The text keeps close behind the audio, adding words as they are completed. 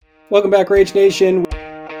Welcome back, Rage Nation.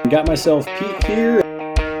 Got myself Pete here.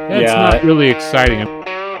 That's not really exciting.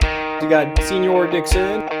 We got Senior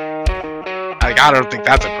Dixon. I don't think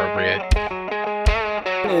that's appropriate.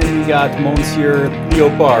 And we got Monsieur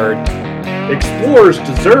Leopard. Explorers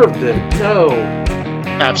deserved it. No.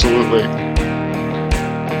 Absolutely.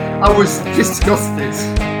 I was disgusted.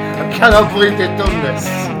 I cannot believe they've done this.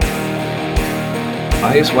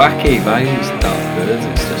 Why is wacky? Why is Darth good?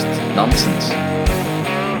 It's just nonsense.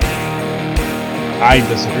 I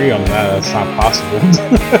disagree on that. That's not possible.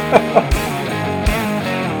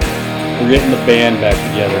 We're getting the band back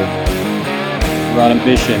together. We're on a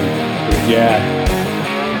mission. Yeah.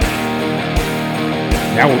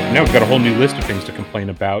 Now we've got a whole new list of things to complain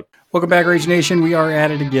about. Welcome back, Rage Nation. We are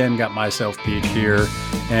at it again. Got myself Pete here,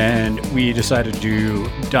 and we decided to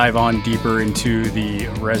dive on deeper into the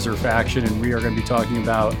Rezer faction, and we are going to be talking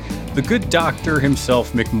about the good doctor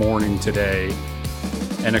himself, McMorning, today.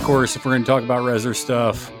 And of course, if we're going to talk about Rezer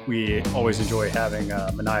stuff, we always enjoy having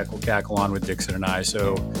Maniacal Cackle on with Dixon and I.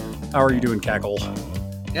 So, how are you doing, Cackle?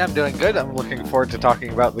 Yeah, I'm doing good. I'm looking forward to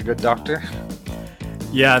talking about the good doctor.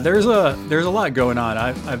 Yeah, there's a lot going on.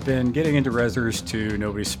 I've been getting into Rezers to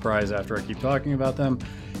nobody's surprise after I keep talking about them.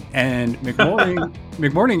 And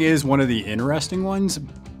McMorning is one of the interesting ones.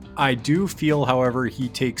 I do feel, however, he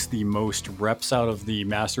takes the most reps out of the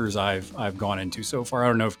masters I've gone into so far. I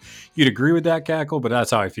don't know if you'd agree with that, Cackle, but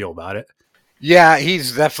that's how I feel about it. Yeah,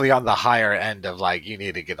 he's definitely on the higher end of you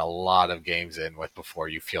need to get a lot of games in with before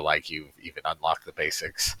you feel like you've even unlocked the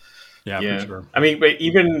basics. Yeah, for sure. I mean, but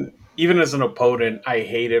even as an opponent, I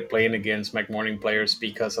hated playing against McMorning players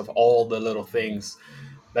because of all the little things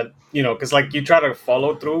that, because you try to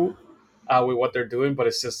follow through with what they're doing,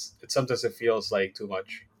 but sometimes it feels like too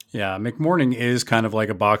much. Yeah, McMorning is kind of like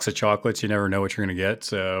a box of chocolates. You never know what you're going to get.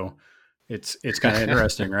 So it's kind of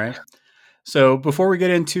interesting, right? So before we get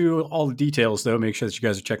into all the details, though, make sure that you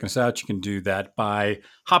guys are checking us out. You can do that by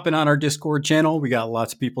hopping on our Discord channel. We got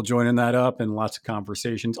lots of people joining that up and lots of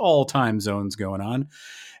conversations, all time zones going on.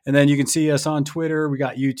 And then you can see us on Twitter. We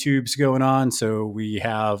got YouTubes going on. So we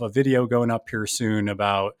have a video going up here soon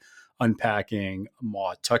about unpacking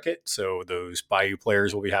Maw Tucket. So those Bayou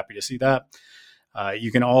players will be happy to see that.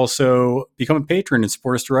 You can also become a patron and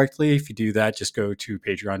support us directly. If you do that, just go to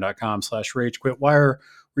patreon.com/ragequitwire,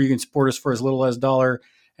 where you can support us for as little as $1.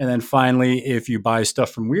 And then finally, if you buy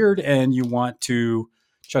stuff from Weird and you want to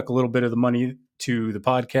chuck a little bit of the money to the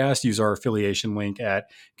podcast, use our affiliation link at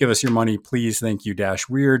Give Us Your Money, Please, Thank You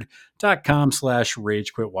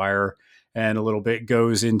 -weird.com/ragequitwire. And a little bit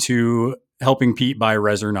goes into helping Pete buy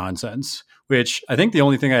Rezer nonsense, which I think the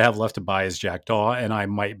only thing I have left to buy is Jackdaw, and I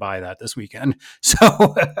might buy that this weekend.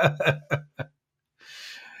 So,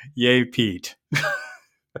 yay, Pete.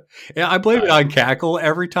 Yeah, I blame it on Cackle.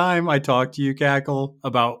 Every time I talk to you, Cackle,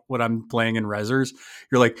 about what I'm playing in Rezers,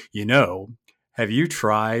 you're like, have you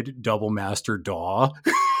tried Double Master Daw?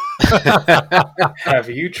 Have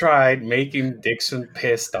you tried making Dixon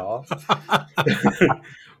pissed off?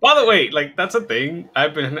 By the way, that's a thing.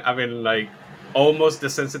 I've been almost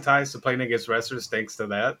desensitized to playing against Rezers thanks to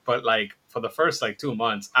that. But for the first 2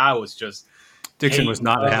 months, I was just Dixon was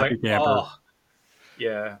not a happy camper. Oh.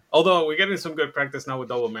 Yeah, although we're getting some good practice now with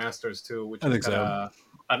Double Masters too, which is a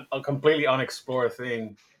completely unexplored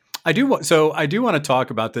thing. I do want to talk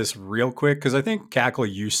about this real quick because I think Cackle,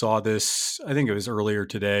 you saw this. I think it was earlier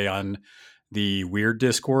today on the Weird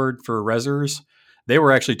Discord for Rezers. They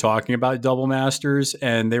were actually talking about Double Masters,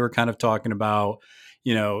 and they were kind of talking about,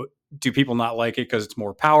 do people not like it because it's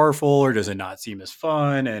more powerful, or does it not seem as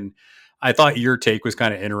fun? And I thought your take was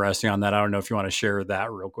kind of interesting on that. I don't know if you want to share that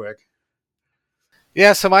real quick.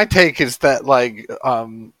 Yeah, so my take is that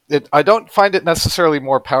I don't find it necessarily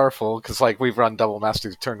more powerful because we've run Double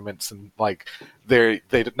Masters tournaments and they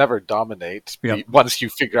never dominate. Yep. Once you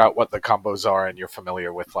figure out what the combos are and you're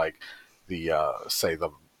familiar with the say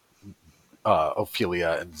the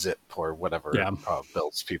Ophelia and Zip or whatever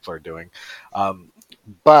builds people are doing,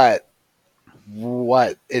 but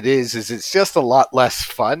what it is it's just a lot less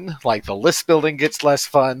fun. The list building gets less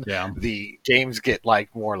fun. Yeah. The games get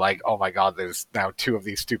more oh my god, there's now 2 of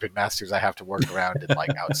these stupid masters I have to work around and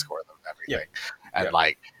outscore them and everything.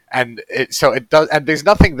 And it does, and there's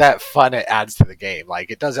nothing that fun it adds to the game.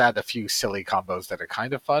 It does add a few silly combos that are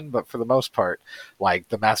kind of fun, but for the most part,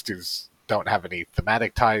 the masters don't have any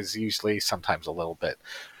thematic ties usually, sometimes a little bit.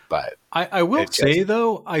 But I will say,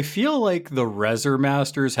 though, I feel like the Rezer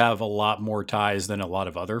Masters have a lot more ties than a lot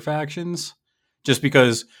of other factions. Just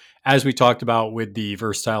because, as we talked about with the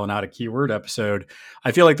Versatile and Out of Keyword episode,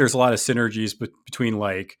 I feel like there's a lot of synergies between,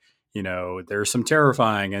 there's some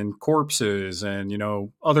terrifying and corpses and,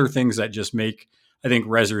 other things that just make I think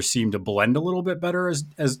Rezzers seem to blend a little bit better as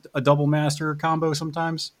a double master combo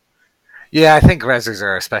sometimes. Yeah, I think Rezzers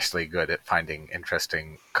are especially good at finding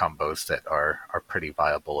interesting combos that are pretty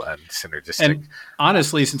viable and synergistic. And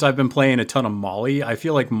honestly, since I've been playing a ton of Molly, I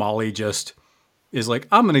feel like Molly just is like,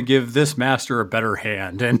 I'm going to give this master a better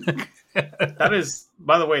hand. And That is,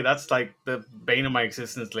 by the way, that's like the bane of my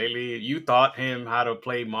existence lately. You taught him how to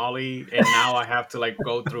play Molly, and now I have to like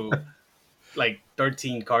go through like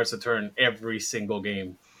 13 cards a turn every single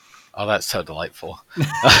game. Oh, that's so delightful.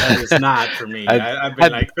 That is not for me. I've been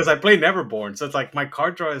and- like, because I play Neverborn, so it's like my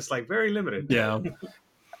card draw is like very limited. yeah.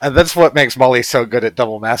 And that's what makes Molly so good at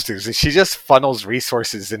Double Masters, is she just funnels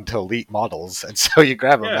resources into elite models. And so you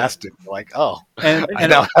grab a Yeah. master, and you're like, oh, And, I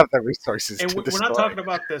now have the resources And to we're destroy. not talking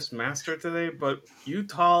about this master today, but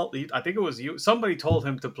I think it was you, somebody told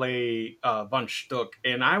him to play Von Stuck,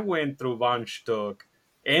 and I went through Von Stuck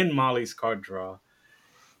and Molly's card draw,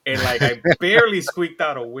 and like I barely squeaked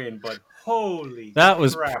out a win, but holy that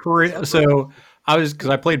was crap. pretty. So because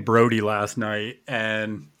I played Brody last night,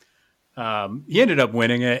 and he ended up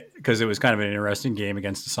winning it because it was kind of an interesting game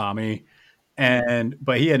against Asami.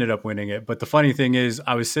 But he ended up winning it. But the funny thing is,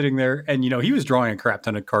 I was sitting there, and he was drawing a crap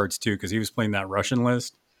ton of cards too because he was playing that Russian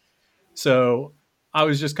list. So I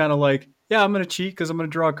was just kind of like, yeah, I'm going to cheat because I'm going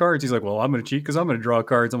to draw cards. He's like, well, I'm going to cheat because I'm going to draw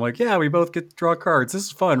cards. I'm like, yeah, we both get to draw cards. This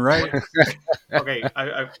is fun, right? Okay,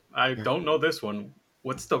 I don't know this one.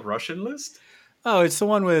 What's the Russian list? Oh, it's the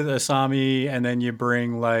one with Asami, and then you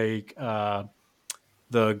bring like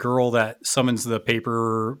the girl that summons the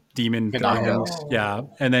paper demon Minako. things. Yeah,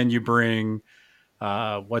 and then you bring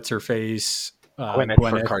what's her face, Gwyneth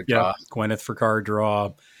for card draw. Gwyneth for card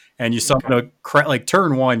draw, and you summon like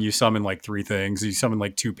turn one. You summon like three things. You summon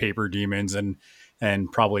like two paper demons and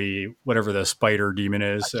probably whatever the spider demon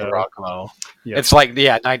is. So, yeah. It's like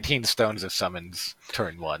 19 stones of summons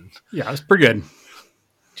turn one. Yeah, it's pretty good.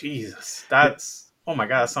 Jesus, that's oh my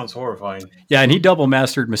god, that sounds horrifying. Yeah, and he double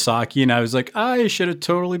mastered Misaki, and I was like, I should have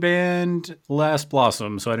totally banned Last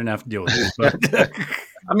Blossom, so I didn't have to deal with it. But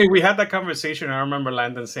I mean, we had that conversation. I remember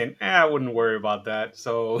Landon saying, I wouldn't worry about that.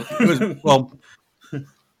 So,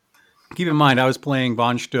 keep in mind, I was playing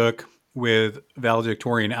Von Stuck with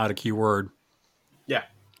Valedictorian out of keyword. Yeah.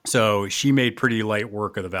 So she made pretty light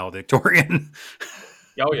work of the Valedictorian.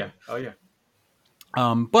 Oh, yeah. Oh, yeah.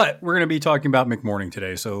 But we're going to be talking about McMorning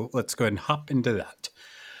today, so let's go ahead and hop into that.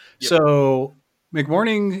 Yep. So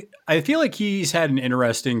McMorning, I feel like he's had an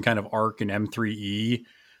interesting kind of arc in M3E.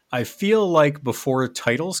 I feel like before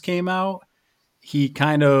titles came out, he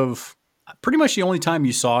kind of pretty much the only time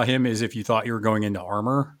you saw him is if you thought you were going into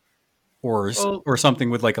armor or something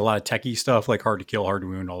with like a lot of techie stuff, like hard to kill, hard to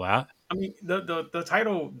wound, all that. I mean, the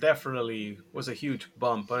title definitely was a huge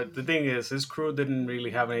bump, but the thing is, his crew didn't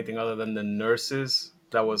really have anything other than the nurses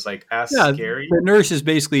that was like scary. The nurses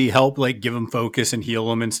basically help like give him focus and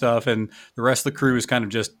heal him and stuff, and the rest of the crew is kind of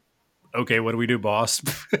just, okay, what do we do, boss?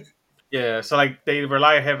 Yeah, so like they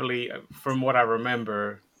rely heavily, from what I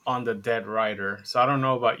remember, on the Dead Rider. So I don't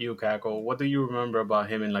know about you, Cackle. What do you remember about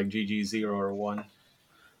him in like GG0 or 1?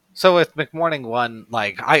 So with McMorning 1,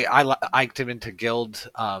 like I liked him into Guild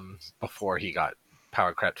before he got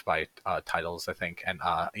power crept by titles, I think, and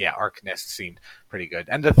Arcanist seemed pretty good.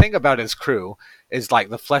 And the thing about his crew is like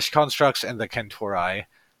the Flesh Constructs and the Kentorai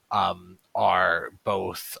are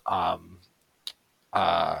both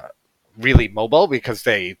really mobile because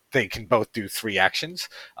they can both do 3 actions,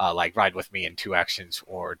 like ride with me in 2 actions,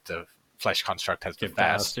 or the Flesh Construct has the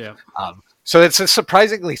fast. Yeah. So it's a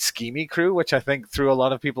surprisingly schemy crew, which I think threw a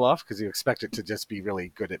lot of people off because you expect it to just be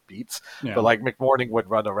really good at beats. Yeah. But like McMorning would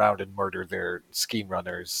run around and murder their scheme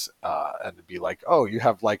runners and be like, oh, you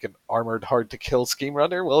have like an armored hard to kill scheme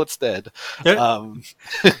runner? Well, it's dead. Yeah,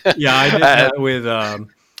 I did that with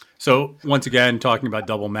so once again, talking about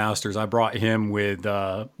double masters, I brought him with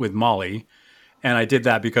Molly, and I did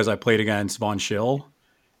that because I played against Von Schill.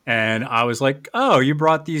 And I was like, oh, you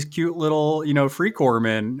brought these cute little, free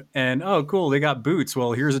corpsmen, and oh, cool, they got boots.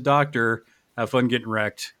 Well, here's a doctor. Have fun getting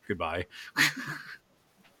wrecked. Goodbye.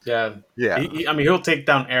 Yeah. He'll take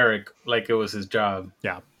down Eric like it was his job.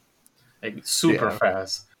 Yeah. Like super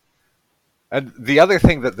fast. And the other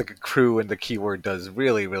thing that the crew and the keyword does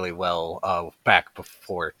really, really well back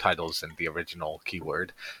before titles and the original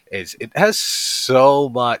keyword is it has so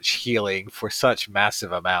much healing for such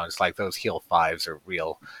massive amounts. Like those heal 5s are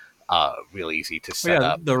real easy to set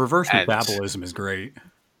up. The reverse metabolism is great.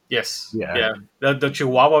 Yes. Yeah. The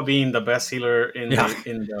Chihuahua being the best healer in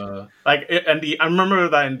the I remember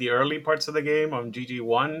that in the early parts of the game on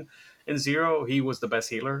GG1 and 0, he was the best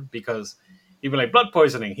healer because he'd be like blood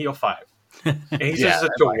poisoning, heal 5. And he's just a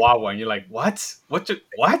Chihuahua, and you're like, what? What?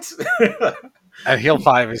 And heal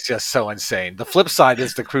 5 is just so insane. The flip side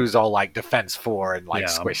is the crew's all like defense 4 and like Yeah.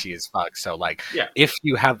 squishy as fuck. So like, Yeah. if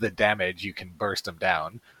you have the damage, you can burst them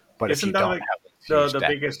down. But if Isn't you that don't like have the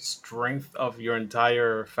biggest strength of your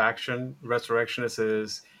entire faction, Resurrectionists,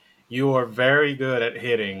 is you are very good at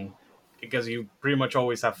hitting because you pretty much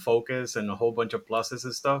always have focus and a whole bunch of pluses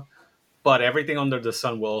and stuff. But everything under the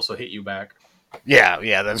sun will also hit you back. yeah,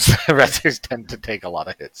 those Rezzers tend to take a lot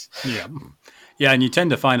of hits. Yeah. Yeah, and you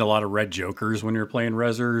tend to find a lot of red jokers when you're playing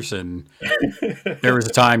Rezzers. And there was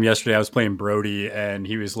a time yesterday I was playing Brody, and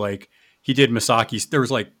he was like, he did Misaki. There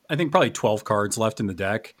was like, I think probably 12 cards left in the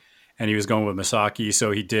deck, and he was going with Misaki.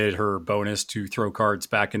 So he did her bonus to throw cards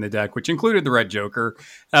back in the deck, which included the red joker.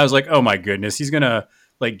 And I was like, oh my goodness, he's going to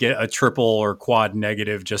like get a triple or quad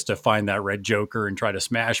negative just to find that red joker and try to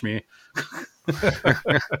smash me.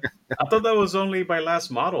 I thought that was only by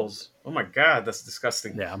last models. Oh my god, that's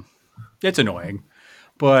disgusting. Yeah, it's annoying,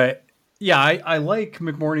 but yeah, I like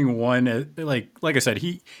McMorning one. Like I said,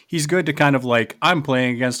 he's good to kind of like, I'm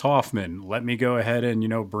playing against Hoffman. Let me go ahead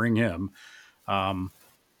and bring him.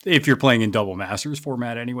 If you're playing in double masters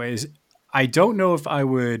format, anyways. I don't know if I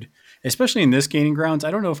would, especially in this gaining grounds.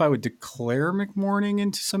 I don't know if I would declare McMorning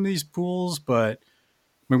into some of these pools, but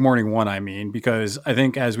McMorning 1, I mean, because I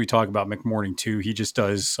think as we talk about McMorning 2, he just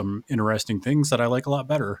does some interesting things that I like a lot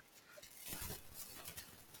better.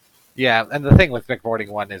 Yeah, and the thing with McMorning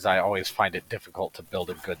 1 is I always find it difficult to build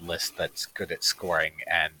a good list that's good at scoring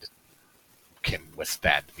and can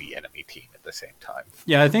withstand the enemy team at the same time.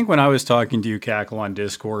 Yeah, I think when I was talking to you, Cackle, on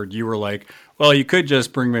Discord, you were like, well, you could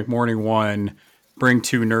just bring McMorning 1, bring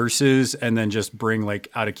 2 nurses, and then just bring like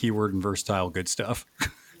out of keyword and versatile good stuff.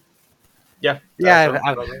 Yeah.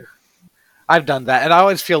 I've done that, and I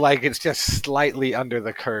always feel like it's just slightly under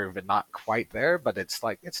the curve and not quite there, but it's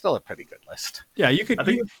still a pretty good list. Yeah, you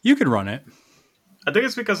could run it. I think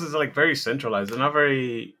it's because it's like very centralized. It's not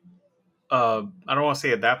very I don't want to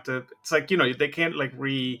say adaptive. It's like, they can't like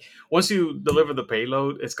once you deliver the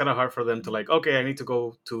payload, it's kind of hard for them to like, okay, I need to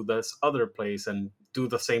go to this other place and do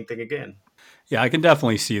the same thing again. Yeah, I can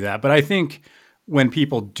definitely see that. But I think when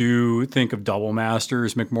people do think of double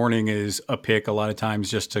masters, McMorning is a pick a lot of times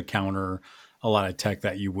just to counter a lot of tech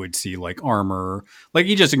that you would see, like armor. Like,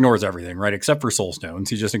 he just ignores everything, right? Except for soul stones.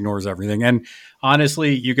 He just ignores everything. And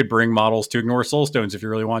honestly, you could bring models to ignore soul stones if you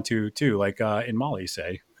really want to, too, like in Mali,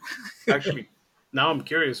 say. Actually, now I'm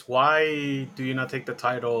curious, why do you not take the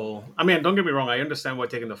title? I mean, don't get me wrong, I understand why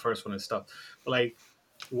taking the first one and stuff, but like,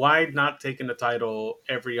 why not taking the title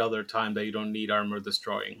every other time that you don't need armor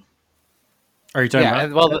destroying? Are you talking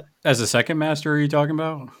about as a second master? Are you talking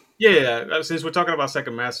about? Yeah. Since we're talking about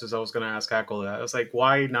second masters, I was going to ask Hackle that. I was like,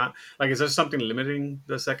 why not? Like, is there something limiting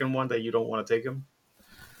the second one that you don't want to take him?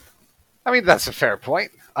 I mean, that's a fair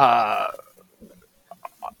point.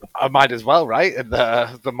 I might as well, right? And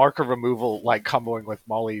the marker removal, like comboing with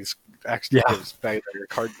Molly's, actually gives better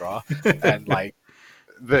card draw, and like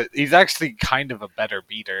he's actually kind of a better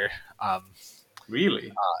beater.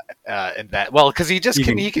 Really? In that, well, because he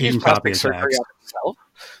can use plastic surgery on himself,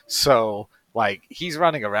 so like he's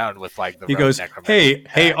running around with like the. He goes,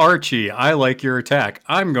 "Hey Archie, I like your attack.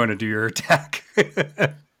 I'm going to do your attack."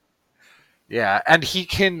 Yeah, and he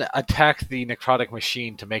can attack the necrotic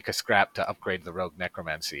machine to make a scrap to upgrade the rogue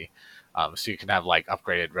necromancy. So you can have like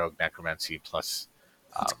upgraded rogue necromancy plus.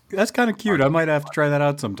 That's kind of cute. I might have to try that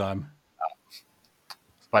out sometime.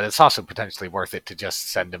 But it's also potentially worth it to just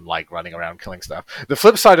send him like running around killing stuff. The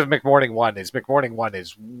flip side of McMorning 1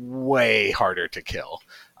 is way harder to kill.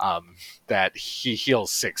 That he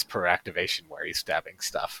heals 6 per activation where he's stabbing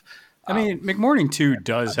stuff. I mean, McMorning 2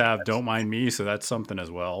 does have Don't Mind Me, so that's something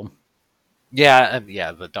as well. Yeah, and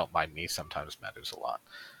the Don't Mind Me sometimes matters a lot.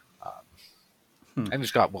 And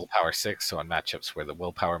he's got Willpower 6, so on matchups where the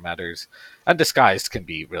willpower matters. And Disguised can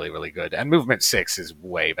be really, really good. And Movement 6 is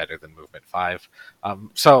way better than Movement 5.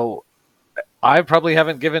 So I probably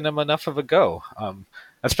haven't given him enough of a go.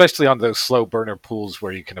 Especially on those slow burner pools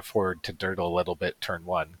where you can afford to dirt a little bit turn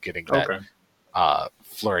 1, getting that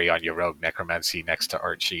flurry on your rogue necromancy next to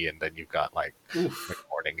Archie, and then you've got like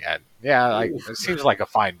McMorning, and it seems like a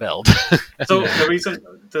fine build. So the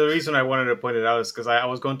reason I wanted to point it out is because I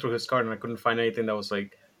was going through his card and I couldn't find anything that was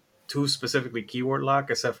like too specifically keyword lock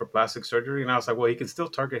except for plastic surgery, and I was like, well, he can still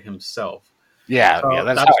target himself. That's how I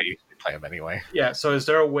usually play him anyway. Yeah, so is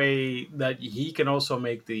there a way that he can also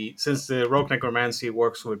make since the rogue necromancy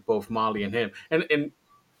works with both Molly and him, and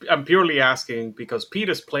I'm purely asking because Pete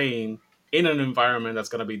is playing in an environment that's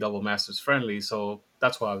going to be double masters friendly, so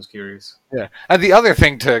that's why I was curious. Yeah, and the other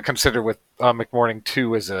thing to consider with McMorning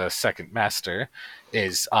 2 as a second master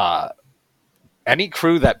is any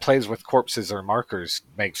crew that plays with corpses or markers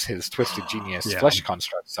makes his Twisted Genius Yeah. Flesh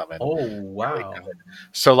Construct summon. Oh really wow! good.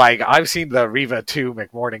 So like I've seen the Riva 2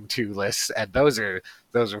 McMorning 2 lists, and those are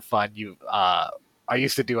fun. I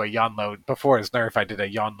used to do a Yonlo before his nerf. I did a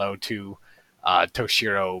Yonlo 2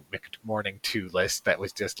 Toshiro McMorning 2 list that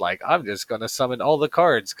was just like, I'm just gonna summon all the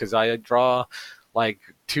cards because I draw like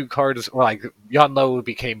 2 cards, or like Yonlo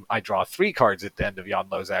became I draw 3 cards at the end of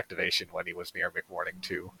Yonlo's activation when he was near McMorning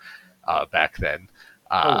 2 back then.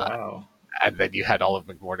 Oh wow! And then you had all of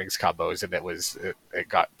McMorning's combos, and it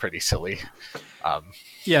got pretty silly.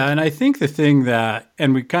 Yeah, and I think the thing that,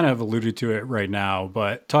 and we kind of alluded to it right now,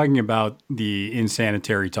 but talking about the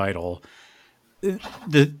insanitary title,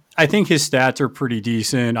 I think his stats are pretty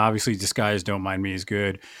decent. Obviously, Disguise Don't Mind Me is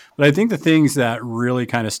good, but I think the things that really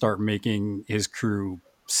kind of start making his crew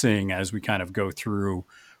sing as we kind of go through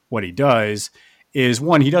what he does is,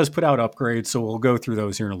 one, he does put out upgrades, so we'll go through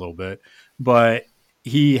those here in a little bit, but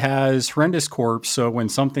he has Horrendous Corpse, so when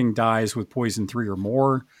something dies with poison 3 or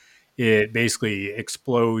more, it basically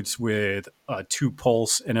explodes with a 2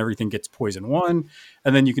 pulse and everything gets poison 1.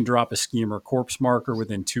 And then you can drop a scheme or corpse marker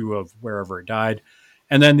within 2 of wherever it died.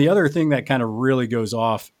 And then the other thing that kind of really goes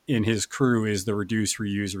off in his crew is the reduce,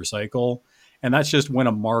 reuse, recycle. And that's just when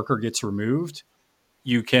a marker gets removed,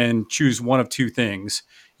 you can choose one of 2 things.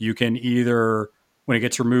 You can either, when it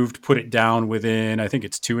gets removed, put it down within, I think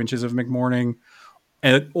it's 2 inches of McMorning,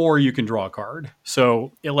 or you can draw a card.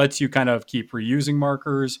 So it lets you kind of keep reusing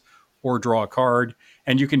markers or draw a card,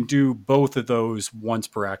 and you can do both of those once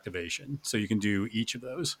per activation. So you can do each of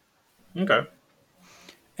those. Okay.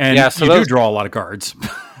 And Yeah, so you those- do draw a lot of cards.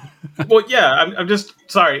 Well, yeah. I'm just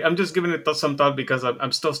sorry. I'm just giving it some thought because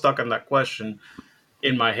I'm still stuck on that question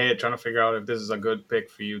in my head, trying to figure out if this is a good pick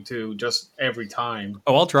for you too. Just every time.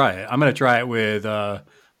 Oh, I'll try it. I'm going to try it with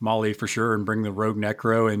Molly for sure and bring the Rogue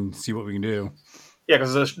Necro and see what we can do. Yeah,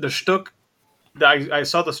 because the shtuck, I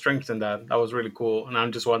saw the strength in that. That was really cool, and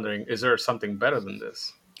I'm just wondering, is there something better than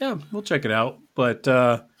this? Yeah, we'll check it out. But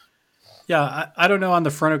yeah, I don't know on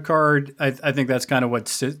the front of card. I think that's kind of what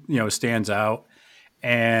stands out,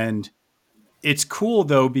 and it's cool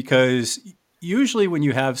though because usually when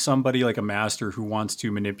you have somebody like a master who wants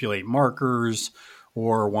to manipulate markers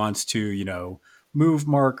or wants to move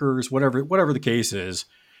markers, whatever the case is,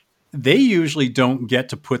 they usually don't get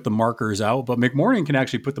to put the markers out, but McMorning can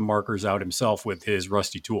actually put the markers out himself with his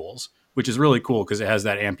rusty tools, which is really cool because it has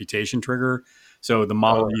that amputation trigger. So the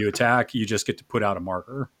model you attack, you just get to put out a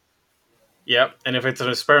marker. Yep, and if it's an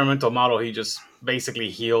experimental model, he just basically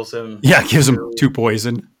heals him. Yeah, gives him 2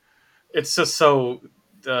 poison. It's just so.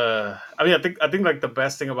 I mean, I think like the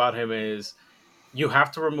best thing about him is you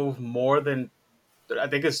have to remove more than, I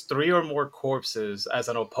think it's 3 or more corpses as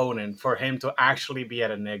an opponent for him to actually be at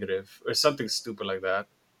a negative or something stupid like that.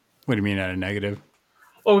 What do you mean at a negative?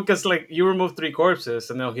 Oh, because like you remove 3 corpses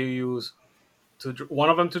and then he'll use one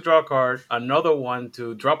of them to draw a card, another one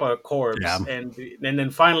to drop a corpse, Yeah. and then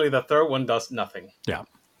finally the third one does nothing. Yeah.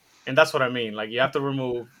 And that's what I mean. Like you have to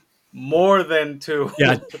remove more than 2.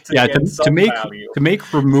 Yeah, get some to make value. to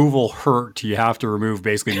make removal hurt, you have to remove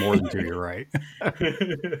basically more than 2. You're right.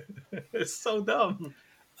 It's so dumb.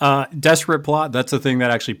 Desperate Plot, that's the thing that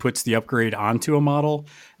actually puts the upgrade onto a model.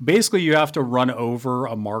 Basically, you have to run over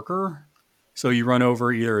a marker. So you run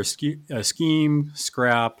over either a scheme,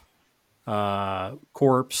 scrap,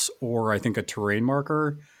 corpse, or I think a terrain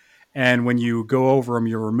marker. And when you go over them,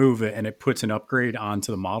 you remove it, and it puts an upgrade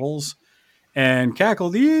onto the models. And Cackle,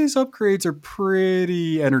 these upgrades are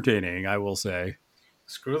pretty entertaining, I will say.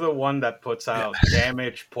 Screw the one that puts out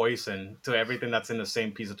damage, poison to everything that's in the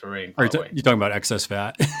same piece of terrain. Are you talking about excess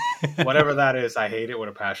fat? Whatever that is, I hate it with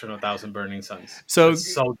a passion, 1,000 burning suns. So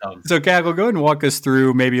it's so dumb. So Cackle, go ahead and walk us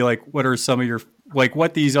through maybe like what are some of your, like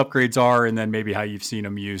what these upgrades are, and then maybe how you've seen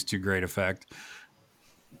them used to great effect.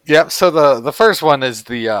 Yeah, so the first one is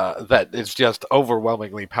the that is just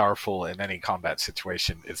overwhelmingly powerful in any combat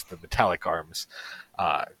situation is the metallic arms,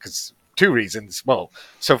 because 2 reasons. Well,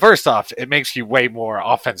 so first off, it makes you way more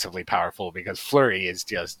offensively powerful because flurry is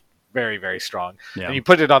just very, very strong. Yeah. And you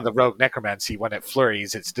put it on the rogue necromancy, when it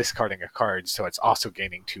flurries, it's discarding a card, so it's also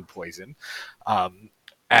gaining 2 poison,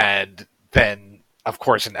 and then. Of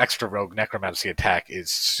course, an extra rogue necromancy attack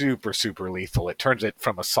is super, super lethal. It turns it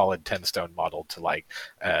from a solid 10-stone model to like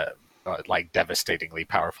devastatingly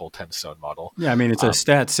powerful 10-stone model. Yeah, I mean, it's a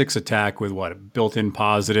stat 6 attack with what, built-in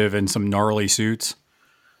positive and some gnarly suits.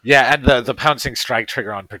 Yeah, and the pouncing strike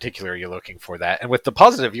trigger on particular, you're looking for that. And with the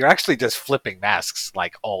positive, you're actually just flipping masks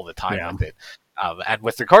like all the time with it. And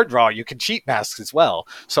with the card draw, you can cheat masks as well.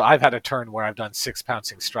 So I've had a turn where I've done 6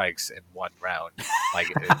 pouncing strikes in one round.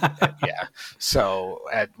 Yeah. So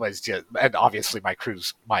it was just, and obviously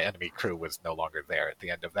my enemy crew was no longer there at the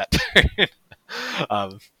end of that turn.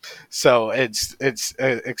 So it's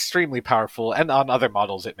extremely powerful, and on other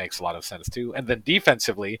models it makes a lot of sense too. And then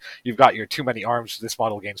defensively, you've got your too many arms. This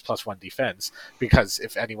model gains +1 defense, because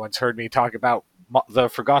if anyone's heard me talk about the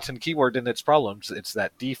forgotten keyword in its problems, it's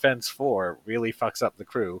that defense 4 really fucks up the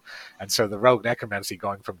crew. And so the rogue necromancy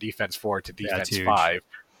going from defense 4 to defense 5,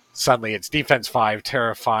 suddenly it's defense 5,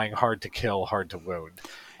 terrifying, hard to kill, hard to wound.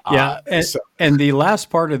 Yeah, and the last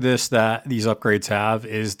part of this that these upgrades have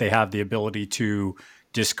is they have the ability to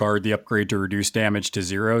discard the upgrade to reduce damage to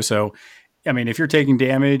 0. So, I mean, if you're taking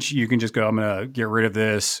damage, you can just go, I'm going to get rid of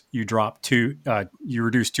this. You drop 2, you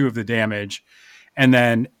reduce 2 of the damage, and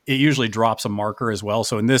then it usually drops a marker as well.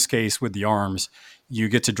 So in this case, with the arms, you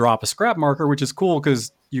get to drop a scrap marker, which is cool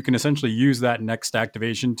because you can essentially use that next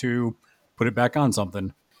activation to put it back on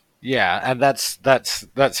something. Yeah, and that's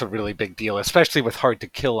a really big deal, especially with hard to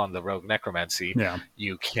kill on the rogue necromancy. Yeah,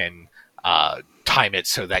 you can time it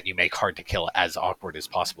so that you make hard to kill as awkward as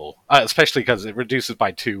possible, especially because it reduces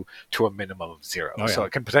by 2 to a minimum of 0. Oh, yeah. So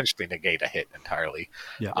it can potentially negate a hit entirely.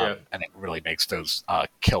 Yeah. And it really makes those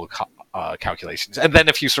kill calculations. And then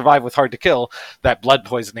if you survive with hard to kill, that blood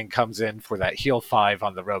poisoning comes in for that heal 5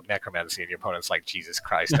 on the rogue necromancy, and your opponent's like, Jesus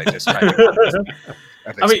Christ, I just tried to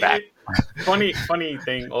and it's back. Funny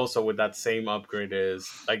thing also with that same upgrade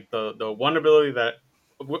is like the one ability that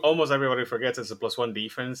almost everybody forgets is a +1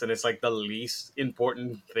 defense, and it's like the least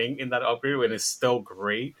important thing in that upgrade, and it's still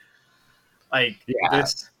great. Like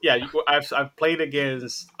I've played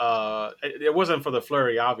against it wasn't for the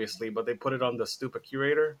flurry obviously, but they put it on the stupid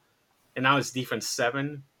curator, and now it's defense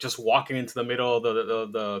 7, just walking into the middle of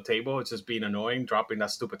the table. It's just being annoying, dropping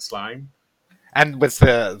that stupid slime. And with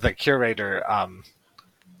the curator,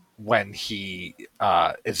 when he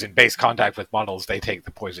is in base contact with models, they take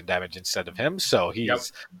the poison damage instead of him. So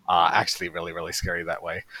he's actually really, really scary that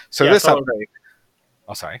way. So this upgrade...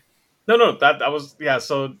 Oh, sorry. No, that was... Yeah,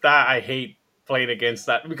 so that I hate playing against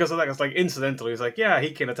that because of that. It's like incidentally, it's like, yeah,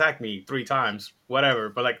 he can attack me 3 times, whatever.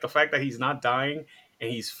 But like the fact that he's not dying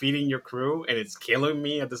and he's feeding your crew and it's killing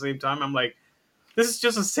me at the same time, I'm like, this is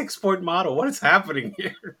just a 6-point model. What is happening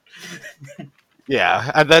here?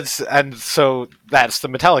 Yeah, and so that's the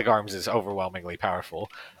metallic arms is overwhelmingly powerful.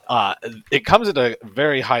 It comes at a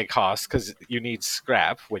very high cost because you need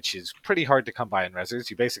scrap, which is pretty hard to come by in Rezzers.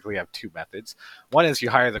 You basically have 2 methods. One is you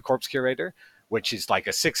hire the Corpse Curator, which is like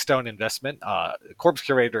a 6-stone investment. Corpse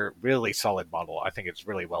Curator, really solid model. I think it's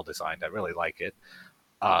really well designed. I really like it.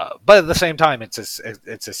 But at the same time, it's a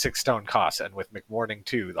 6-stone cost. And with McMorning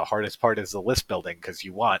too, the hardest part is the list building because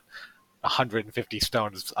you want 150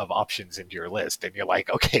 stones of options into your list, and you're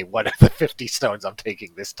like, okay, what are the 50 stones I'm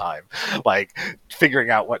taking this time? Like,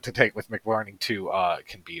 figuring out what to take with McMorning 2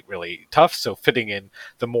 can be really tough, so fitting in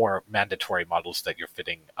the more mandatory models that you're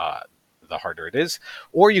fitting, the harder it is.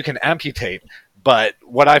 Or you can amputate, but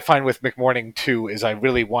what I find with McMorning 2 is I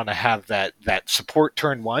really want to have that support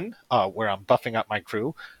turn 1, where I'm buffing up my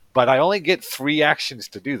crew, but I only get 3 actions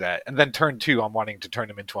to do that. And then turn 2, I'm wanting to turn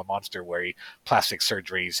him into a monster where he plastic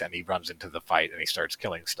surgeries and he runs into the fight and he starts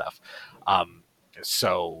killing stuff.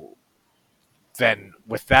 So then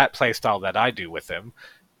with that playstyle that I do with him,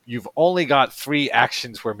 you've only got 3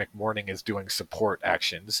 actions where McMorning is doing support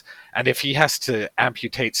actions. And if he has to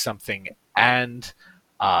amputate something and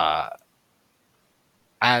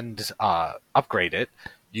upgrade it,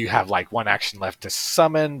 you have like 1 action left to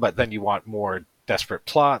summon, but then you want more desperate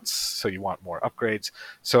plots, so you want more upgrades.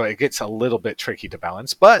 So it gets a little bit tricky to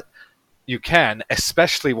balance, but you can,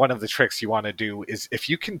 especially one of the tricks you want to do is if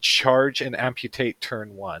you can charge and amputate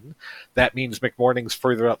turn 1, that means McMorning's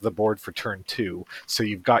further up the board for turn 2, so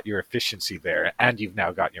you've got your efficiency there, and you've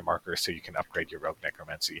now got your marker, so you can upgrade your Rogue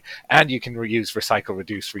Necromancy. And you can reuse, recycle,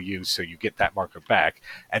 reduce, reuse, so you get that marker back,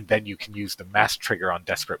 and then you can use the mass trigger on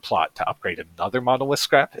Desperate Plot to upgrade another model with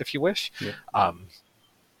scrap, if you wish. Yeah.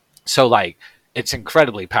 So, like, it's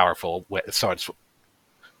incredibly powerful, so it's...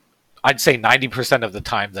 I'd say 90% of the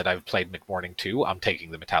time that I've played McMorning 2, I'm taking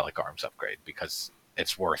the Metallic Arms upgrade because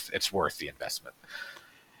it's worth the investment.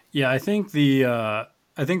 Yeah, I think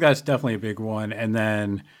that's definitely a big one. And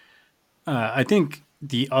then I think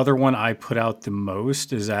the other one I put out the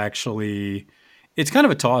most is actually, it's kind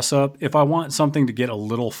of a toss-up. If I want something to get a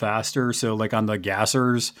little faster, so like on the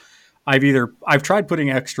gassers, I've tried putting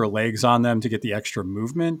extra legs on them to get the extra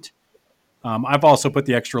movement. I've also put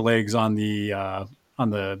the extra legs on the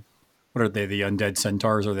what are they? The undead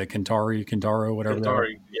centaurs or the Kintaro, whatever.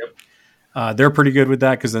 Kintari, yep. They're pretty good with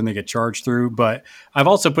that because then they get charged through. But I've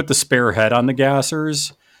also put the spare head on the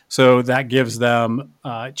gassers, so that gives them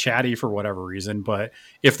chatty for whatever reason. But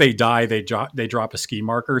if they die, they drop a ski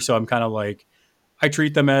marker. So I'm kind of like, I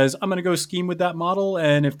treat them as I'm going to go scheme with that model,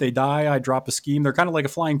 and if they die, I drop a scheme. They're kind of like a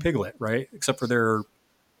flying piglet, right? Except for they're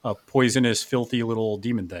a poisonous, filthy little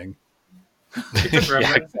demon thing. It's a gremlin.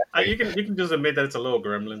 Yeah, exactly. You can just admit that it's a little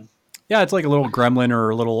gremlin. Yeah, it's like a little gremlin or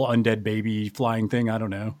a little undead baby flying thing. I don't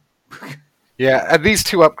know. Yeah, and these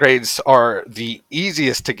two upgrades are the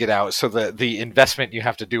easiest to get out, so the investment you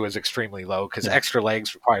have to do is extremely low, because Yeah. extra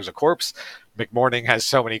legs requires a corpse. McMorning has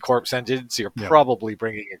so many corpse engines, you're Yeah. probably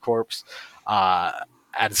bringing a corpse.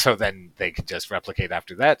 And so then they can just replicate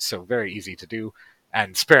after that, so very easy to do.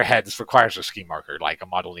 And spare heads requires a ski marker, like a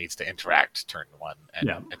model needs to interact turn one, and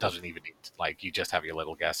Yeah. it doesn't even need to, like, you just have your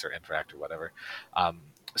little guess or interact or whatever.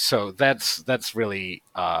 So that's really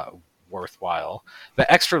worthwhile.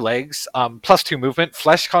 The extra legs, +2 movement.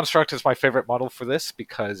 Flesh Construct is my favorite model for this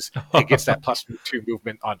because it gets that +2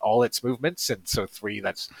 movement on all its movements, and so 3,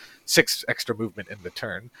 that's 6 extra movement in the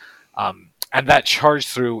turn. And that charge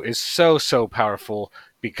through is so powerful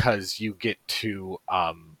because you get to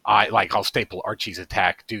I'll staple Archie's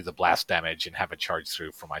attack, do the blast damage, and have a charge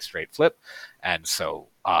through for my straight flip, and so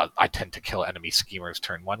I tend to kill enemy schemers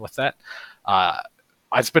turn 1 with that.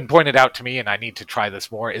 It's been pointed out to me, and I need to try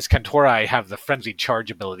this more, is Kentorai have the frenzied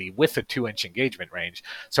charge ability with a 2-inch engagement range.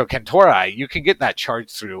 So Kentorai, you can get that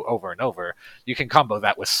charge through over and over. You can combo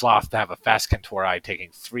that with Sloth to have a fast Kentorai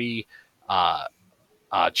taking 3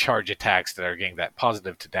 charge attacks that are getting that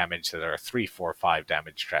positive to damage that are a 3, 4, 5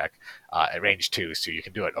 damage track at range 2, so you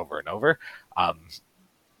can do it over and over.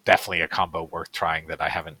 Definitely a combo worth trying that I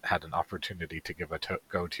haven't had an opportunity to give a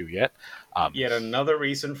go to yet. Yet another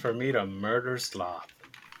reason for me to murder Sloth.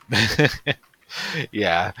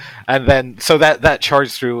 Yeah, and then so that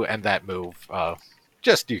charge through and that move,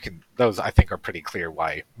 those I think are pretty clear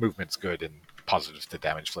why movement's good and positives to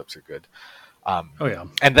damage flips are good. Oh yeah.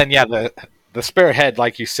 And then the spare head,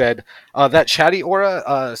 like you said, that chatty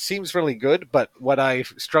aura seems really good, but what I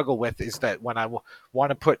struggle with is that when I want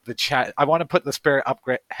to put the spare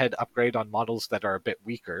head upgrade on models that are a bit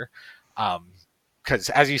weaker. Because,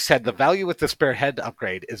 as you said, the value with the spare head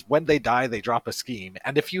upgrade is when they die, they drop a scheme.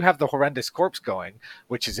 And if you have the horrendous corpse going,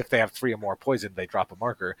 which is if they have 3 or more poison, they drop a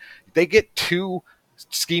marker, they get 2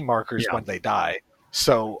 scheme markers when they die.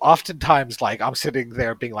 So oftentimes, like, I'm sitting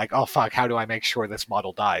there being like, oh, fuck, how do I make sure this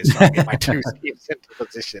model dies? So I get my 2 schemes into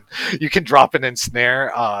position. You can drop an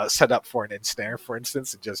ensnare, set up for an ensnare, for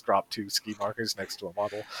instance, and just drop 2 ski markers next to a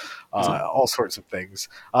model. All sorts of things.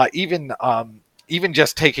 Even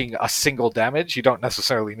just taking a single damage, you don't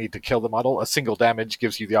necessarily need to kill the model. A single damage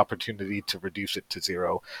gives you the opportunity to reduce it to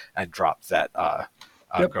 0 and drop that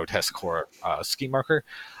grotesque core ski marker.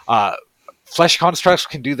 Flesh Constructs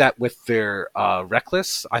can do that with their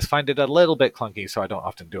Reckless. I find it a little bit clunky, so I don't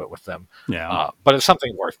often do it with them. Yeah. But it's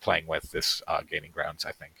something worth playing with this Gaining Grounds,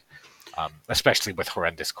 I think. Especially with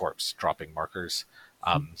Horrendous Corpse dropping markers.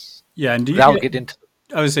 Yeah, and get into...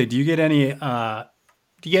 I would say, do you get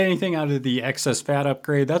anything out of the excess fat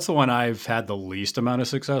upgrade? That's the one I've had the least amount of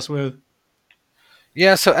success with.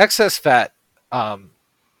 Yeah, so excess fat,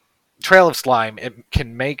 Trail of Slime, it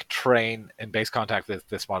can make terrain in base contact with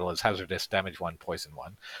this model as hazardous, damage 1, poison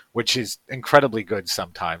 1, which is incredibly good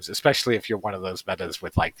sometimes, especially if you're one of those metas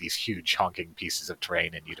with like these huge honking pieces of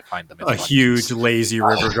terrain and you define them as a huge lazy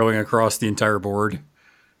river going across the entire board.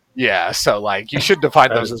 Yeah, so like you should define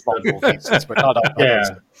those as multiple pieces, but not all. Yeah.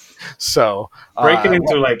 So break it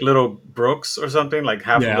into like little brooks or something, like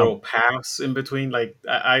have Yeah. little paths in between. Like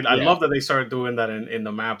I love that they started doing that in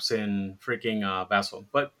the maps in freaking Basel.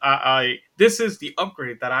 But this is the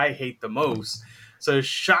upgrade that I hate the most. So it's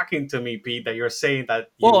shocking to me, Pete, that you're saying that.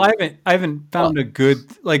 Well, I haven't found a good,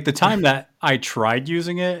 like, the time that I tried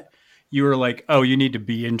using it, you were like, oh, you need to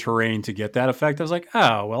be in terrain to get that effect. I was like,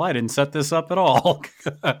 oh, well, I didn't set this up at all.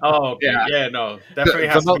 Oh, okay. Yeah, no, definitely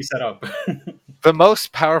has to be set up. The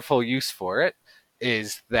most powerful use for it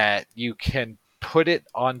is that you can put it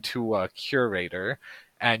onto a curator,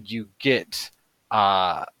 and you get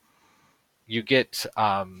The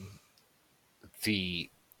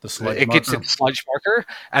sludge it gets marker. its sludge marker,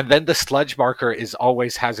 and then the sludge marker is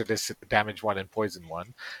always hazardous, damage 1 and poison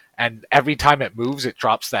 1. And every time it moves, it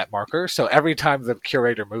drops that marker. So every time the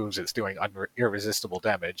curator moves, it's doing irresistible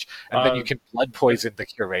damage. And then you can blood poison the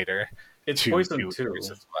curator. It's poison 2.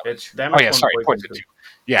 It's damage. Oh yeah, sorry, poison 2.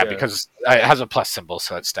 Yeah, because it has a plus symbol,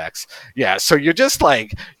 so it stacks. Yeah, so you're just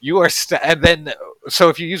like, you are, and then, so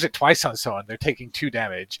if you use it twice on someone, they're taking 2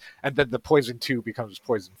 damage, and then the poison 2 becomes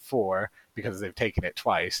poison 4 because they've taken it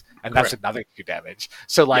twice, and that's another 2 damage.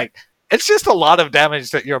 So like, it's just a lot of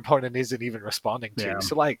damage that your opponent isn't even responding to. Yeah.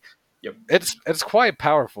 So like, Yep. it's quite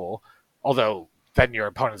powerful. Although then your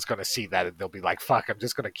opponent's going to see that and they'll be like, "Fuck, I'm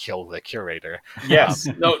just going to kill the curator." Yes,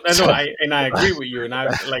 no, so- I agree with you, and I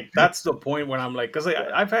like that's the point when I'm like, because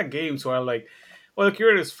I've had games where I'm like, well, the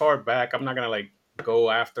curator is far back, I'm not gonna like go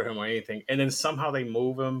after him or anything, and then somehow they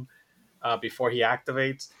move him before he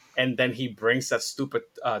activates, and then he brings that stupid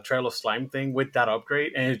Trail of Slime thing with that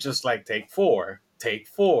upgrade, and it's just like take four.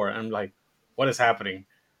 And I'm like, what is happening?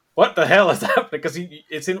 What the hell is happening? Because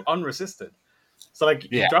it's in unresisted. So like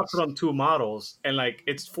he Yeah. drops it on 2 models, and like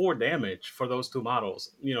it's 4 damage for those 2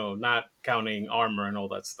 models. Not counting armor and all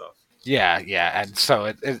that stuff. Yeah, and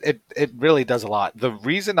so it really does a lot. The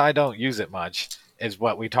reason I don't use it much is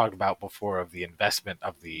what we talked about before of the investment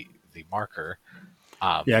of the marker.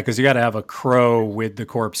 Yeah, because you got to have a crow with the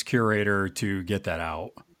corpse curator to get that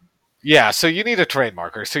out. Yeah, so you need a terrain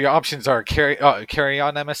marker. So your options are carry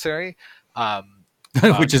on emissary,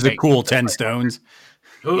 Which is a cool 10 stones.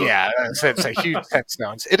 Yeah, it's a huge 10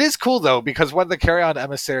 stones. It is cool though, because when the carry on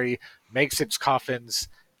emissary makes its coffins,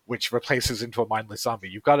 which replaces into a mindless zombie,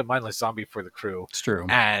 you've got a mindless zombie for the crew. It's true.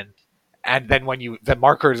 And then when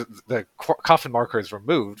the coffin marker is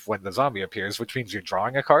removed when the zombie appears, which means you're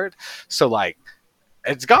drawing a card. So like,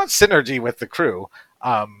 it's got synergy with the crew,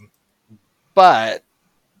 but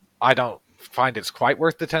I don't find it's quite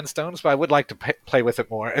worth the 10 stones, but I would like to play with it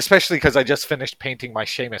more, especially because I just finished painting my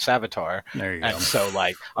Seamus avatar. There you and go. so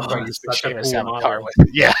like I'm going to use the such a Seamus cool avatar model. with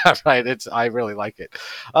it. Yeah, right. I really like it.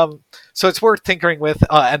 So it's worth tinkering with.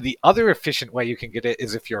 And the other efficient way you can get it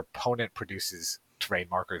is if your opponent produces terrain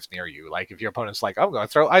markers near you. Like if your opponent's like, I'm going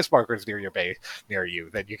to throw ice markers near your base near you,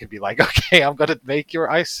 then you can be like, okay, I'm going to make your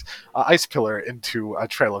ice pillar into a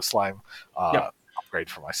Trail of Slime. Yep. Upgrade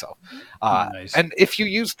for myself. Nice. And if you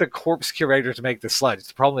use the corpse curator to make the sludge,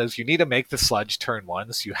 the problem is you need to make the sludge turn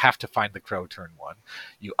 1, so you have to find the crow turn 1.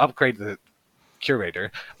 You upgrade the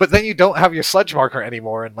curator, but then you don't have your sludge marker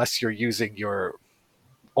anymore unless you're using your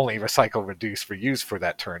only recycle reduce reuse for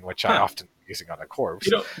that turn, which I often am using on a corpse.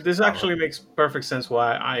 This actually makes perfect sense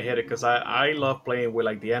why I hit it, because I love playing with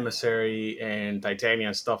like the emissary and titania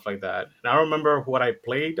and stuff like that. And I remember what I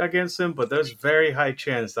played against him, but there's very high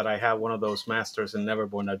chance that I have one of those masters in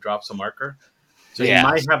Neverborn that drops a marker. So Yeah. he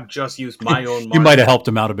might have just used my own marker. You might have helped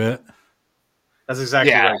him out a bit. That's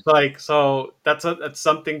exactly Yeah. right. So that's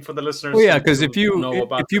something for the listeners. Well, yeah, to 'cause if you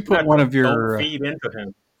put one of your, don't feed into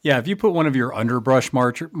him. Yeah, if you put one of your underbrush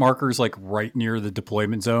markers like right near the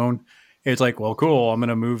deployment zone, it's like, well, cool. I'm going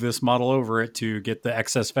to move this model over it to get the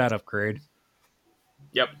excess fat upgrade.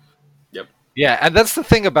 Yep. Yeah, and that's the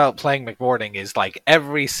thing about playing McMorning is like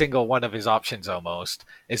every single one of his options almost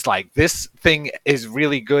is like this thing is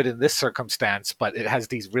really good in this circumstance, but it has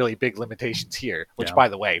these really big limitations here. Which, Yeah. by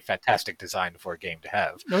the way, fantastic design for a game to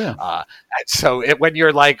have. Oh, yeah. And so when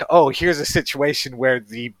you're like, oh, here's a situation where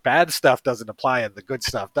the bad stuff doesn't apply and the good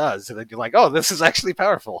stuff does, and then you're like, oh, this is actually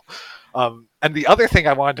powerful. And the other thing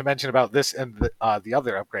I wanted to mention about this and the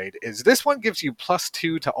other upgrade is this one gives you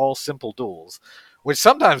 +2 to all simple duels, which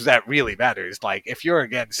sometimes that really matters. Like if you're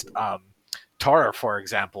against Tara, for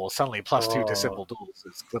example, suddenly +2 to simple duels.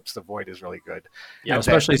 Eclipse the Void is really good. Yeah, And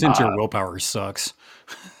especially then, since your willpower sucks.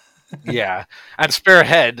 yeah, and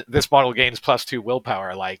Spearhead, this model gains +2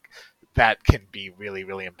 willpower. Like that can be really,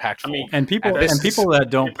 really impactful. I mean, And people And this people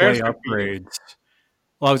that don't it bears play repeating. upgrades.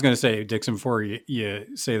 Well, I was going to say, Dixon, before you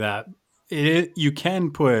say that, you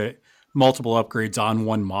can put multiple upgrades on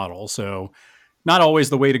one model. So not always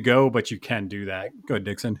the way to go, but you can do that. Go ahead,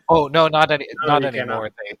 Dixon. oh no, not you anymore.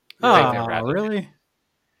 cannot. They Oh, eradicated. really?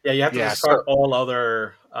 Yeah, you have to Yeah, discard all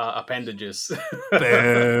other appendages.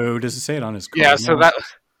 Boo. Does it say it on his card? Yeah, so No.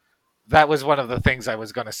 that was one of the things I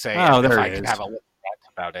was going to say. Oh, and if there I it could is. have a little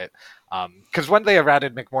rant about it, because when they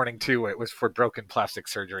errated McMorning 2, it was for broken plastic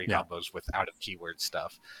surgery Yeah. combos with out of keyword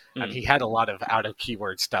stuff, and Mm. he had a lot of out of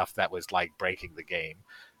keyword stuff that was like breaking the game.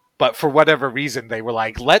 But for whatever reason, they were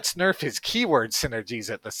like, let's nerf his keyword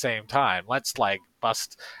synergies at the same time. Let's like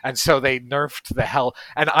bust. And so they nerfed the hell.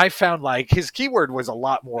 And I found like his keyword was a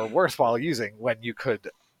lot more worthwhile using when you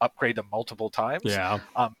could upgrade him multiple times. Yeah.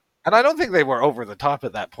 And I don't think they were over the top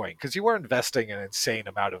at that point because you were investing an insane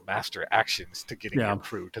amount of master actions to getting Yeah. your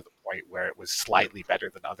crew to the point where it was slightly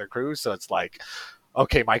better than other crews. So it's like,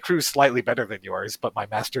 okay, my crew's slightly better than yours, but my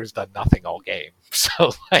master's done nothing all game.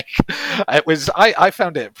 So like, I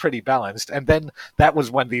found it pretty balanced. And then that was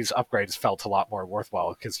when these upgrades felt a lot more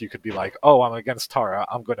worthwhile because you could be like, oh, I'm against Tara.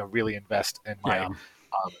 I'm going to really invest in my Yeah.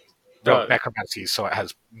 Rogue Necromancy, so it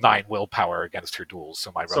has 9 willpower against her duels.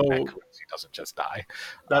 So my Rogue Necromancy doesn't just die.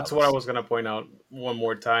 That's what I was gonna point out one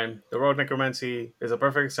more time. The Rogue Necromancy is a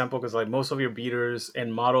perfect example because like most of your beaters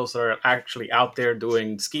and models that are actually out there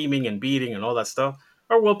doing scheming and beating and all that stuff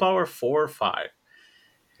are willpower 4 or 5.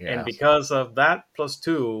 Yeah. And because of that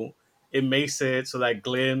 +2, it makes it so that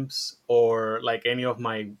Glimpse or like any of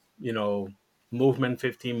my, movement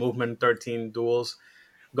 15, movement 13 duels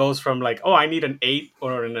goes from like, oh, I need an 8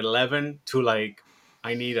 or an 11 to like,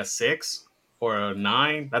 I need a 6 or a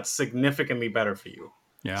 9. That's significantly better for you.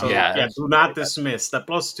 Yeah. So do not dismiss that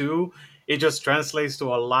 +2. It just translates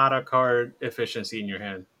to a lot of card efficiency in your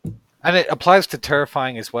hand. And it applies to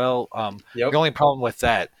Terrifying as well. Yep. The only problem with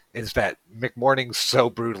that is that McMorning's so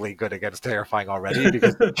brutally good against Terrifying already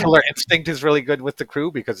because Killer Instinct is really good with the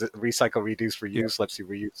crew because it recycle, reduce, reuse, lets you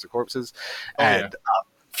reuse the corpses.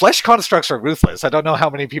 Flesh constructs are ruthless. I don't know how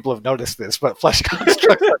many people have noticed this, but flesh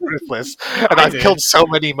constructs are ruthless. And I've killed so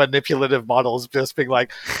many manipulative models just being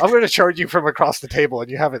like, I'm going to charge you from across the table and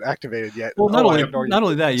you haven't activated yet. Well, not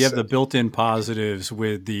only that, you have the built-in positives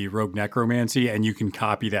with the Rogue Necromancy, and you can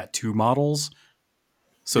copy that to models.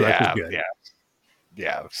 So that's good.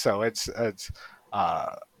 Yeah. So it's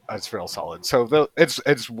real solid. So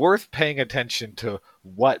it's worth paying attention to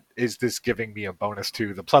what is this giving me a bonus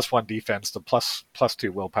to. The +1 defense, the +2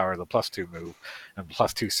 willpower, the +2 move, and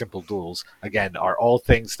 +2 simple duels, again, are all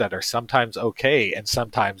things that are sometimes okay and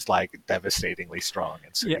sometimes like devastatingly strong.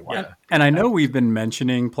 And so and I know we've been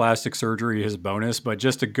mentioning plastic surgery as bonus, but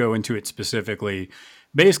just to go into it specifically,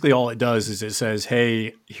 basically all it does is it says,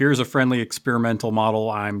 hey, here's a friendly experimental model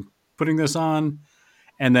I'm putting this on,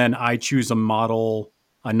 and then I choose a model,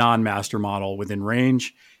 a non-master model within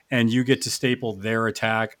range, and you get to staple their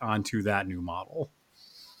attack onto that new model.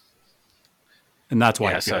 And that's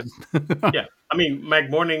why it's good. Yeah. I mean,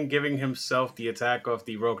 McMorning giving himself the attack of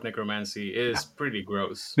the Rogue Necromancy is pretty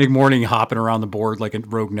gross. McMorning hopping around the board like a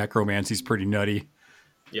Rogue Necromancy is pretty nutty.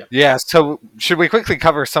 Yeah, so should we quickly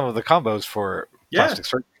cover some of the combos for plastic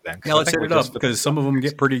surgery then? Yeah, let's hit it up because some of them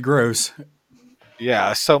get pretty gross.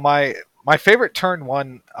 Yeah, so my favorite turn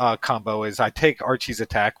 1 combo is I take Archie's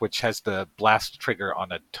attack, which has the blast trigger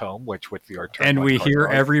on a tome, which with your turn. And we hear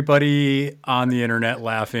everybody on the internet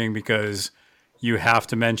laughing because you have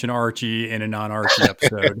to mention Archie in a non-Archie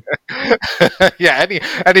episode. Yeah,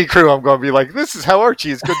 any crew, I'm going to be like, this is how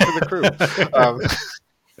Archie is good for the crew.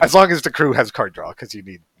 As long as the crew has card draw, because you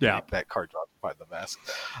need that card draw to find the mask.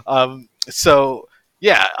 So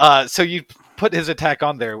you put his attack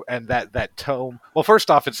on there, and that tome. Well, first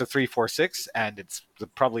off, it's a 3/4/6, and it's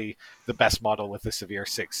probably the best model with the Severe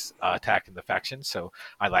 6 attack in the faction. So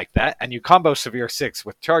I like that. And you combo Severe 6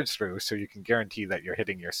 with Charge Through, so you can guarantee that you're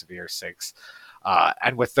hitting your Severe 6.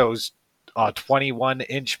 And with those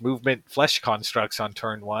 21-inch movement flesh constructs on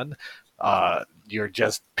turn 1, you're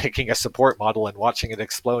just picking a support model and watching it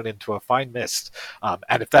explode into a fine mist.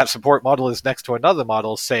 And if that support model is next to another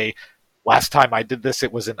model, say, last time I did this,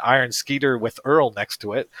 it was an Iron Skeeter with Earl next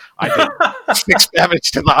to it. I did 6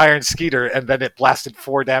 damage to the Iron Skeeter, and then it blasted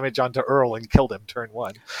 4 damage onto Earl and killed him turn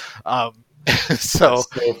 1. So that's so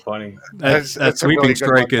funny. That sweeping really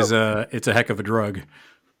strike is it's a heck of a drug.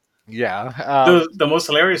 Yeah. The most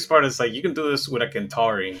hilarious part is like you can do this with a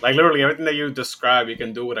Kentari. Like literally everything that you describe, you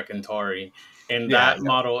can do with a Kentari. And that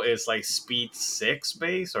model is like speed 6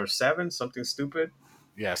 base or 7, something stupid.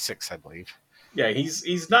 Yeah, 6, I believe. Yeah,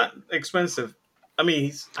 he's not expensive. I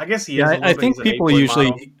mean, I guess he is. I think people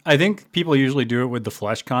usually do it with the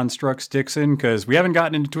flesh constructs, Dixon, because we haven't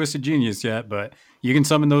gotten into Twisted Genius yet, but you can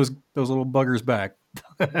summon those little buggers back.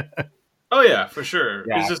 Oh yeah, for sure.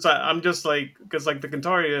 Yeah. It's just I'm just like because like the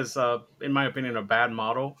Kentari is, in my opinion, a bad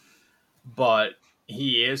model, but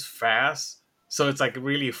he is fast. So it's like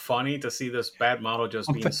really funny to see this bad model just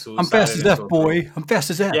being suicided. I'm fast as F, boy. I'm fast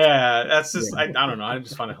as F. Yeah, that's just I don't know. I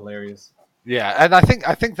just find it hilarious. Yeah, and I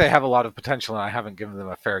think they have a lot of potential, and I haven't given them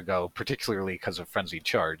a fair go, particularly because of Frenzied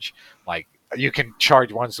Charge. Like you can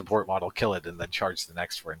charge one support model, kill it, and then charge the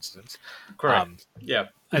next, for instance. Correct. Yeah,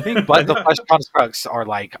 I think. But the flesh constructs are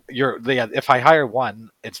like if I hire one,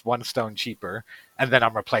 it's 1 stone cheaper, and then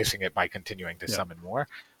I'm replacing it by continuing to summon more.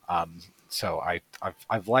 So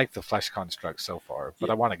I've liked the flesh construct so far, but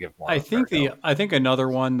I want to give more. I think another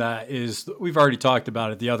one that is we've already talked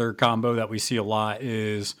about it. The other combo that we see a lot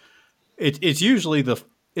is it's usually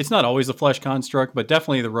it's not always the flesh construct, but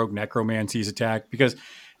definitely the Rogue Necromancy's attack, because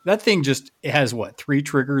that thing it has 3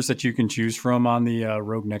 triggers that you can choose from on the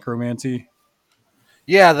Rogue Necromancy.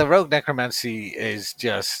 Yeah, the Rogue Necromancy is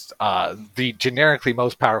just the generically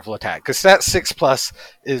most powerful attack. Because stat 6+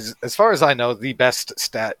 is, as far as I know, the best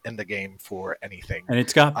stat in the game for anything. And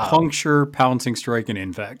it's got Puncture, Pouncing Strike, and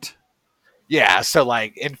Infect. Yeah, so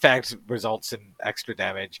like infect results in extra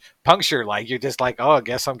damage. Puncture, like you're just like, oh, I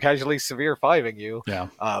guess I'm casually severe fiving you, Yeah.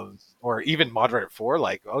 or even moderate 4.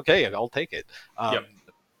 Like, okay, I'll take it. Yep. Um,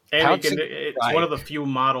 And pouncing it's one of strike. the few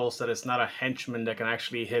models that is not a henchman that can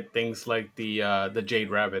actually hit things like the Jade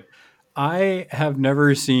Rabbit. I have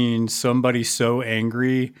never seen somebody so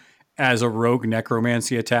angry as a rogue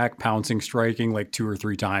necromancy attack pouncing striking like 2 or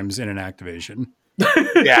 3 times in an activation.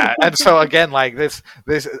 Yeah, and so again, like this,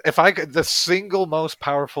 if I could, the single most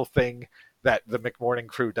powerful thing that the McMorning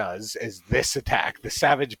crew does is this attack, the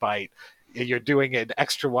Savage Bite. You're doing an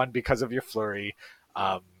extra one because of your flurry.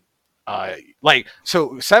 Um, like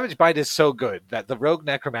so, Savage Bite is so good that the Rogue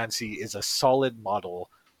Necromancy is a solid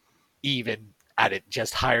model, even at it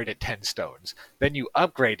just hired at 10 stones. Then you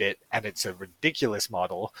upgrade it, and it's a ridiculous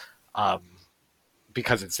model. Um,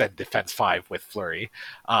 because it's then defense 5 with flurry.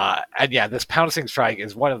 And yeah, this pouncing strike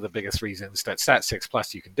is one of the biggest reasons that stat 6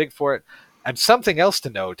 plus you can dig for it. And something else to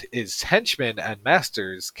note is henchmen and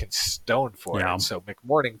masters can stone for Yeah. it. So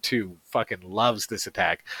McMorning 2 fucking loves this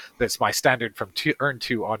attack. That's my standard from earn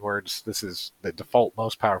 2 onwards. This is the default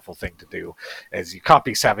most powerful thing to do. Is you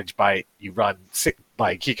copy Savage Bite, you run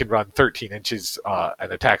like he can run 13 inches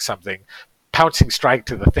and attack something. Pouncing strike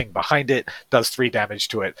to the thing behind it, does 3 damage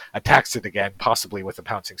to it, attacks it again, possibly with a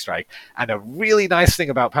pouncing strike. And a really nice thing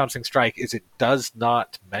about pouncing strike is it does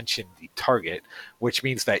not mention the target, which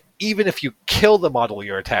means that even if you kill the model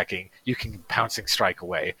you're attacking, you can pouncing strike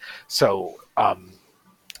away. So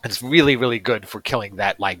it's really, really good for killing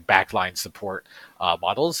that like backline support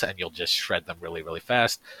models, and you'll just shred them really, really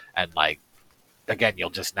fast. And like again, you'll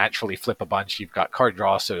just naturally flip a bunch. You've got card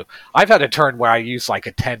draw. So I've had a turn where I use like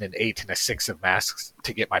a 10, an 8, and a 6 of masks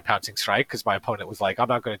to get my pouncing strike because my opponent was like, I'm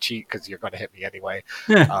not going to cheat because you're going to hit me anyway.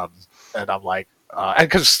 Yeah. And I'm like, and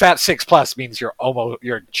because stat 6 plus means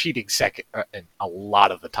you're cheating second and a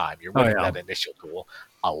lot of the time. You're winning that initial duel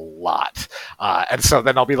a lot. And so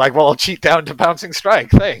then I'll be like, well, I'll cheat down to pouncing strike.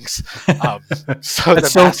 Thanks. So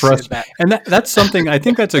that's so frustrating. And that's something, I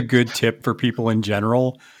think that's a good tip for people in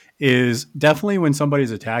general. Is definitely when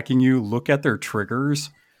somebody's attacking you, look at their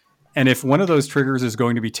triggers. And if one of those triggers is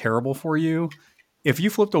going to be terrible for you, if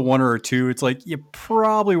you flipped a 1 or a 2, it's like you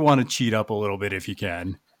probably want to cheat up a little bit if you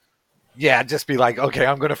can. Yeah, just be like, okay,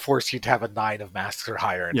 I'm going to force you to have a 9 of masks or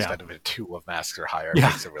higher instead of a 2 of masks or higher. Yeah,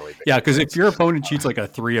 makes a really big because if your opponent cheats like a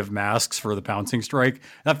 3 of masks for the pouncing strike,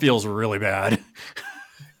 that feels really bad.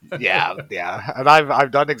 yeah, and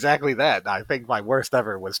I've done exactly that. I think my worst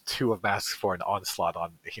ever was 2 of masks for an onslaught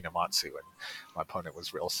on Hinamatsu, and my opponent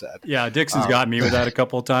was real sad. Yeah, Dixon's got me with that a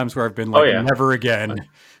couple of times where I've been like, never again.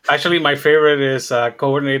 Actually, my favorite is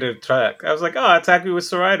coordinated attack. I was like, oh, attack me with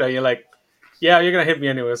Zoraida. And you're like, yeah, you're gonna hit me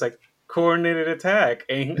anyway. It's like coordinated attack,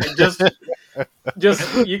 and just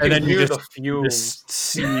you can hear the fumes. Just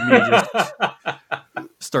see me just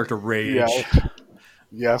start to rage.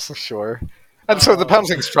 Yeah, for sure. And so the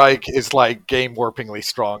pouncing strike is like game warpingly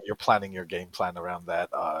strong. You're planning your game plan around that.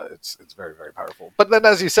 It's very, very powerful. But then,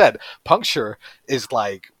 as you said, puncture is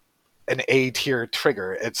like an A tier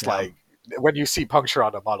trigger. It's like when you see puncture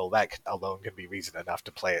on a model, that alone can be reason enough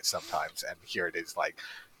to play it sometimes. And here it is, like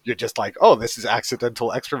you're just like, oh, this is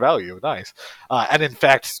accidental extra value, nice. And in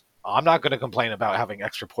fact, I'm not going to complain about having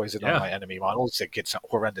extra poison on my enemy models. It gets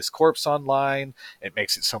horrendous corpse online. It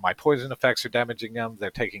makes it so my poison effects are damaging them.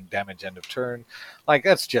 They're taking damage end of turn. Like,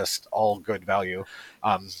 that's just all good value.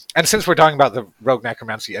 And since we're talking about the Rogue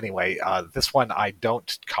Necromancy anyway, this one I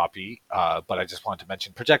don't copy, but I just wanted to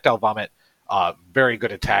mention Projectile Vomit. Very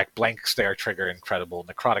good attack. Blank Stare trigger, incredible.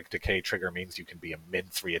 Necrotic Decay trigger means you can be a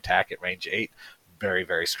mid-3 attack at range 8. Very,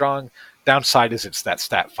 very strong. Downside is it's that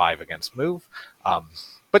stat 5 against move.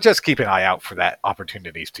 But just keep an eye out for that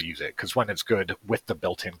opportunities to use it, because when it's good with the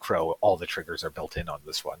built-in crow, all the triggers are built in on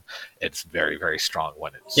this one. It's very, very strong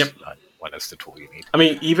when it's when it's the tool you need. I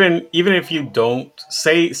mean, even if you don't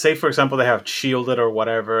say for example they have shielded or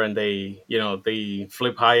whatever, and they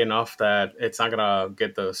flip high enough that it's not gonna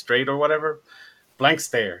get the straight or whatever. Blank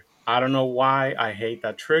Stare. I don't know why I hate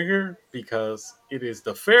that trigger, because it is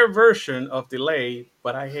the fair version of delay,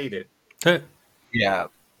 but I hate it. Yeah.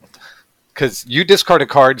 Because you discard a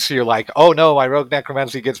card, so you're like, oh no, my Rogue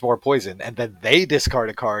Necromancy gets more poison, and then they discard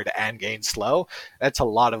a card and gain slow. That's a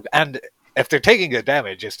lot of... And if they're taking good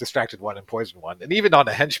damage, it's Distracted 1 and Poison 1. And even on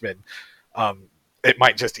a Henchman, it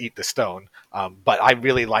might just eat the stone. But I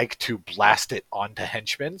really like to blast it onto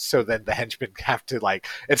henchmen, so then the henchmen have to, like...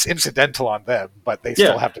 It's incidental on them, but they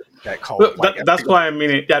still have to get called. That's why I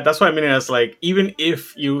mean it. Yeah, that's why I mean it as, like, even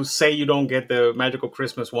if you say you don't get the Magical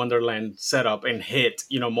Christmas Wonderland setup and hit,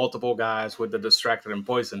 multiple guys with the Distracted and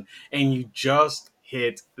Poison, and you just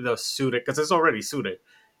hit the suited, because it's already suited,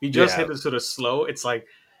 You just Yeah. hit it sort of slow. It's like,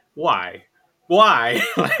 why? Why?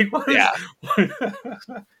 Like, what is? Yeah.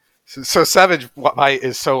 So Savage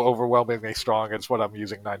is so overwhelmingly strong. It's what I'm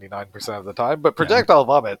using 99% of the time. But Projectile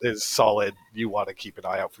Vomit is solid. You want to keep an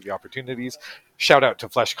eye out for the opportunities. Shout out to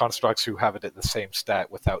Flesh Constructs who have it at the same stat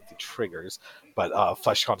without the triggers. But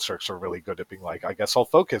Flesh Constructs are really good at being like, I guess I'll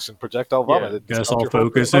focus and Projectile Vomit. Yeah. Guess I'll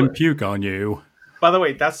focus and puke on you. By the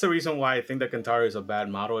way, that's the reason why I think the Kentaro is a bad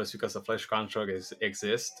model, is because the flesh construct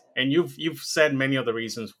exists, and you've said many of the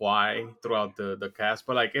reasons why throughout the cast,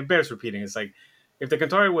 but like it bears repeating. It's like if the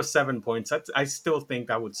Kentaro was 7 points, I still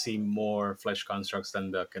think I would see more flesh constructs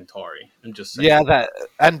than the Kentaro. I'm just saying. Yeah,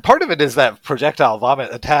 and part of it is that Projectile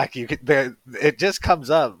Vomit attack. It just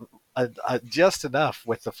comes up just enough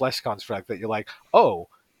with the Flesh Construct that you're like, oh,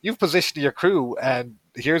 you've positioned your crew, and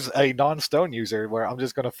here's a non-stone user where I'm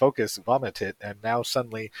just going to focus Vomit it, and now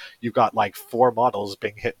suddenly you've got like 4 models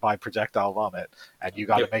being hit by Projectile Vomit, and you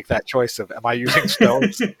got to make that choice of, am I using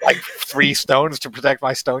stones, like 3 stones to protect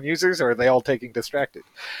my stone users, or are they all taking Distracted?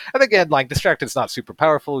 And again, like Distracted's not super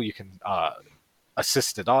powerful. You can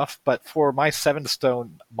assist it off, but for my 7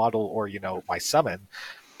 stone model or my summon,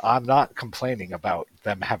 I'm not complaining about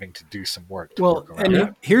them having to do some work.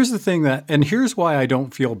 Here's the thing here's why I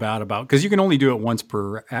don't feel bad about, because you can only do it once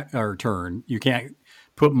per turn. You can't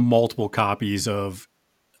put multiple copies of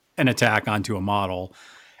an attack onto a model.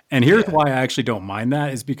 And here's why I actually don't mind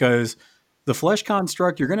that, is because the Flesh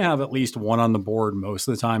Construct, you're going to have at least one on the board most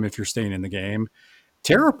of the time if you're staying in the game.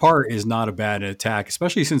 Tear Apart is not a bad attack,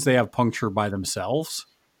 especially since they have Puncture by themselves.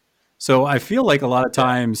 So I feel like a lot of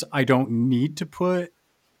times I don't need to put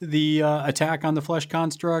the attack on the Flesh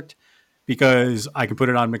Construct, because I can put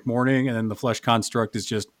it on McMorning and then the Flesh Construct is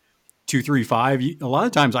just 2-3-5. A lot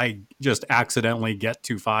of times I just accidentally get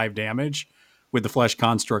 2-5 damage with the Flesh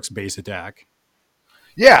Construct's base attack.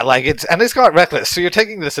 Yeah, like it's got Reckless, so you're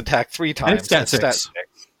taking this attack 3 times. And it's stat 6.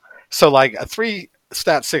 So like 3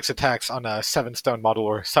 stat 6 attacks on a 7 stone model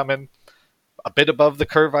or summon, a bit above the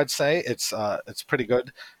curve, I'd say. It's pretty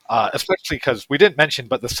good, especially because we didn't mention,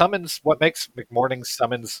 but the summons, what makes McMorning's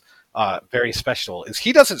summons very special is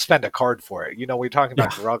he doesn't spend a card for it. We were talking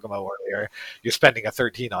about Garagamo earlier. You're spending a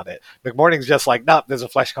 13 on it. McMorning's just like, nope, there's a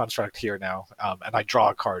Flesh Construct here now, and I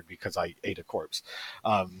draw a card because I ate a corpse.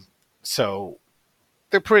 So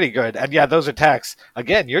they're pretty good. And yeah, those attacks,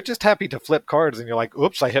 again, you're just happy to flip cards and you're like,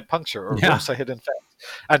 oops, I hit Puncture, or oops, I hit Infect.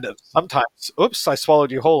 And sometimes, oops, I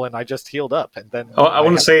swallowed you whole and I just healed up. And then I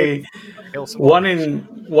want to say one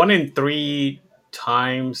in 3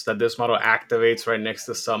 times that this model activates right next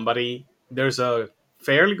to somebody, there's a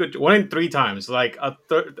fairly good 1 in 3 times. Like a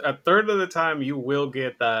third of the time, you will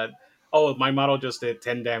get that. Oh, my model just did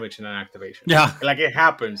 10 damage in an activation. Yeah, like it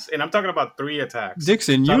happens, and I'm talking about 3 attacks.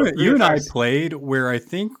 Dixon, you and I played where I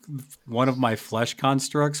think one of my Flesh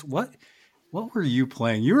Constructs. What were you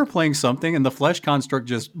playing? You were playing something, and the Flesh Construct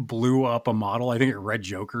just blew up a model. I think it Red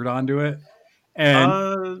Jokered onto it,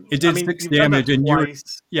 and it did 6 damage.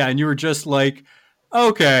 And you were just like,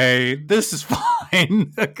 okay, this is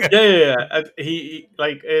fine. Yeah. He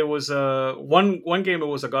like it was one game it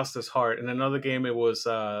was Augustus Hart, and another game it was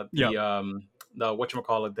the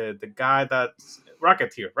whatchamacallit, the guy that's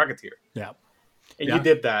Racketeer. Yeah. And you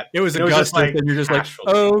did that. It was Augustus, and you're just like,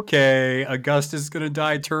 okay, Augustus is going to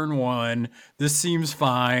die turn 1. This seems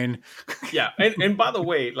fine. Yeah, and by the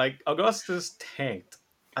way, like Augustus tanked,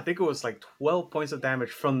 I think it was like 12 points of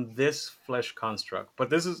damage from this Flesh Construct. But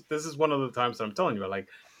this is one of the times that I'm telling you, like,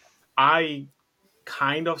 I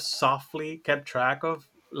kind of softly kept track of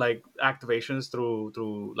like activations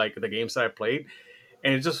through like the games that I played,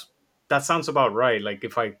 and it just, that sounds about right. Like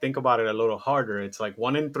if I think about it a little harder, it's like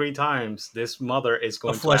 1 in 3 times this mother is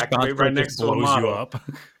going to activate right next to a model, you up.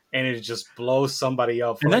 And it just blows somebody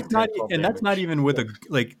up. And that's not even with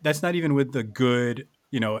the good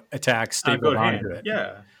attack stapled onto it.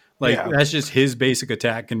 Yeah. That's just his basic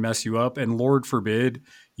attack can mess you up, and Lord forbid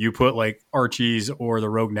you put like Archie's or the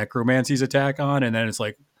Rogue Necromancy's attack on, and then it's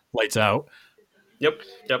like lights out. Yep.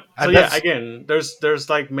 So yeah, again, there's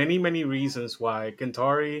like many reasons why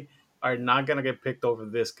Kentari are not gonna get picked over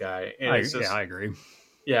this guy. And I agree.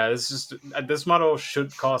 Yeah, it's just this model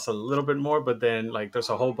should cost a little bit more, but then like there's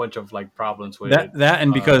a whole bunch of like problems with that. That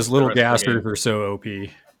and because little gassers are so OP.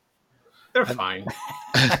 They're fine.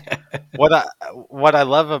 What I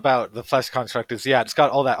love about the Flesh Construct is, it's got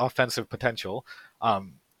all that offensive potential.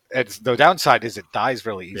 It's the downside is it dies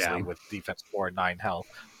really easily with defense 4 and 9 health.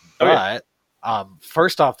 But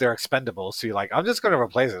first off, they're expendable, so you're like, I'm just going to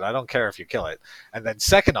replace it. I don't care if you kill it. And then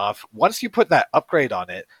second off, once you put that upgrade on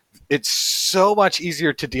it, it's so much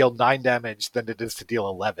easier to deal 9 damage than it is to deal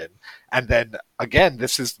 11. And then again,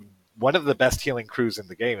 this is one of the best healing crews in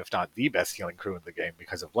the game, if not the best healing crew in the game,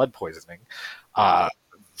 because of blood poisoning.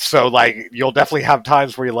 So like you'll definitely have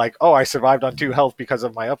times where you're like, oh, I survived on 2 health because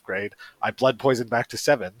of my upgrade. I blood poisoned back to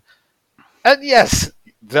 7. And yes,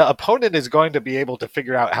 the opponent is going to be able to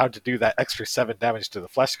figure out how to do that extra 7 damage to the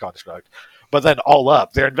flesh construct. But then all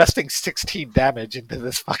up, they're investing 16 damage into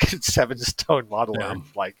this fucking 7 stone model. Yeah.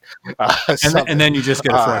 And then you just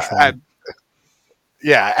get a fresh one.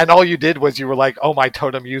 And all you did was you were like, oh, my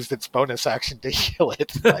totem used its bonus action to heal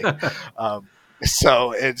it.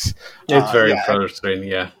 So it's very frustrating,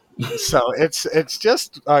 yeah. So it's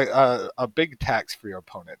just a big tax for your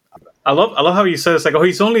opponent. I love how you said it's like, oh,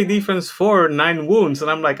 he's only defense 4, 9 wounds, and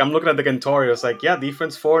I'm looking at the Kentaurio. It's like, yeah,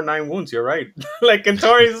 defense 4, 9 wounds. You're right. Like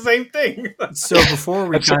Kentaurio is the same thing. So before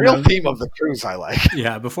we it's a real theme of the crews I like.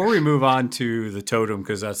 Yeah, before we move on to the totem,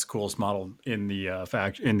 because that's the coolest model in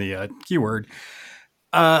the keyword.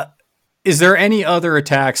 Is there any other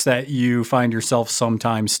attacks that you find yourself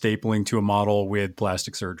sometimes stapling to a model with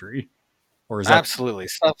plastic surgery? Or is that... Absolutely.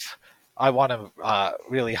 Stuff I want to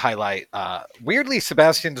really highlight. Weirdly,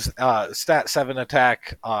 Sebastian's stat 7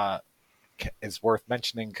 attack is worth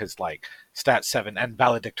mentioning because like stat 7 and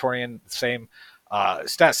valedictorian, same.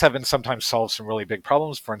 Stat 7 sometimes solves some really big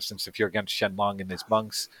problems. For instance, if you're against Shenlong and his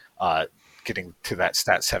monks, getting to that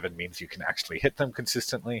stat 7 means you can actually hit them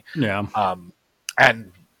consistently. Yeah.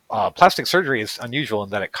 And plastic surgery is unusual in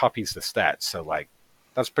that it copies the stats. So like,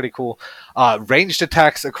 that's pretty cool. Ranged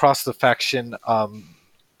attacks across the faction.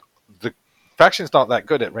 The faction's not that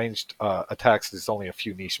good at ranged attacks. There's only a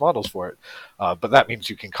few niche models for it. But that means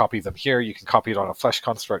you can copy them here. You can copy it on a flesh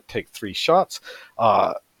construct, take 3 shots.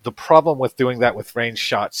 The problem with doing that with ranged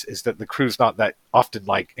shots is that the crew's not that often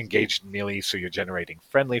like engaged in melee, so you're generating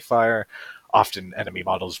friendly fire. Often enemy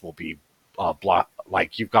models will be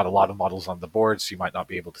like you've got a lot of models on the board, so you might not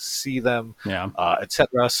be able to see them,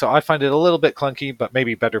 etc. So I find it a little bit clunky, but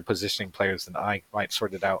maybe better positioning players than I might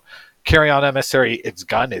sort it out. Carry-on Emissary, its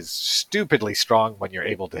gun is stupidly strong when you're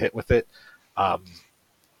able to hit with it.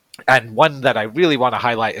 And one that I really want to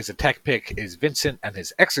highlight as a tech pick is Vincent, and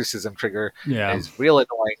his Exorcism trigger is real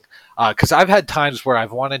annoying. Because I've had times where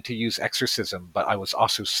I've wanted to use Exorcism, but I was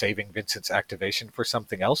also saving Vincent's activation for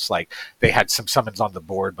something else. Like they had some summons on the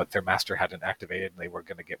board, but their master hadn't activated, and they were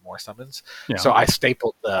going to get more summons. Yeah. So I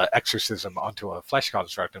stapled the Exorcism onto a Flesh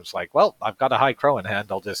Construct, and was like, well, I've got a High Crow in hand.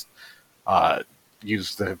 I'll just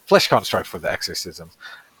use the Flesh Construct for the Exorcism.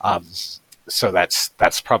 So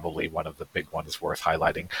that's probably one of the big ones worth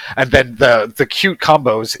highlighting. And then the cute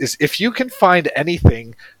combos is if you can find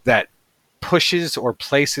anything that pushes or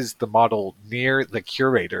places the model near the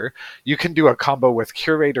Curator, you can do a combo with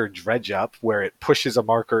Curator Dredge Up, where it pushes a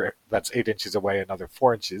marker that's 8 inches away another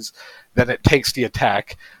 4 inches. Then it takes the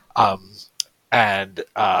attack. And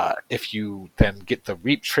if you then get the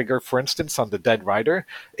Reap trigger, for instance, on the Dead Rider,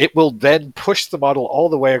 it will then push the model all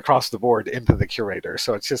the way across the board into the Curator.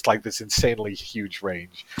 So it's just like this insanely huge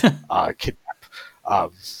range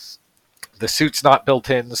kidnap. The suit's not built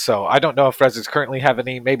in, so I don't know if Rezzers currently have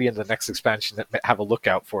any. Maybe in the next expansion that have a look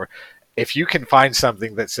out for. If you can find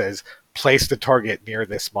something that says, place the target near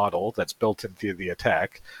this model that's built into the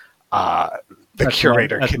attack, the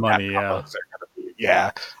Curator kidnap combos are going to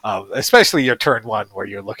be, especially your turn 1 where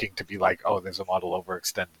you're looking to be like, oh, there's a model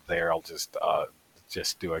overextended there. I'll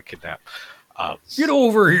just do a kidnap. Get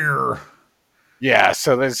over here. Yeah,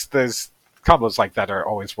 so there's combos like that are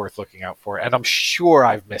always worth looking out for, and I'm sure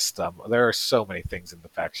I've missed them. There are so many things in the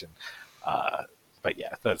faction, but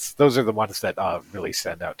yeah, those are the ones that really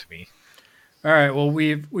stand out to me. All right, well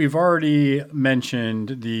we've already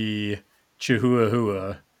mentioned the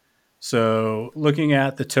Chihuahua. So looking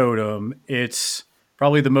at the totem, it's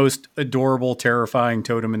probably the most adorable, terrifying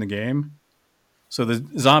totem in the game. So the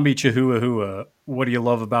zombie Chihuahua, what do you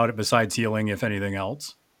love about it besides healing, if anything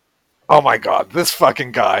else? Oh my god, this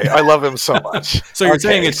fucking guy! I love him so much. So you're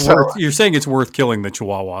saying it's worth killing the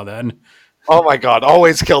Chihuahua then? Oh my god,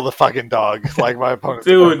 always kill the fucking dog. Like my opponent.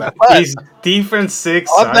 Dude, he's defense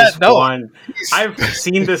 6, size 1. I've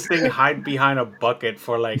seen this thing hide behind a bucket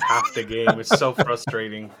for like half the game. It's so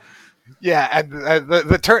frustrating. Yeah, and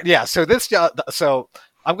the turn. Yeah, so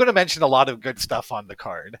I'm going to mention a lot of good stuff on the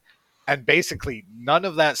card, and basically none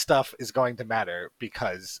of that stuff is going to matter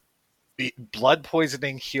because blood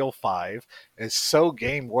poisoning heal 5 is so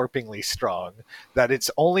game warpingly strong that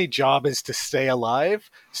its only job is to stay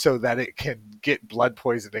alive so that it can get blood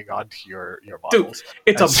poisoning onto your models. Dude,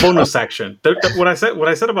 it's a bonus action. What I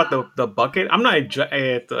said about the bucket, I'm not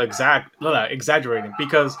exaggerating,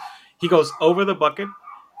 because he goes over the bucket,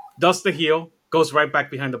 does the heal, goes right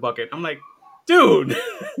back behind the bucket. I'm like, dude,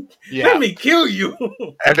 Yeah. let me kill you.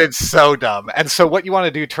 And it's so dumb. And so what you want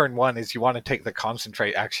to do turn 1 is you want to take the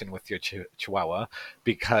concentrate action with your Chihuahua,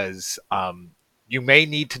 because you may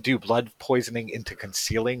need to do blood poisoning into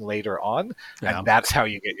concealing later on, and that's how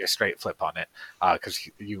you get your straight flip on it, because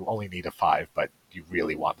you only need a 5, but you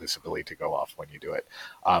really want this ability to go off when you do it.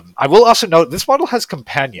 I will also note this model has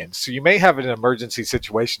companions, so you may have an emergency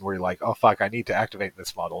situation where you're like, oh fuck, I need to activate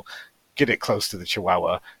this model, get it close to the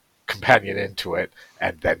Chihuahua, companion into it,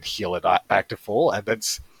 and then heal it back to full, and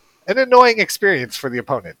that's an annoying experience for the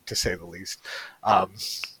opponent, to say the least.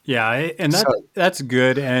 And that's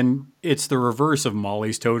good, and it's the reverse of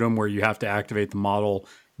Molly's totem, where you have to activate the model,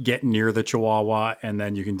 get near the Chihuahua, and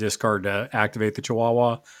then you can discard to activate the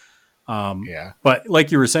Chihuahua. But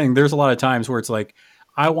like you were saying, there's a lot of times where it's like,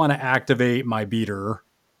 I want to activate my beater,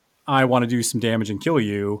 I want to do some damage and kill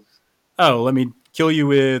you. Oh, let me kill you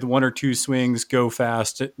with 1 or 2 swings, go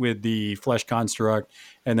fast with the flesh construct,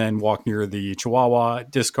 and then walk near the Chihuahua,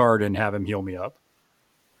 discard, and have him heal me up.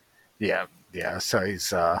 Yeah. So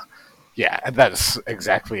he's and that's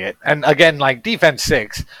exactly it. And again, like defense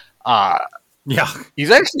 6,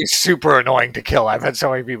 he's actually super annoying to kill. I've had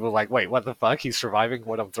so many people like, wait, what the fuck? He's surviving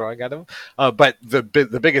what I'm throwing at him. But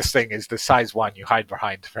the biggest thing is the size 1. You hide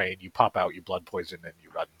behind terrain, you pop out, you blood poison, and you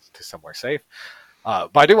run to somewhere safe.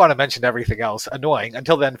 But I do want to mention everything else. Annoying.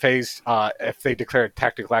 Until then phase, if they declare a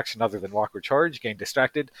tactical action other than walk or charge, gain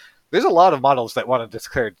distracted. There's a lot of models that want to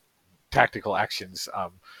declare tactical actions.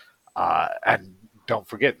 And don't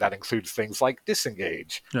forget, that includes things like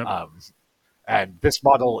disengage. Yep. And this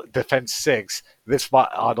model, defense 6, this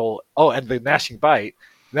model, and the Gnashing Bite.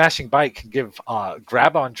 Gnashing Bite can give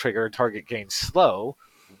grab on trigger, target gains slow.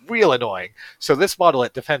 Real annoying. So this model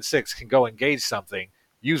at defense 6 can go engage something,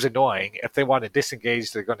 use annoying. If they want to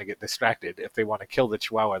disengage, they're going to get distracted. If they want to kill the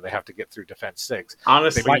Chihuahua, they have to get through defense 6.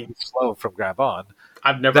 Honestly, they might be slow from grab on.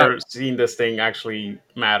 I've never seen this thing actually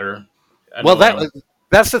matter. Well,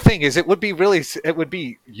 that's the thing, is it would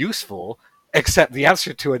be useful, except the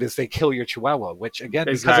answer to it is they kill your Chihuahua, which again,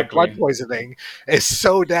 because of blood poisoning, is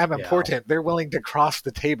so damn important. They're willing to cross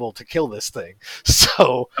the table to kill this thing.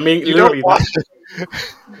 So I mean, literally,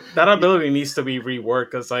 that ability needs to be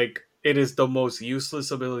reworked, because like it is the most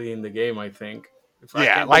useless ability in the game, I think.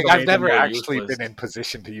 I've never actually been in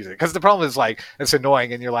position to use it, because the problem is like it's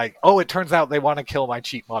annoying, and you're like, oh, it turns out they want to kill my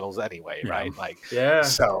cheap models anyway, right?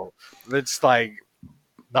 So it's like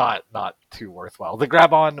not too worthwhile. The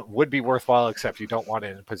grab on would be worthwhile, except you don't want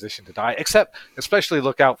it in a position to die. Except especially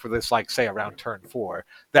look out for this, like say around turn 4,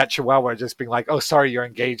 that Chihuahua just being like, oh, sorry, you're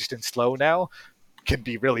engaged and slow now, can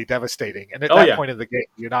be really devastating. And at that point in the game,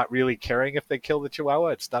 you're not really caring if they kill the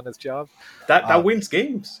Chihuahua. It's done its job. That wins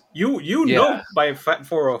games. You know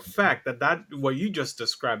for a fact that what you just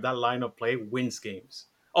described, that line of play wins games.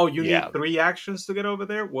 Oh, you need 3 actions to get over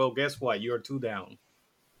there? Well, guess what? You're 2 down.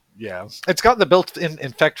 Yeah, it's got the built-in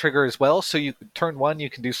infect trigger as well. So you turn 1, you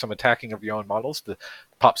can do some attacking of your own models to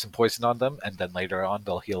pop some poison on them, and then later on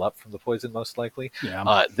they'll heal up from the poison most likely.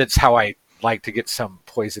 Yeah. That's how I like to get some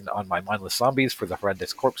poison on my mindless zombies for the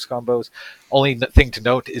horrendous corpse combos. Only thing to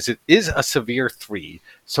note is it is a severe 3.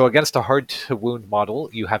 So against a hard to wound model,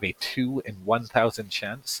 you have a 2 in 1,000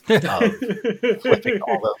 chance of flipping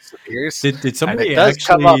all those severes. Did somebody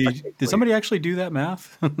actually do that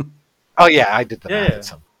math? Oh yeah, I did the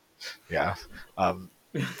math. Yeah.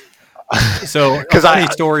 So, a funny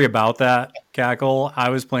story about that, Cackle. I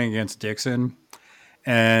was playing against Dixon,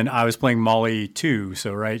 and I was playing Molly 2.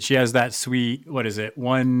 So, right, she has that sweet,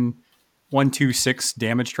 1-2-6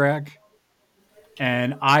 damage track,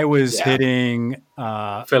 and I was hitting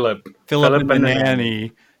Philip and the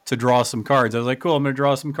nanny to draw some cards. I was like, cool, I'm going to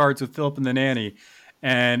draw some cards with Philip and the nanny,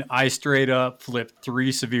 and I straight up flipped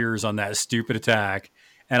 3 severes on that stupid attack.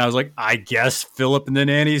 And I was like, I guess Philip and the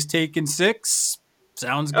nanny's taking 6.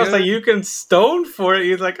 Sounds good. I was like, you can stone for it.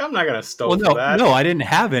 He's like, I'm not going to stone for that. No, I didn't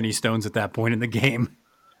have any stones at that point in the game.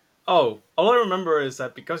 Oh, all I remember is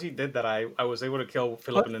that because he did that, I was able to kill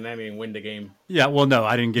Philip and the nanny and win the game. Yeah, well, no,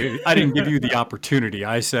 I didn't give you the opportunity.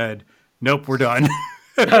 I said, nope, we're done.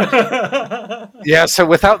 Yeah, so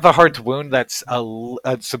without the hard to wound, it's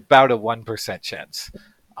about a 1% chance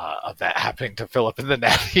of that happening to Philip and the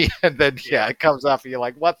nanny, and then it comes off, and you're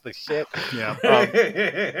like, "What the shit?" Yeah.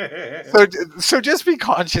 So just be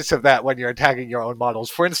conscious of that when you're attacking your own models.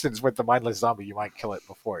 For instance, with the mindless zombie, you might kill it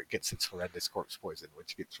before it gets its horrendous corpse poison,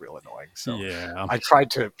 which gets real annoying. So I tried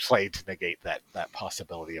to play to negate that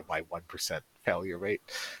possibility of my 1% failure rate.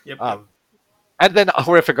 Yep. And then a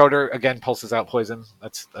horrific odor again pulses out poison.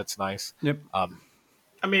 That's nice. Yep.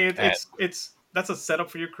 I mean, it's that's a setup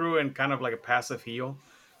for your crew and kind of like a passive heal.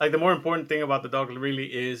 Like the more important thing about the dog really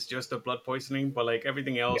is just the blood poisoning, but like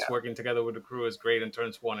everything else Yeah, working together with the crew is great in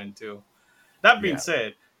turns 1 and 2. That being yeah.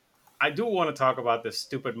 said, I do want to talk about this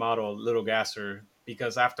stupid model, Little Gasser,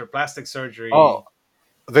 because after plastic Oh, surgery,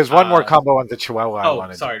 there's one more uh, combo on the Chihuahua I oh,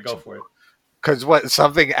 wanted to sorry, go mention. for it. Because what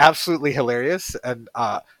something absolutely hilarious, and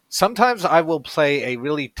sometimes I will play a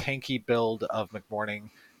really tanky build of McMorning,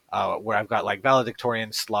 where I've got like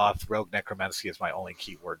Valedictorian, Sloth, Rogue Necromancy as my only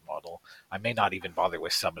keyword model. I may not even bother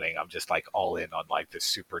with summoning. I'm just like all in on like this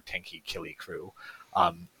super tanky killy crew.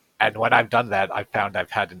 Um, and when I've done that, I've found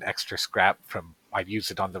I've had an extra scrap from I've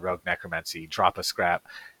used it on the Rogue Necromancy, drop a scrap,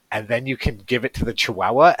 and then you can give it to the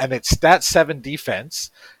Chihuahua, and it's stat 7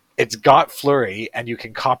 defense. It's got Flurry, and you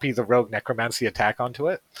can copy the Rogue Necromancy attack onto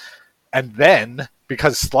it. And then,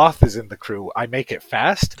 because Sloth is in the crew, I make it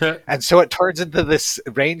fast. Okay. And so it turns into this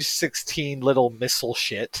range 16 little missile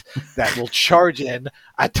shit that will charge in,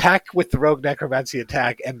 attack with the Rogue Necromancy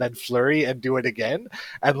attack, and then flurry and do it again.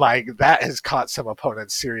 And like that has caught some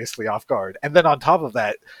opponents seriously off guard. And then on top of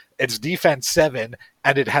that, it's defense 7,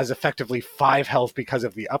 and it has effectively 5 health because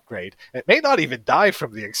of the upgrade. It may not even die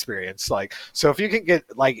from the experience. Like, so if you can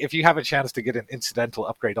get, like, if you have a chance to get an incidental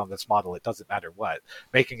upgrade on this model, it doesn't matter what,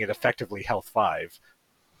 making it effectively health 5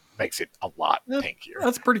 makes it a lot tankier.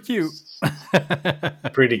 That's pretty cute.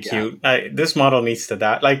 Pretty cute. This model needs to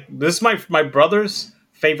die. Like this is my brother's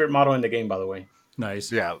favorite model in the game, by the way.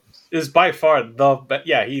 Nice. Yeah. Is by far the best.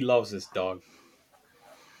 Yeah, he loves this dog.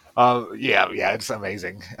 Yeah, it's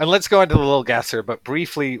amazing. And let's go into the Little Gasser, but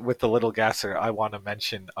briefly with the Little Gasser, I want to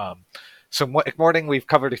mention so McMorning, we've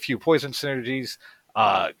covered a few poison synergies.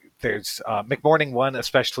 There's McMorning 1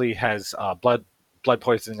 especially has blood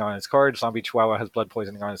poisoning on his card. Zombie Chihuahua has blood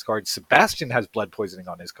poisoning on his card. Sebastian has blood poisoning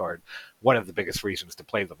on his card. One of the biggest reasons to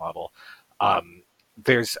play the model.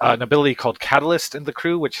 There's an ability called Catalyst in the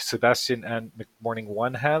crew, which Sebastian and McMorning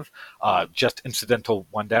 1 have. Just incidental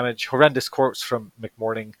 1 damage. Horrendous Corpse from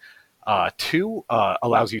McMorning 2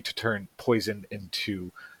 allows you to turn poison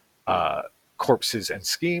into corpses and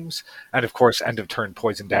schemes. And of course, end of turn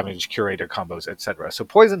poison damage, curator combos, etc. So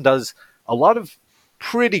poison does a lot of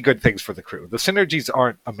pretty good things for the crew. The synergies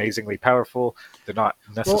aren't amazingly powerful. They're not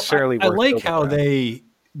necessarily I worth like building how around.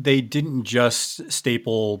 they didn't just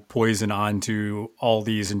staple poison onto all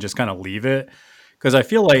these and just kind of leave it, because I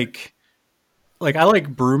feel like I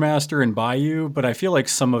like Brewmaster and Bayou, but I feel like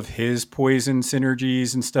some of his poison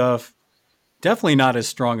synergies and stuff definitely not as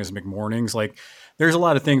strong as McMorning's. Like there's a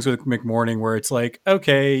lot of things with McMorning where it's like,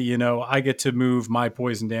 okay, you know, I get to move my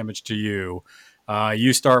poison damage to you.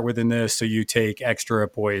 You start within this, so you take extra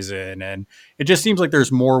poison, and it just seems like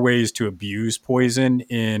there's more ways to abuse poison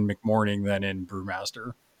in McMorning than in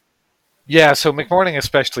Brewmaster. Yeah, so McMorning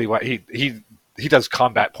especially, what he does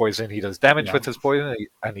combat poison, he does damage with his poison,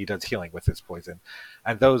 and he does healing with his poison,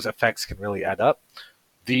 and those effects can really add up.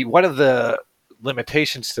 One of the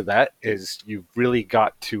limitations to that is you've really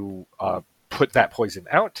got to put that poison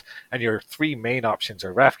out, and your 3 main options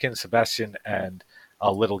are Rafkin, Sebastian, and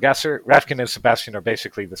Little Gasser. Rafkin and Sebastian are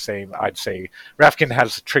basically the same. I'd say Rafkin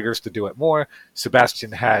has triggers to do it more.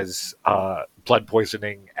 Sebastian has blood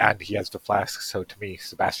poisoning, and he has the flask. So to me,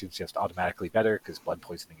 Sebastian's just automatically better because blood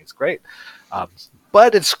poisoning is great.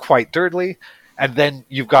 But it's quite dirtly. And then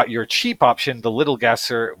you've got your cheap option, the Little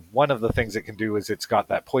Gasser. One of the things it can do is it's got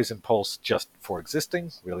that poison pulse just for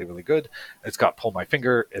existing. Really, really good. It's got Pull My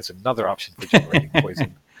Finger as another option for generating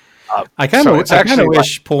poison. I kind of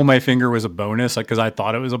wish Pull My Finger was a bonus, because I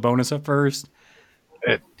thought it was a bonus at first.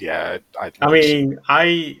 I mean,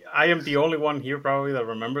 I am the only one here probably that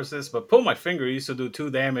remembers this, but Pull My Finger used to do 2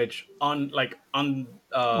 damage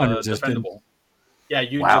undefendable. Yeah,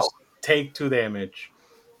 you just take 2 damage.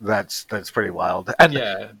 That's pretty wild. And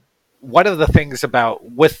yeah, one of the things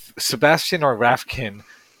about with Sebastian or Rafkin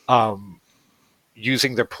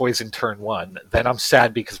using their poison turn 1, then I'm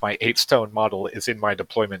sad because my 8-stone model is in my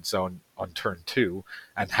deployment zone on turn 2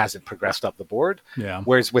 and hasn't progressed up the board. Yeah.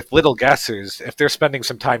 Whereas with Little Gassers, if they're spending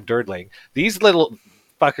some time dirtling, these little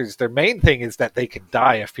fuckers, their main thing is that they can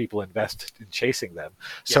die if people invest in chasing them.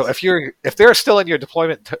 So if they're still in your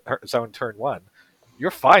deployment zone turn 1,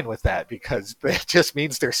 you're fine with that because it just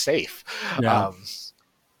means they're safe. Yeah.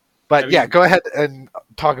 But yeah, go ahead and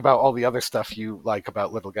talk about all the other stuff you like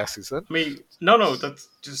about Little Gassers then. I mean, no, that's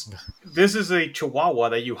just, this is a Chihuahua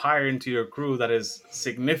that you hire into your crew that is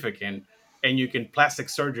significant, and you can plastic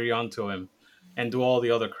surgery onto him and do all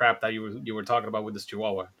the other crap that you were talking about with this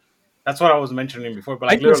Chihuahua. That's what I was mentioning before. But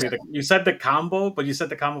like literally, you said the combo, but you said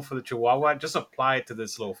the combo for the Chihuahua. Just apply it to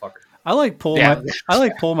this little fucker. I like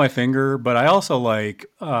Pull My Finger, but I also like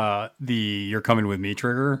the You're Coming With Me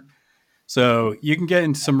trigger. So you can get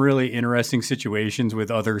into some really interesting situations with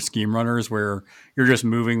other scheme runners where you're just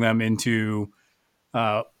moving them into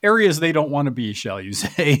areas they don't want to be, shall you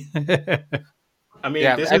say? I mean,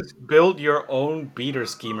 Yeah, this and, is build your own beater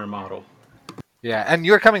schemer model. yeah, and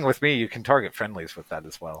you're coming with me. You can target friendlies with that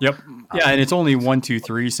as well. Yep. Yeah, and it's only 1, 2,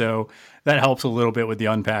 3, so that helps a little bit with the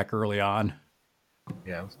unpack early on.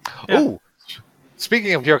 Yeah. Yeah. Ooh,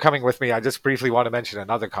 speaking of you're coming with me, I just briefly want to mention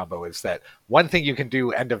another combo is that one thing you can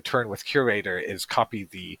do end of turn with Curator is copy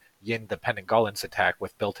the Yin dependent Gollins attack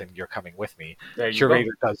with built-in you're coming with me. There you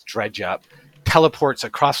Curator does dredge up, teleports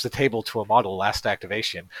across the table to a model last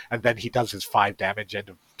activation, and then he does his 5 damage end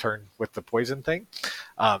of turn with the poison thing.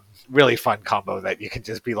 Really fun combo that you can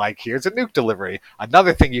just be like, here's a nuke delivery.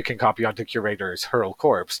 Another thing you can copy onto Curator is Hurl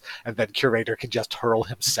Corpse, and then Curator can just hurl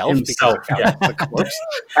himself because he yeah. found the corpse.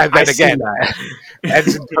 And then I see again, that.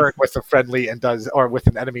 ends in turn with a friendly and does, or with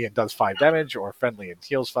an enemy and does 5 damage, or friendly and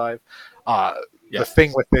heals 5. Yeah. The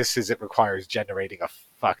thing with this is it requires generating a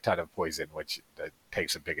fuck ton of poison, which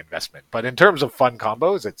takes a big investment. But in terms of fun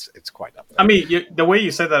combos, it's quite up there. I mean, the way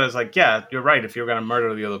you said that is like, yeah, you're right if you're going to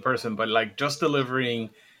murder the other person, but like just delivering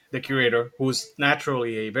the Curator, who's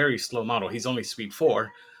naturally a very slow model, he's only speed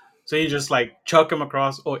 4. So you just like chuck him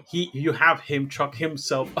across, or you have him chuck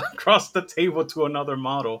himself across the table to another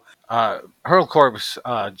model. Hurl Corpse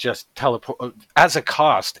just teleport as a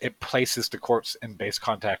cost. It places the corpse in base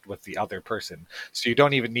contact with the other person, so you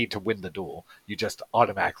don't even need to win the duel. You just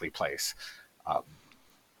automatically place.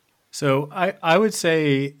 So I would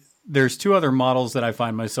say there's 2 other models that I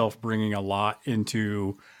find myself bringing a lot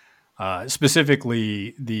into,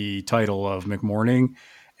 specifically the title of McMorning.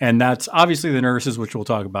 And that's obviously the nurses, which we'll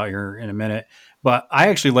talk about here in a minute. But I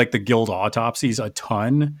actually like the guild autopsies a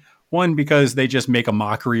ton. One, because they just make a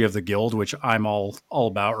mockery of the guild, which I'm all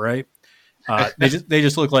about, right? They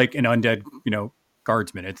just look like an undead,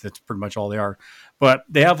 guardsman. That's pretty much all they are. But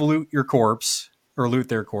they have loot your corpse or loot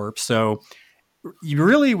their corpse. So you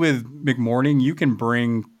really, with McMorning, you can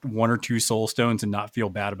bring 1 or 2 soul stones and not feel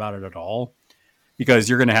bad about it at all, because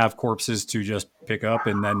you're going to have corpses to just pick up,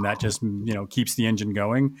 and then that just keeps the engine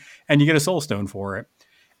going, and you get a soul stone for it.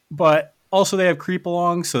 But also they have creep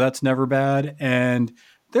along, so that's never bad, and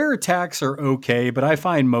their attacks are okay, but I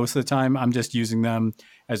find most of the time I'm just using them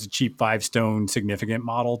as a cheap 5-stone significant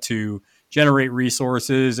model to generate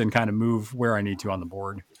resources and kind of move where I need to on the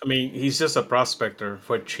board. I mean, he's just a prospector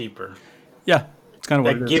for cheaper. Yeah, it's kind of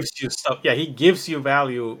what That it is. gives you stuff. Yeah, he gives you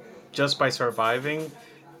value just by surviving,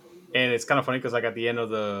 and it's kind of funny because like at the end of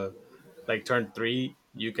the turn 3,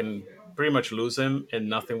 you can pretty much lose him and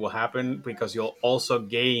nothing will happen because you'll also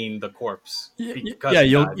gain the corpse. Because Yeah,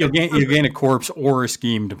 you'll gain a corpse or a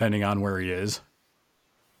scheme depending on where he is,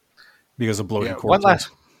 because of bloated corpses.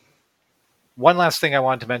 One last thing I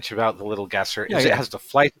wanted to mention about the Little Gasser is it has the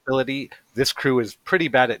flight ability. This crew is pretty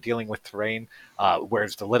bad at dealing with terrain,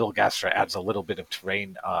 whereas the Little Gasser adds a little bit of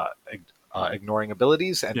terrain ignoring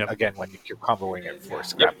abilities. And again, when you're comboing it for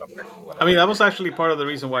scrap number. I mean, that was actually part of the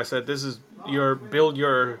reason why I said this is your build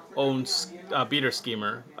your own beater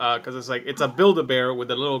schemer, because it's like it's a Build-A-Bear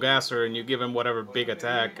with a Little Gasser, and you give him whatever big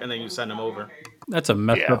attack, and then you send him over. That's a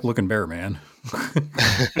messed up looking bear, man.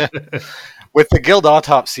 With the guild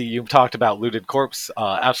autopsy, you talked about looted corpse.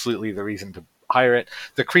 Absolutely the reason to hire it.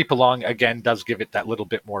 The creep along, again, does give it that little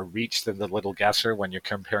bit more reach than the Little Gasser when you're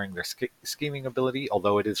comparing their scheming ability,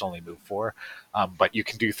 although it is only move 4. But you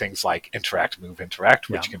can do things like interact, move, interact,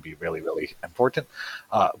 which can be really, really important.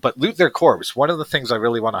 But loot their corpse. One of the things I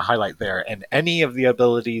really want to highlight there, and any of the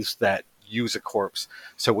abilities that use a corpse.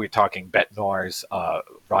 So we're talking Bet Noir's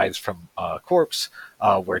Rise from Corpse.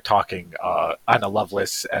 We're talking Anna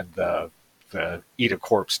Lovelace and the Eat a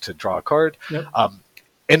Corpse to draw a card. Yep.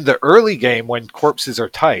 In the early game, when corpses are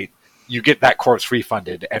tight, you get that corpse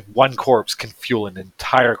refunded, and 1 corpse can fuel an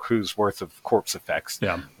entire crew's worth of corpse effects.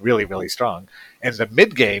 Yeah. Really, really strong. In the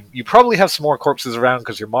mid game, you probably have some more corpses around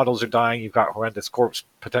because your models are dying. You've got horrendous corpse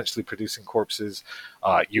potentially producing corpses.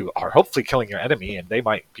 You are hopefully killing your enemy, and they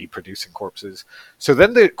might be producing corpses. So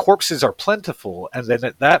then the corpses are plentiful, and then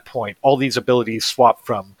at that point, all these abilities swap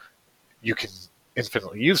from you can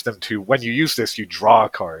infinitely use them to when you use this, you draw a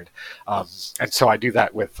card. And so I do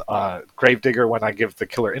that with Gravedigger when I give the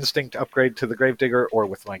Killer Instinct upgrade to the Gravedigger, or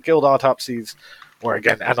with my guild autopsies, or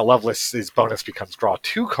again, Anna Lovelace's bonus becomes draw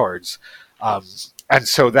 2 cards. And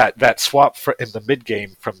so that swap in the mid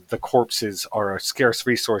game from the corpses are a scarce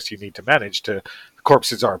resource you need to manage to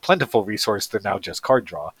corpses are a plentiful resource, they're now just card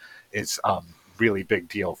draw, is really big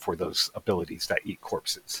deal for those abilities that eat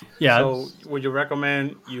corpses. Yeah. So would you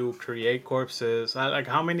recommend you create corpses? Like,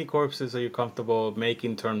 how many corpses are you comfortable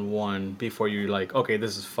making turn 1 before you like, okay,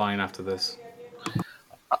 this is fine after this?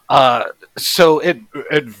 So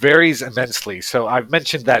it varies immensely. So I've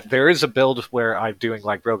mentioned that there is a build where I'm doing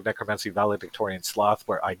like Rogue Necromancy, Valedictorian Sloth,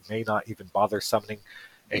 where I may not even bother summoning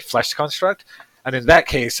a flesh construct. And in that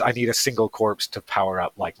case, I need a single corpse to power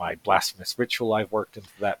up like my blasphemous ritual I've worked into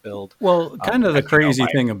that build. Well, kind of the And, you know, crazy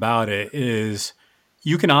thing about it is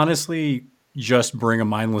you can honestly just bring a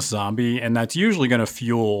mindless zombie, and that's usually going to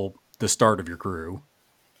fuel the start of your crew.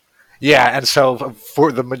 Yeah, and so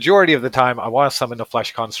for the majority of the time, I want to summon a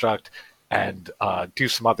flesh construct and do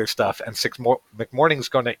some other stuff. And McMorning's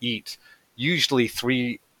going to eat usually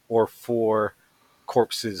 3 or 4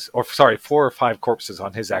 corpses, or sorry, 4 or 5 corpses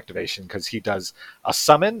on his activation, because he does a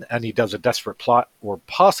summon and he does a desperate plot, or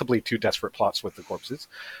possibly 2 desperate plots with the corpses.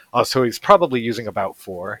 So he's probably using about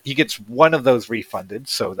 4. He gets one of those refunded,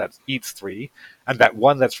 so that eats 3, and that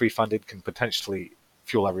one that's refunded can potentially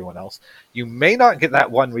fuel everyone else. You may not get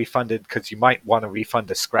that one refunded because you might want to refund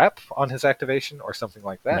a scrap on his activation or something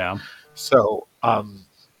like that. Yeah. So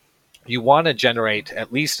you want to generate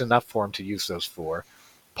at least enough for him to use those 4,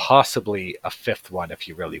 possibly a 5th one if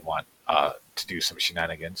you really want to do some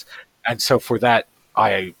shenanigans. And so for that,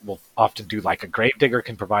 I will often do like a Gravedigger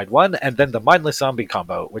can provide 1, and then the Mindless Zombie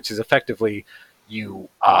combo, which is effectively you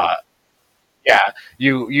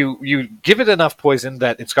you give it enough poison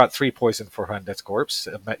that it's got 3 poison for Horrendous Corpse,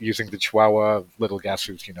 using the Chihuahua, Little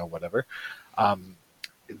Gassers, whatever.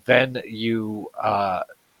 Then you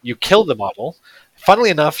kill the model. Funnily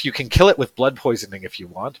enough, you can kill it with blood poisoning if you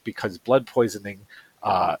want, because blood poisoning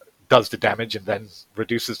does the damage and then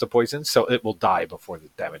reduces the poison, so it will die before the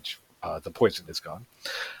damage, the poison is gone.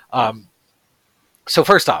 So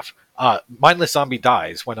first off, Mindless Zombie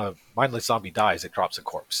dies. When a Mindless Zombie dies, it drops a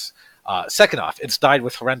corpse. Second off, it's died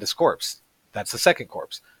with Horrendous Corpse. That's the second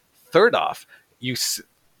corpse. Third off, you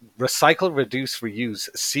recycle, reduce, reuse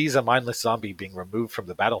sees a Mindless Zombie being removed from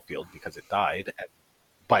the battlefield because it died,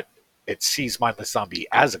 but it sees Mindless Zombie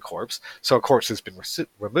as a corpse, so a corpse has been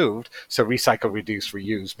removed, so recycle, reduce,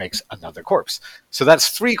 reuse makes another corpse. So that's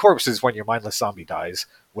 3 corpses when your Mindless Zombie dies,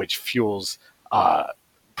 which fuels,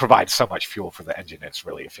 provides so much fuel for the engine, it's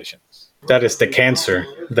really efficient. That is the cancer.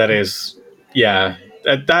 That is, yeah.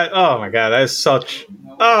 That oh my god, that is such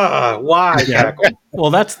why? Yeah. Well,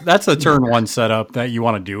 that's a turn 1 setup that you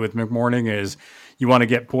want to do with McMorning, is you want to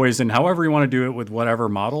get poison however you want to do it with whatever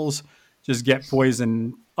models. Just get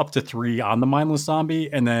poison up to 3 on the mindless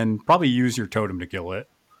zombie, and then probably use your totem to kill it.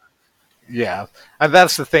 Yeah, and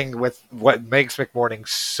that's the thing with what makes McMorning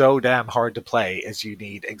so damn hard to play, is you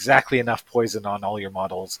need exactly enough poison on all your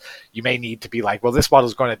models. You may need to be like, well, this model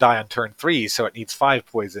is going to die on turn 3, so it needs 5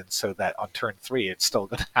 poison, so that on turn 3 it's still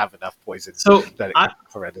going to have enough poison that it can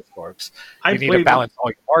Horrendous Corpse. You need to balance all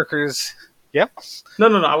your markers. Yep.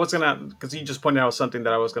 No. I was gonna, because you just pointed out something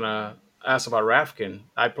that I was gonna ask about Rafkin.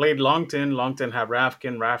 I played Longton. Longton had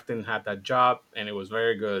Rafkin. Rafkin had that job, and it was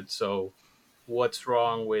very good. So what's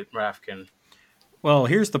wrong with Rafkin? Well,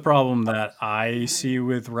 here's the problem that I see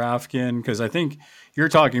with Rafkin, because I think you're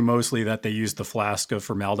talking mostly that they use the flask of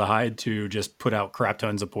formaldehyde to just put out crap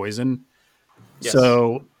tons of poison. Yes.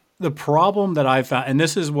 So the problem that I found, and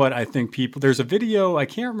this is what I think people, there's a video, I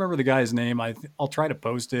can't remember the guy's name. I'll try to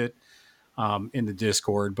post it in the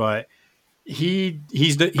Discord, but he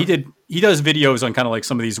does videos on kind of like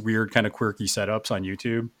some of these weird kind of quirky setups on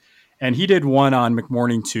YouTube. And he did one on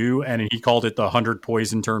McMorning 2, and he called it the 100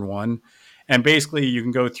 poison turn 1. And basically you can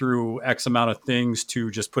go through X amount of things to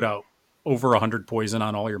just put out over 100 poison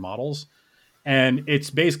on all your models. And it's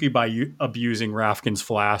basically by abusing Rafkin's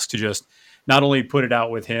flask to just not only put it out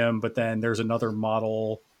with him, but then there's another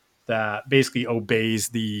model that basically obeys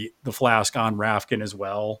the flask on Rafkin as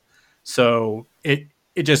well. So it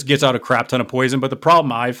just gets out a crap ton of poison. But the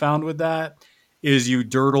problem I found with that is you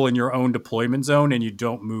dirtle in your own deployment zone and you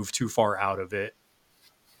don't move too far out of it,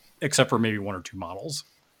 except for maybe 1 or 2 models.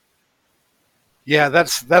 Yeah,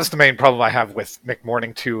 that's the main problem I have with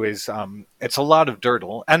McMorning 2 is it's a lot of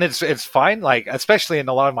dirtle, and it's fine, like especially in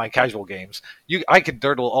a lot of my casual games. I could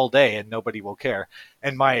dirtle all day and nobody will care.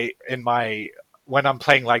 In my when I'm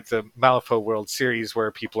playing like the Malifaux World Series, where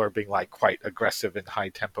people are being like quite aggressive in high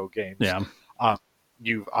tempo games, yeah.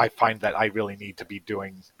 I find that I really need to be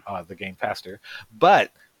doing the game faster.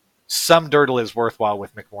 But some dirtle is worthwhile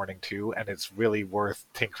with McMorning 2, and it's really worth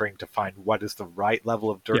tinkering to find what is the right level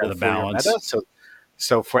of dirtle for your meta.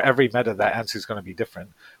 So for every meta, that answer is going to be different.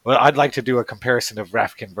 Well, I'd like to do a comparison of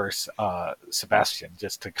Rafkin versus Sebastian,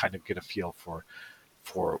 just to kind of get a feel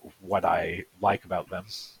for what I like about them.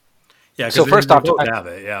 Yeah, so first off, have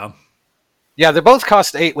it, yeah. Yeah, they both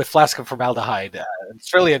cost 8 with Flask of Formaldehyde.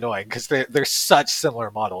 It's really annoying because they're such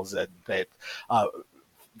similar models that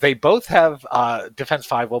they both have Defense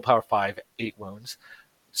 5, Willpower 5, 8 wounds.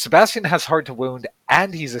 Sebastian has hard to wound,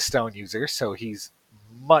 and he's a stone user, so he's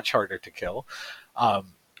much harder to kill.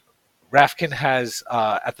 Rafkin has,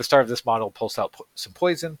 at the start of this model, pulse out some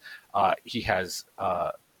poison. He has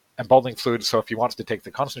embalming fluid, so if he wants to take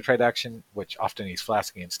the concentrate action, which often he's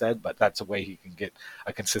flasking instead, but that's a way he can get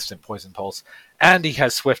a consistent poison pulse. And he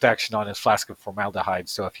has swift action on his flask of formaldehyde,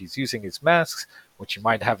 so if he's using his masks, which you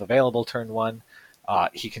might have available turn 1,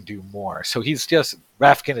 he can do more. So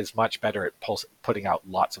Rafkin is much better at putting out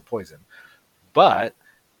lots of poison. But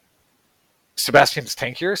Sebastian's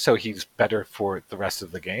tankier, so he's better for the rest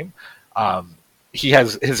of the game. He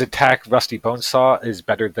has his attack, Rusty Bonesaw, is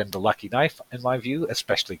better than the Lucky Knife, in my view,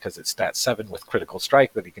 especially because it's stat 7 with critical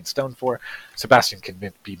strike that he can stone for. Sebastian can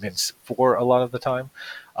be mince 4 a lot of the time.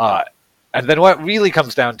 And then what really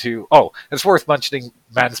comes down to, it's worth mentioning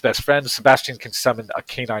Man's Best Friend. Sebastian can summon a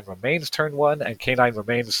Canine Remains turn 1, and Canine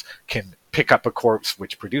Remains can pick up a corpse,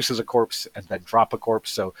 which produces a corpse, and then drop a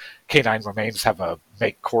corpse. So Canine Remains have a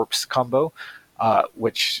make corpse combo,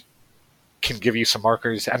 which can give you some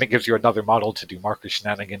markers, and it gives you another model to do marker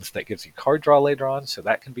shenanigans that gives you card draw later on, so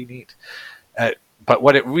that can be neat. But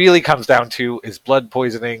what it really comes down to is blood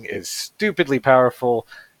poisoning is stupidly powerful,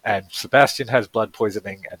 and Sebastian has blood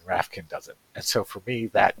poisoning, and Rafkin doesn't. And so for me,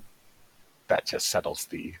 that just settles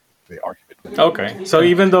the argument. Okay, so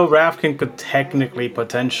even though Rafkin could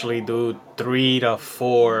potentially do 3 to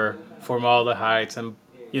 4 formaldehydes and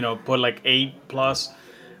put like 8 plus,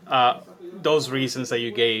 those reasons that you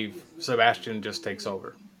gave, Sebastian just takes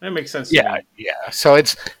over. That makes sense. Yeah. So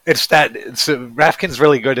it's Rafkin's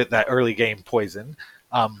really good at that early game poison,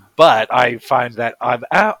 but I find that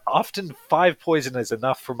often 5 poison is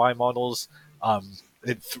enough for my models.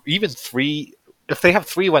 Even 3, if they have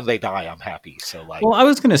 3 when they die, I'm happy. So well, I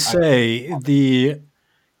was going to say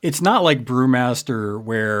it's not like Brewmaster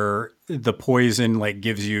where the poison like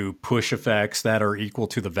gives you push effects that are equal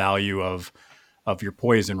to the value of your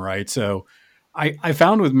poison, right? So I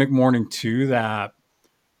found with McMorning too that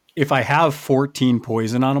if I have 14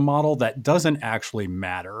 poison on a model, that doesn't actually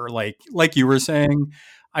matter. Like you were saying,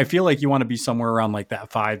 I feel like you want to be somewhere around like that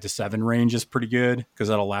 5 to 7 range is pretty good because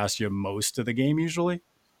that'll last you most of the game usually.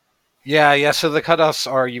 Yeah. So the cutoffs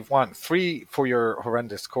are you want 3 for your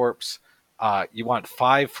horrendous corpse. You want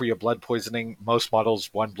 5 for your blood poisoning. Most models,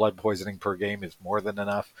 1 blood poisoning per game is more than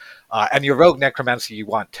enough. And your Rogue Necromancy, you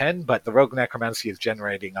want 10, but the Rogue Necromancy is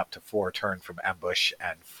generating up to 4 turn from Ambush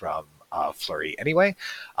and from Flurry anyway.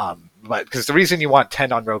 But because the reason you want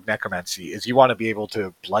 10 on Rogue Necromancy is you want to be able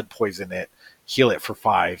to blood poison it, heal it for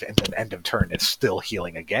 5, and then end of turn it's still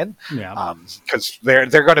healing again. Yeah. Because they're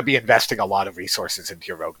going to be investing a lot of resources into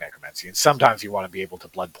your Rogue Necromancy, and sometimes you want to be able to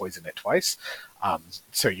blood poison it twice.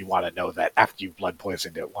 So you want to know that after you've blood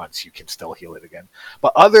poisoned it once, you can still heal it again.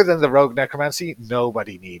 But other than the Rogue Necromancy,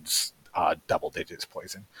 nobody needs double digits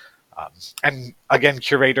poison. And again,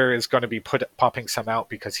 Curator is going to be popping some out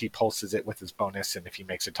because he pulses it with his bonus, and if he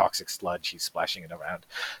makes a toxic sludge, he's splashing it around.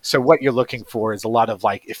 So what you're looking for is a lot of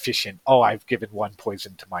like efficient, I've given 1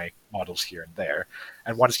 poison to my models here and there.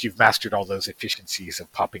 And once you've mastered all those efficiencies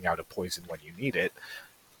of popping out a poison when you need it,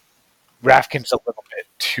 Rafkin's a little bit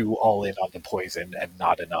too all in on the poison and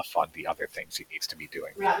not enough on the other things he needs to be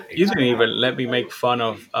doing. You didn't even let me make fun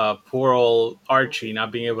of poor old Archie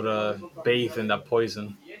not being able to bathe in that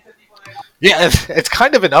poison. Yeah, it's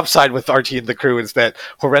kind of an upside with Archie and the crew is that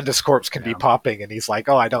Horrendous Corpse can be popping, and he's like,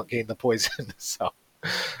 I don't gain the poison. So,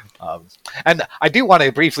 and I do want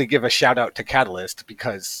to briefly give a shout out to Catalyst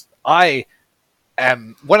because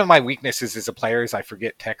one of my weaknesses as a player is I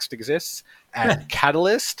forget text exists, and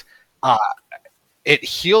Catalyst, it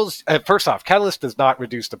heals. First off, Catalyst does not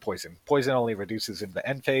reduce the poison. Poison only reduces in the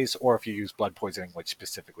end phase, or if you use blood poisoning, which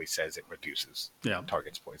specifically says it reduces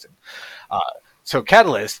target's poison. So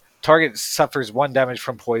Catalyst, target suffers 1 damage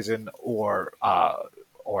from poison, or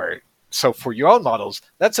so for your own models,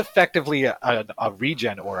 that's effectively a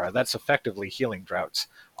regen aura. That's effectively healing droughts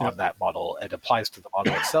on that model. It applies to the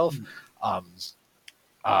model itself.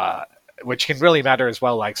 Which can really matter as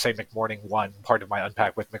well. Like, say, McMorning 1, part of my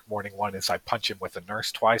unpack with McMorning 1 is I punch him with a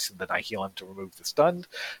nurse twice, and then I heal him to remove the stun.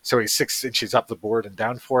 So he's 6 inches up the board and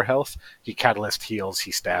down 4 health. He Catalyst heals,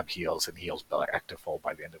 he stab heals, and heals back to full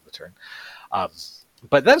by the end of the turn.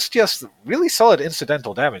 But that's just really solid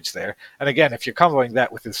incidental damage there. And again, if you're comboing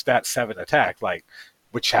that with his stat 7 attack,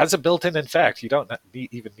 which has a built-in effect, you don't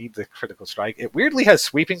even need the critical strike. It weirdly has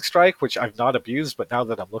sweeping strike, which I've not abused, but now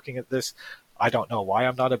that I'm looking at this, I don't know why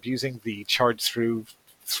I'm not abusing the charge through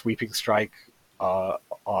sweeping strike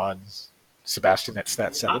on Sebastian at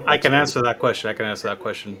stat 7. I can answer that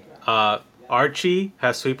question. Archie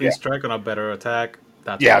has sweeping strike on a better attack.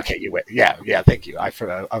 That's Yeah, why. okay, you win. Yeah, thank you. I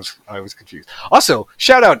was confused. Also,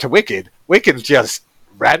 shout out to Wicked. Wicked's just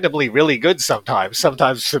randomly really good sometimes.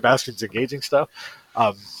 Sometimes Sebastian's engaging stuff.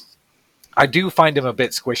 Um, I do find him a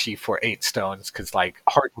bit squishy for 8 stones because, like,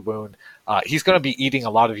 Heart Wound, he's going to be eating a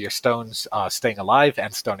lot of your stones, staying alive,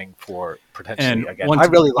 and stoning for potentially And again. I once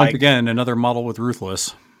really like. again, another model with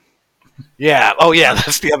ruthless. Yeah. Oh, yeah.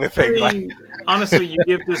 That's the other I thing. Like, mean, honestly, you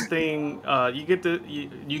give this thing,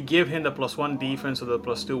 you give him the +1 defense or the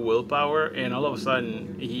 +2 willpower, and all of a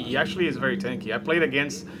sudden, he actually is very tanky. I played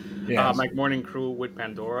against yeah. Mike Morning Crew with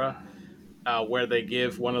Pandora, where they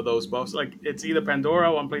give one of those buffs. Like it's either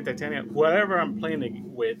Pandora or I'm playing Titania, whatever I'm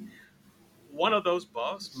playing with. One of those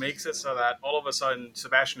buffs makes it so that all of a sudden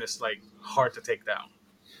Sebastian is like hard to take down.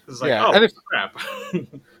 It's like, Yeah. oh crap.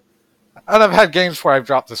 And I've had games where I've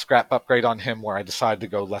dropped the scrap upgrade on him where I decided to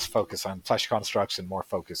go less focus on flesh constructs and more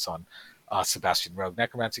focus on Sebastian Rogue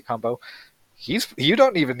Necromancy combo. You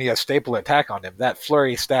don't even need a staple attack on him. That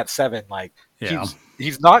flurry stat 7, like Yeah.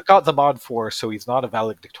 he's not got the mod 4, so he's not a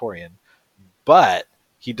valedictorian, but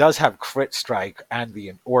he does have crit strike and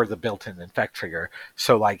the built-in infect trigger.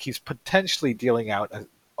 So like he's potentially dealing out an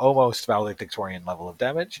almost valedictorian level of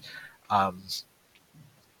damage.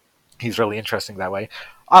 He's really interesting that way.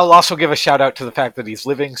 I'll also give a shout out to the fact that he's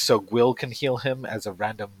living, so Gwyll can heal him as a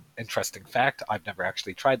random interesting fact. I've never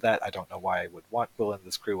actually tried that. I don't know why I would want Gwyll in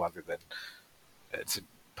this crew other than it's a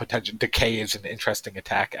potential. Decay is an interesting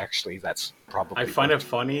attack. Actually, that's probably. I find it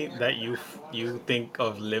funny that you think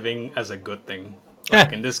of living as a good thing.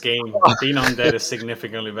 Like in this game, being undead is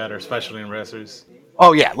significantly better, especially in wrestlers.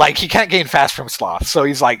 Oh yeah, like he can't gain fast from sloth, so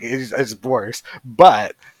it's worse.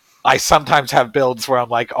 But I sometimes have builds where I'm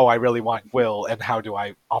like, oh, I really want Gwyll, and how do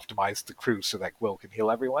I optimize the crew so that Gwyll can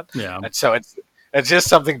heal everyone? Yeah. And so it's just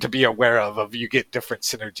something to be aware of. You get different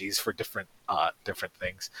synergies for different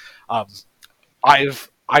things.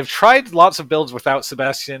 I've tried lots of builds without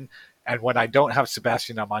Sebastian, and when I don't have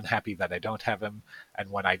Sebastian, I'm unhappy that I don't have him.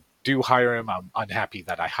 And when I do hire him, I'm unhappy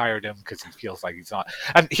that I hired him because he feels like he's not.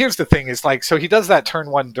 And here's the thing: is like, so he does that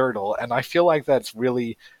turn 1 dirtle, and I feel like that's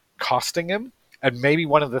really costing him. And maybe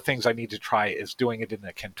one of the things I need to try is doing it in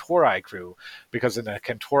a Kentorai crew, because in a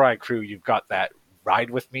Kentorai crew, you've got that ride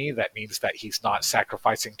with me. That means that he's not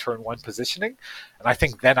sacrificing turn 1 positioning. And I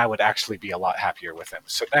think then I would actually be a lot happier with him.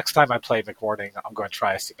 So next time I play McMorning, I'm going to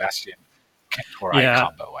try a Sebastian Kentorai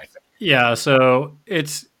combo, I think. Yeah, so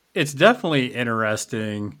it's definitely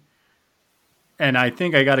interesting. And I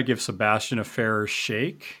think I got to give Sebastian a fair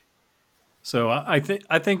shake. So I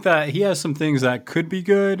think that he has some things that could be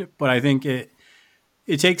good, but I think it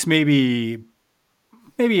takes maybe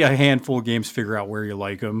a handful of games to figure out where you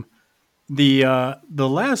like him. The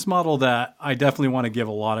last model that I definitely want to give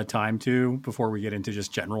a lot of time to before we get into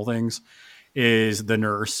just general things is the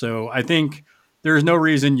nurse. So I think there's no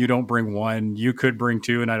reason you don't bring one. You could bring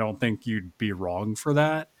 2, and I don't think you'd be wrong for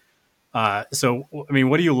that. So I mean,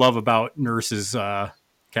 what do you love about nurse's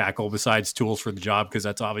cackle besides tools for the job? Because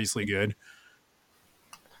that's obviously good.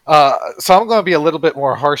 So I'm going to be a little bit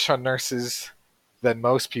more harsh on nurses than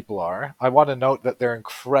most people are. I want to note that they're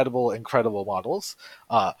incredible models.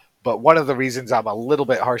 But one of the reasons I'm a little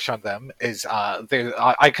bit harsh on them is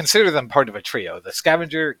I consider them part of a trio: the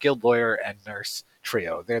Scavenger, Guild Lawyer, and Nurse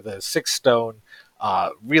trio. They're the 6 stone,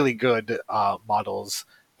 really good models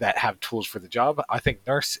that have tools for the job. I think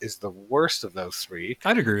Nurse is the worst of those 3.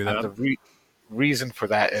 I'd agree with that. And the reason for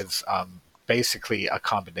that is basically a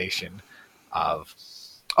combination of.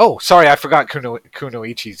 Oh, sorry, I forgot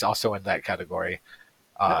Kunoichi's also in that category.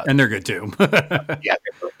 And they're good too. Yeah,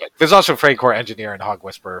 there's also Freycore Engineer and Hog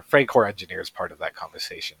Whisperer. Freycore Engineer is part of that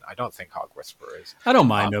conversation. I don't think Hog Whisperer is. I don't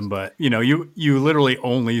mind them, but you literally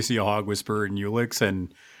only see a Hog Whisperer in Ulix,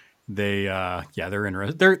 and they they're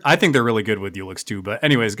interesting. I think they're really good with Ulix too. But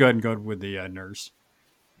anyways, go ahead and go with the nurse.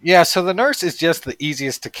 Yeah, so the nurse is just the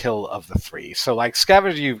easiest to kill of the 3. So like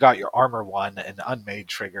Scavenger, you've got your armor 1 and unmade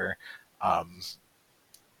trigger,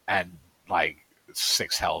 and like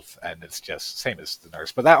 6 health, and it's just same as the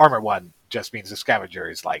nurse. But that armor 1 just means the Scavenger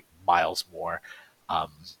is like miles more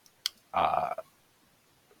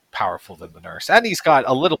powerful than the nurse, and he's got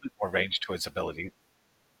a little bit more range to his ability.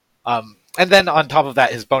 And then on top of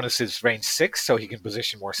that, his bonus is range 6, so he can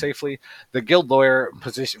position more safely. The Guild Lawyer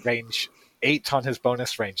position range 8 on his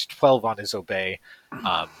bonus, range 12 on his obey,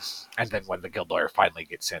 and then when the Guild Lawyer finally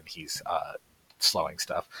gets in, he's slowing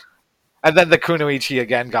stuff. And then the Kunoichi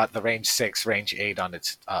again got the range 6, range 8 on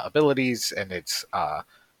its abilities and its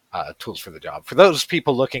tools for the job. For those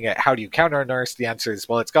people looking at how do you counter a nurse, the answer is,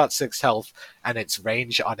 well, it's got 6 health, and its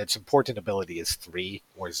range on its important ability is 3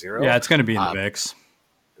 or 0. Yeah, it's going to be in the mix.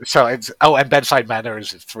 So it's and bedside manner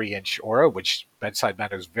is a 3-inch aura, which bedside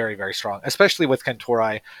manner is very, very strong, especially with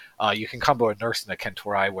Kentori. You can combo a nurse and a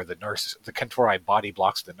Kentori where the Kentori body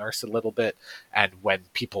blocks the nurse a little bit, and when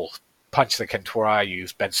people punch the Kentori, you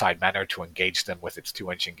use bedside manner to engage them with its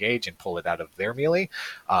 2-inch engage and pull it out of their melee.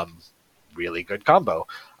 Really good combo.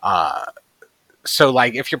 So,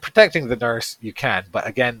 like, if you're protecting the nurse, you can, but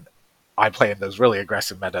again, I play in those really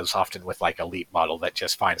aggressive metas, often with, like, elite model that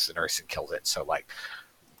just finds the nurse and kills it. So, like,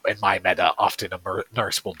 in my meta, often a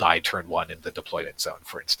nurse will die turn 1 in the deployment zone,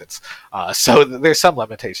 for instance. So there's some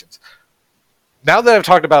limitations. Now that I've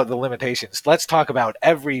talked about the limitations, let's talk about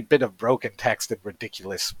every bit of broken text and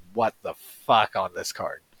ridiculous what the fuck on this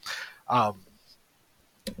card.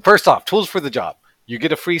 First off, tools for the job. You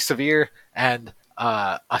get a free Severe and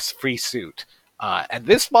a free suit. And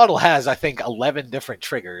this model has, I think, 11 different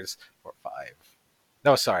triggers. Or 5.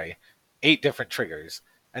 No, sorry. 8 different triggers.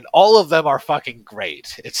 And all of them are fucking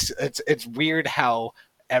great. It's weird how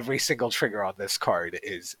every single trigger on this card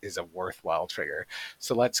is a worthwhile trigger.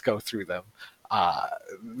 So let's go through them.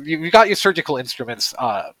 You got your surgical instruments.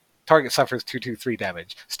 Target suffers 2/3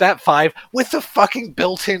 damage. Stat 5 with the fucking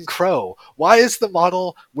built-in crow. Why is the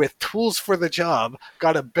model with tools for the job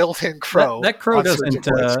got a built-in crow? That crow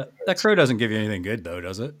doesn't give you anything good though,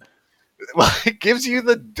 does it? Well, it gives you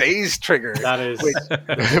the daze trigger. That is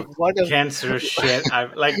cancerous shit. I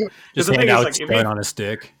like just the hand thing is, out like, stun on a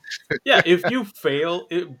stick. Yeah, if you fail,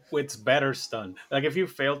 it's better stun. Like, if you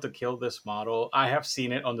fail to kill this model, I have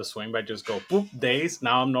seen it on the swing by just go boop daze.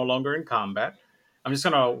 Now I'm no longer in combat. I'm just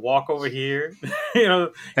gonna walk over here,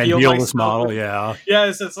 and heal this model. Yeah,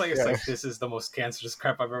 it's like this is the most cancerous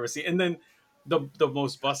crap I've ever seen. And then the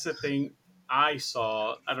most busted thing I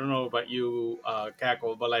saw. I don't know about you,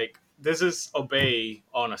 Cackle, but like, this is obey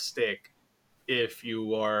on a stick. If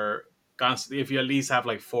you are constantly, if you at least have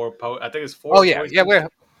like 4 I think it's 4. Oh yeah,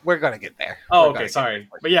 we're gonna get there. Oh, okay, sorry,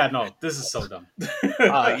 but yeah, no, this is so dumb.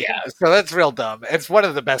 Yeah, so that's real dumb. It's one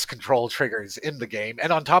of the best control triggers in the game,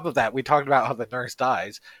 and on top of that, we talked about how the nurse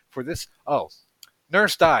dies. For this,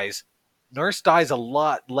 nurse dies. Nurse dies a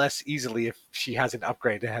lot less easily if she has an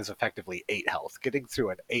upgrade and has effectively 8 health. Getting through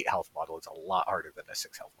an 8 health model is a lot harder than a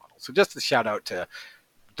 6 health model. So just a shout out to.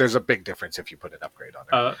 There's a big difference if you put an upgrade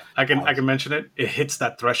on it. I can mention it. It hits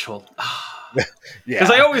that threshold. Yeah, because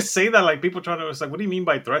I always say that, like, people trying to. It's like, what do you mean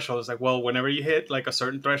by threshold? It's like, well, whenever you hit like a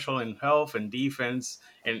certain threshold in health and defense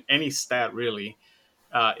and any stat, really,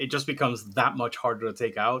 it just becomes that much harder to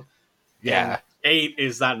take out. Yeah, and 8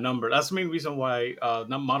 is that number. That's the main reason why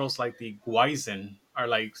models like the Guaizen are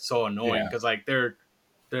like so annoying, because like they're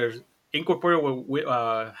incorporated with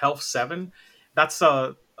health 7. That's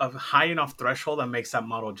a high enough threshold that makes that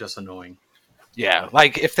model just annoying. Yeah,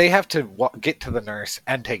 like if they have to get to the nurse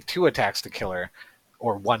and take 2 attacks to kill her,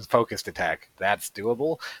 or 1 focused attack, that's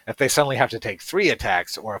doable. If they suddenly have to take 3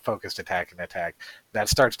 attacks or a focused attack and attack, that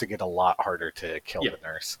starts to get a lot harder to kill the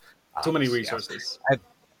nurse. Too many resources. Yeah.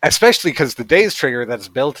 Especially because the daze trigger that's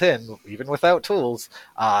built in, even without tools,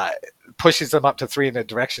 pushes them up to 3 in a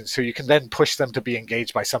direction, so you can then push them to be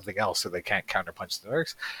engaged by something else so they can't counterpunch the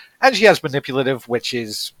nurse. And she has manipulative, which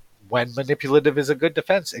is, when manipulative is a good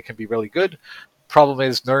defense, it can be really good. Problem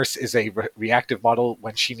is, nurse is a reactive model.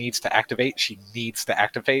 When she needs to activate, she needs to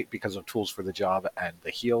activate because of tools for the job and the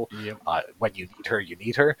heal. Yep. When you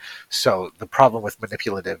need her. So the problem with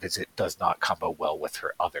manipulative is it does not combo well with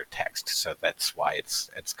her other text. So that's why it's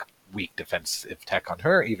weak defensive tech on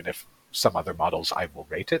her. Even if some other models I will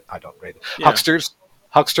rate it, I don't rate it. Yeah.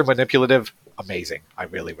 Huckster manipulative, amazing. I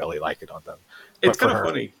really, really like it on them. It's kind of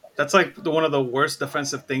funny. That's like one of the worst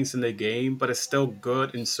defensive things in the game, but it's still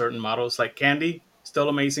good in certain models. Like Candy, still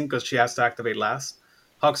amazing because she has to activate last.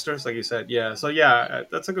 Hucksters, like you said, yeah. So yeah,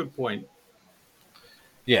 that's a good point.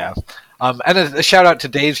 Yeah, and a shout out to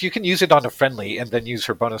Daze. You can use it on a friendly and then use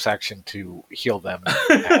her bonus action to heal them,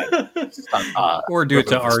 or do it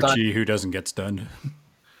to Archie, who doesn't get stunned.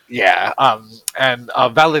 Yeah, and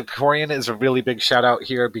Valedictorian is a really big shout out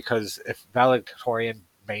here, because if Valedictorian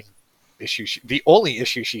main issue, the only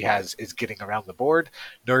issue she has is getting around the board.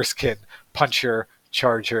 Nurse can punch her,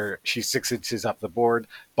 charge her. She's 6 inches up the board.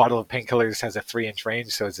 Bottle of Painkillers has a 3-inch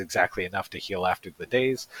range, so it's exactly enough to heal after the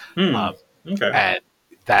daze. Okay.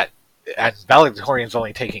 And Valedictorian's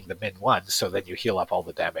only taking the min 1, so then you heal up all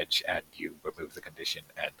the damage and you remove the condition.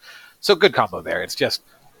 And so good combo there. It's just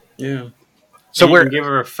So we're give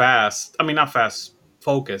her not fast,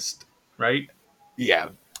 focused, right? Yeah,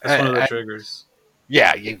 that's one of the triggers.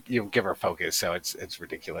 Yeah, you give her focus, so it's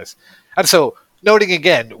ridiculous. And so, noting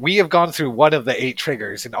again, we have gone through one of the 8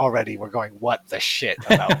 triggers, and already we're going, what the shit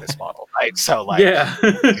about this model, right? So,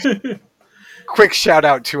 like, quick shout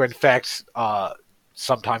out to Infect.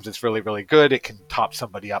 Sometimes it's really, really good. It can top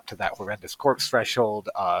somebody up to that horrendous corpse threshold.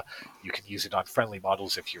 You can use it on friendly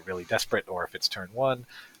models if you're really desperate, or if it's turn 1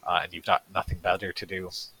 and you've got nothing better to do.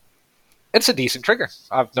 It's a decent trigger.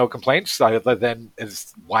 I have no complaints other than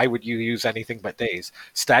why would you use anything but daze?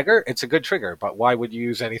 Stagger, it's a good trigger, but why would you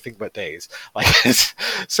use anything but daze?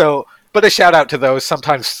 But a shout out to those.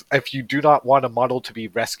 Sometimes if you do not want a model to be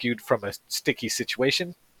rescued from a sticky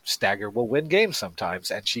situation, Stagger will win games sometimes,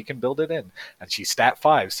 and she can build it in. And she's stat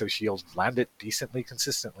 5, so she'll land it decently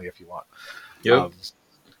consistently if you want. Yep.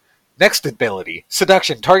 Next ability,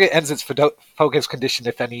 Seduction. Target ends its focus condition,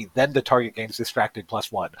 if any, then the target gains distracted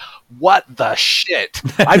 +1. What the shit?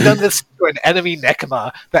 I've done this to an enemy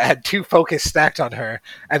Nekema that had 2 focus stacked on her,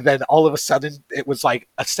 and then all of a sudden it was like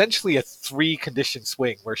essentially a 3 condition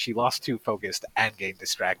swing where she lost 2 focused and gained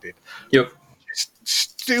distracted. Yep.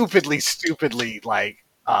 Stupidly like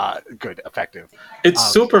good, effective. It's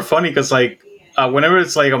super funny because like whenever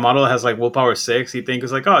it's like a model that has like willpower 6, you think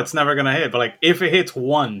it's like, oh, it's never gonna hit. But like if it hits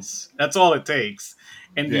once, that's all it takes,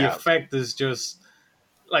 and the effect is just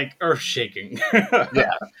like earth shaking.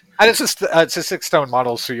 Yeah, and it's a 6-stone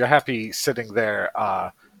model, so you're happy sitting there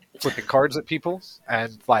flipping cards at people,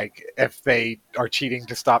 and like if they are cheating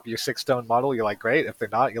to stop your 6-stone model, you're like, great. If they're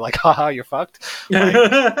not, you're like, haha, you're fucked.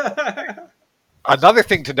 Like, another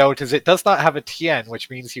thing to note is it does not have a TN, which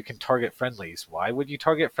means you can target friendlies. Why would you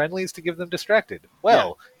target friendlies to give them distracted?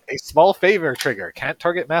 Well, a small favor trigger can't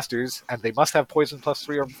target masters, and they must have poison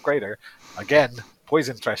 +3 or greater. Again,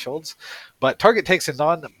 poison thresholds. But target takes a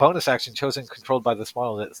non-bonus action chosen controlled by this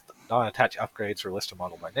model that's non-attached upgrades or list a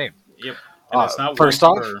model by name. Yep. And it's not first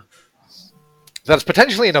off, that's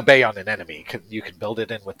potentially an obey on an enemy. You can build it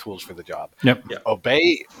in with tools for the job. Yep.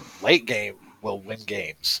 Obey late game will win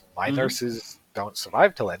games. My nurses don't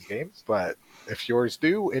survive till end game, but if yours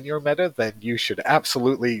do in your meta, then you should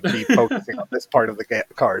absolutely be focusing on this part of the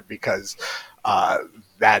card, because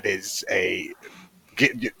that is a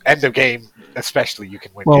end of game, especially you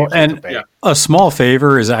can win games. And a small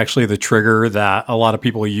favor is actually the trigger that a lot of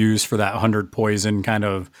people use for that 100 poison kind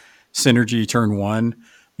of synergy turn 1,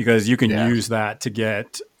 because you can use that to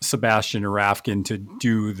get Sebastian or Rafkin to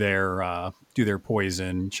do their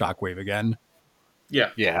poison shockwave again.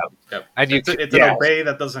 Yeah. And it's an obey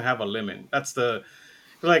that doesn't have a limit. That's the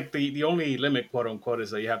only limit, quote unquote,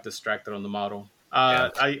 is that you have distracted on the model.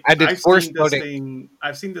 I've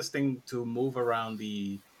seen this thing to move around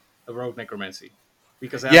the rogue necromancy,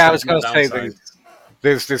 because I was going to say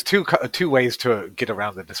there's two ways to get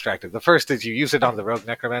around the distracted. The first is you use it on the rogue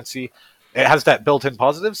necromancy. It has that built-in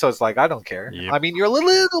positive, so it's like, I don't care. Yep. I mean, you're a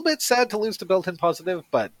little bit sad to lose the built-in positive,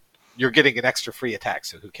 but you're getting an extra free attack,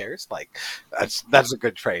 so who cares? Like, that's a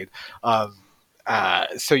good trade.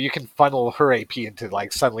 So you can funnel her AP into,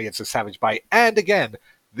 like, suddenly it's a Savage Bite. And again,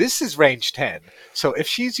 this is range 10. So if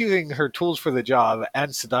she's using her tools for the job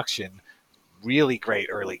and Seduction, really great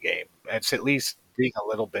early game. It's at least being a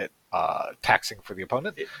little bit taxing for the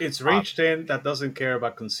opponent. It's range 10 that doesn't care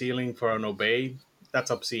about concealing for an obey. That's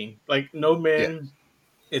obscene. Like, no man...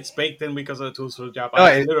 It's baked in because of the tools for the job.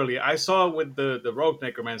 I saw it with the rogue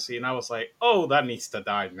necromancy, and I was like, "Oh, that needs to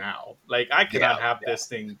die now." Like, I cannot have this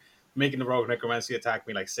thing making the rogue necromancy attack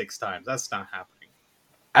me like 6 times. That's not happening.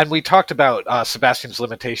 And we talked about Sebastian's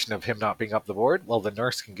limitation of him not being up the board. Well, the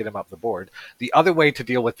nurse can get him up the board. The other way to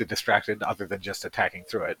deal with the distracted, other than just attacking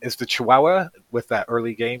through it, is the Chihuahua with that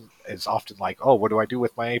early game is often like, "Oh, what do I do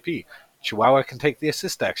with my AP?" Chihuahua can take the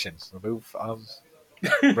assist action, remove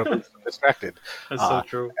distracted. That's so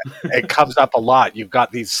true. It comes up a lot. You've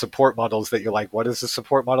got these support models that you're like, what is the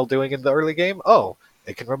support model doing in the early game? Oh,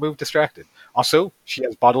 it can remove distracted. Also, she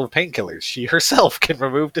has bottle of painkillers. She herself can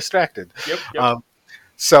remove distracted. Yep.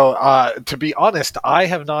 So to be honest, I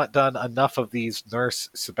have not done enough of these Nurse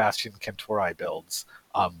Sebastian Cantori builds,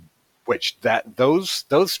 which those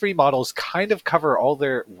 3 models kind of cover all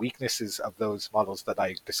their weaknesses of those models that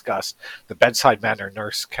I discussed. The Bedside Manner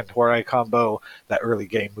Nurse Cantori combo, that early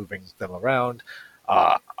game moving them around.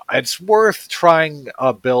 It's worth trying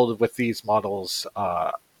a build with these models,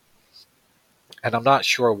 and I'm not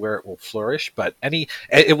sure where it will flourish, but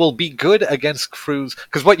it will be good against crews,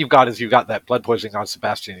 because what you've got is you've got that blood poisoning on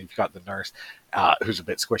Sebastian, and you've got the nurse, who's a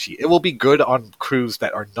bit squishy. It will be good on crews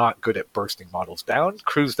that are not good at bursting models down,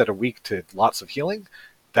 crews that are weak to lots of healing.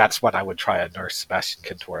 That's when I would try a nurse Sebastian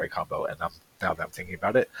Cantori combo, and now that I'm thinking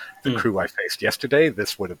about it, the crew I faced yesterday,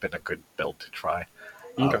 this would have been a good build to try.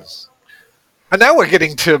 Okay. And now we're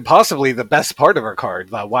getting to possibly the best part of her card,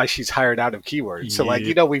 why she's hired out of keywords. So,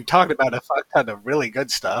 we've talked about a fuck ton of really good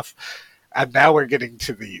stuff, and now we're getting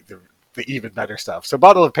to the the even better stuff. So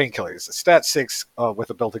Bottle of Painkillers, stat 6 with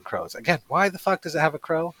a built-in crows. Again, why the fuck does it have a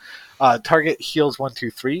crow? Target heals 1,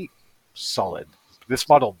 2, 3. Solid. This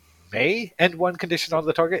model may end one condition on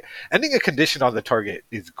the target. Ending a condition on the target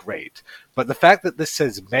is great, but the fact that this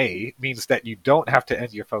says may means that you don't have to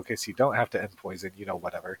end your focus, you don't have to end poison,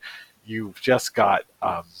 whatever. You've just got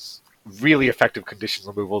really effective condition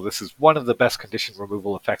removal. This is one of the best condition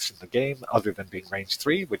removal effects in the game, other than being range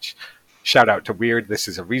 3, which, shout out to Weird, this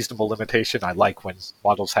is a reasonable limitation. I like when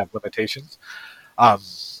models have limitations.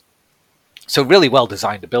 So really well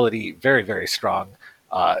designed ability, very, very strong.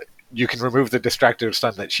 You can remove the distractor of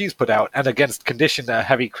stun that she's put out, and against condition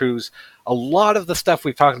heavy crews, a lot of the stuff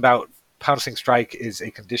we've talked about, Pouncing Strike is a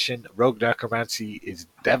condition, Rogue Necromancy is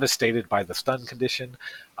devastated by the stun condition,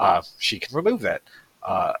 she can remove that.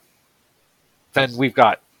 Then we've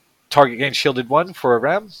got Target Gains Shielded 1 for a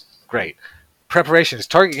Ram, great. Preparations,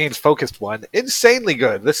 Target Gains Focused 1, insanely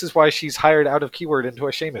good, this is why she's hired out of keyword into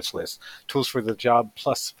a Seamus list. Tools for the Job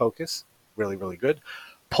plus Focus, really, really good.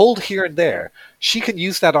 Pulled here and there. She can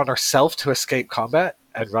use that on herself to escape combat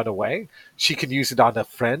and run away. She can use it on a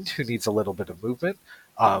friend who needs a little bit of movement.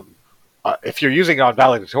 If you're using it on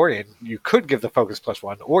Valedictorian, you could give the focus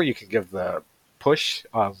 +1, or you can give the push.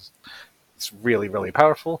 It's really, really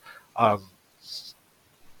powerful. And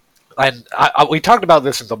we talked about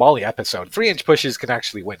this in the Molly episode. 3-inch pushes can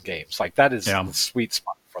actually win games. Like, that is the sweet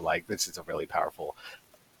spot for, like, this is a really powerful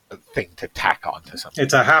thing to tack on to something.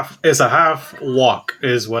 It's a half walk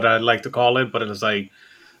is what I like to call it, but it's like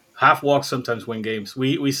half walk sometimes win games.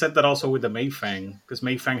 We said that also with the Mayfang, because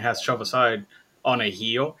Mayfang has shove aside on a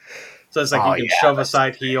heal, so it's like you can shove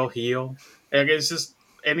aside, heal. Like, it's just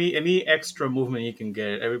any extra movement you can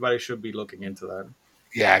get. Everybody should be looking into that.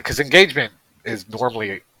 Yeah, because engagement is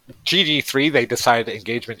normally GG3. They decided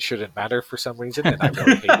engagement shouldn't matter for some reason, and I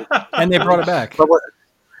really hate it. And they brought it back. But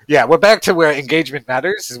we're back to where engagement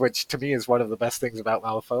matters, which to me is one of the best things about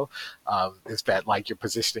Malifaux, is that, like, your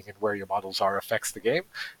positioning and where your models are affects the game.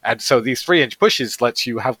 And so these 3-inch pushes lets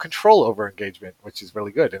you have control over engagement, which is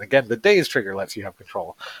really good. And again, the Daze trigger lets you have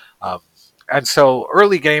control. And so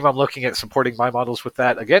early game, I'm looking at supporting my models with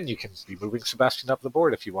that. Again, you can be moving Sebastian up the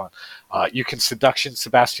board if you want. You can seduction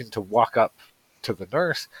Sebastian to walk up to the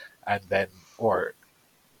nurse, and then, or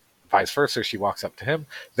vice versa, she walks up to him,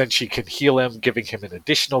 then she can heal him, giving him an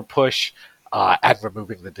additional push, and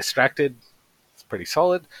removing the distracted. It's pretty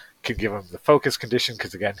solid. Can give him the focus condition,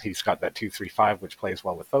 because again, he's got that 2-3-5, which plays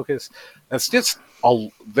well with focus. It's just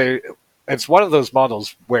it's one of those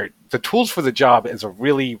models where the tools for the job is a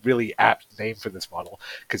really, really apt name for this model,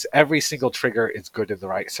 because every single trigger is good in the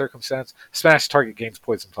right circumstance. Smash target gains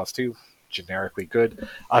poison +2. Generically good,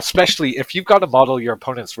 especially if you've got a model your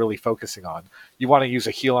opponent's really focusing on. You want to use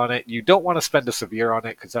a heal on it. You don't want to spend a severe on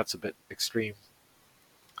it, because that's a bit extreme.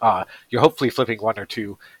 You're hopefully flipping 1 or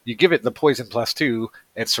 2. You give it the poison +2.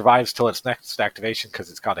 It survives till its next activation because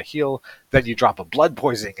it's got a heal. Then you drop a blood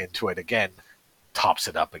poisoning into it again, tops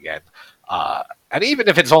it up again. And even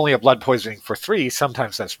if it's only a blood poisoning for 3,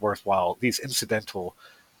 sometimes that's worthwhile. These incidental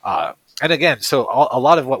and again, so a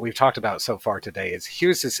lot of what we've talked about so far today is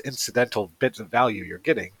here's this incidental bit of value you're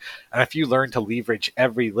getting, and if you learn to leverage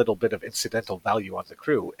every little bit of incidental value on the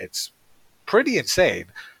crew, it's pretty insane.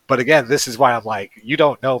 But again, this is why I'm like, you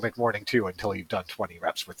don't know McMorning 2 until you've done 20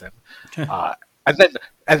 reps with him. And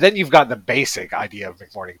then you've got the basic idea of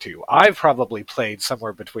McMorning 2. I've probably played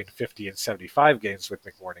somewhere between 50 and 75 games with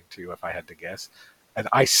McMorning 2, if I had to guess. And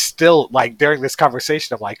I still, like, during this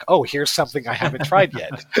conversation, I'm like, oh, here's something I haven't tried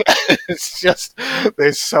yet. It's just,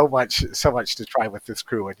 there's so much to try with this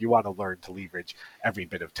crew, and you want to learn to leverage every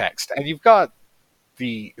bit of text. And you've got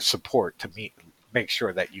the support to make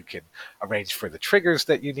sure that you can arrange for the triggers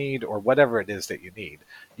that you need, or whatever it is that you need.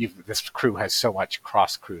 This crew has so much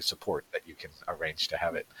cross-crew support that you can arrange to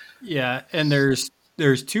have it. Yeah, and there's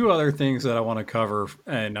 2 other things that I want to cover,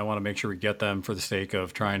 and I want to make sure we get them for the sake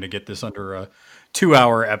of trying to get this under a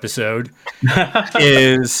 2-hour episode.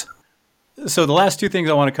 So the last 2 things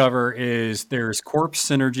I want to cover is there's corpse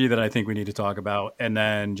synergy that I think we need to talk about, and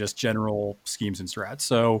then just general schemes and strats.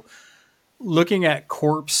 So looking at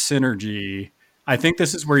corpse synergy, I think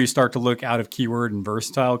this is where you start to look out of keyword and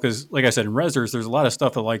versatile, because like I said, in Rezzers, there's a lot of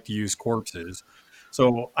stuff that like to use corpses.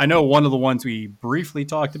 So I know one of the ones we briefly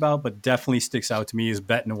talked about, but definitely sticks out to me, is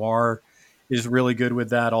Bet Noir is really good with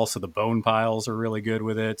that. Also, the Bone Piles are really good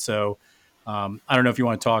with it. So I don't know if you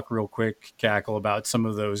want to talk real quick, Cackle, about some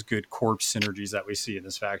of those good corpse synergies that we see in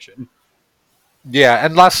this faction. Yeah,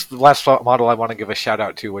 and last model I want to give a shout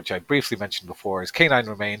out to, which I briefly mentioned before, is Canine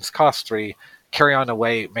Remains, cost 3, Carry On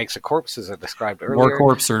Away makes a corpse, as I described earlier. More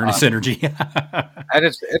corpse or synergy. And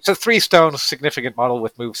it's a 3-stone significant model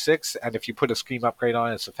with move 6, and if you put a Scream upgrade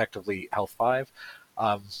on, it's effectively health 5.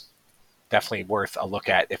 Definitely worth a look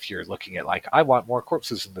at if you're looking at, like, I want more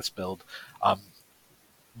corpses in this build.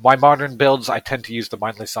 My modern builds, I tend to use the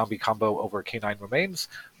Mindless Zombie combo over Canine Remains,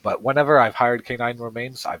 but whenever I've hired Canine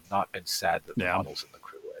Remains, I've not been sad that the models in the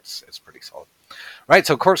crew. It's pretty solid. Right,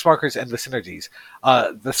 so corpse markers and the synergies.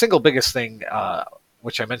 The single biggest thing,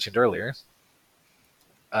 which I mentioned earlier,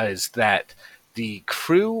 is that the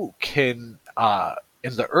crew can,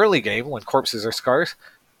 in the early game, when corpses are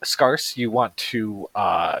scarce, you want to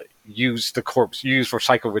use the corpse, use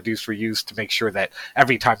recycle, reduce, reuse to make sure that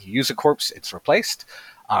every time you use a corpse, it's replaced.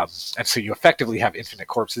 And so you effectively have infinite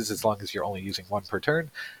corpses as long as you're only using one per turn.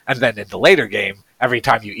 And then in the later game, every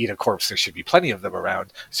time you eat a corpse, there should be plenty of them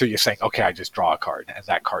around. So you're saying, okay, I just draw a card, and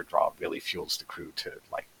that card draw really fuels the crew to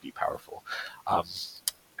like be powerful.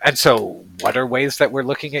 And so, what are ways that we're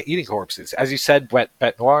looking at eating corpses? As you said,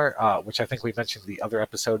 Bête Noire, which I think we mentioned in the other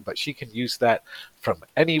episode, but she can use that from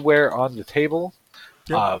anywhere on the table.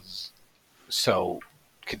 Yep. So,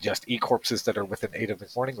 can just eat corpses that are within 8 of the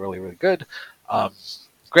morning. Really, really good.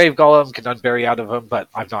 Grave Golem can unbury out of him, but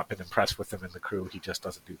I've not been impressed with him in the crew. He just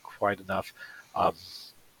doesn't do quite enough.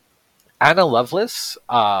 Anna Lovelace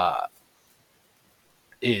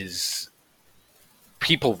is...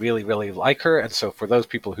 People really, really like her, and so for those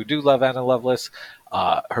people who do love Anna Lovelace,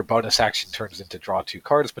 her bonus action turns into draw 2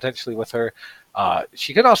 cards potentially with her.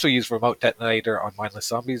 She can also use Remote Detonator on Mindless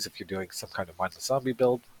Zombies if you're doing some kind of Mindless Zombie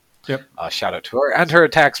build. Yep. Shout out to her. And her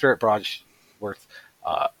attack, Spirit Barrage, worth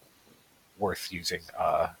using,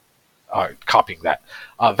 copying that.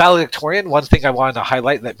 Valedictorian, one thing I wanted to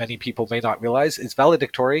highlight that many people may not realize is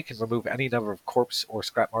Valedictorian can remove any number of corpse or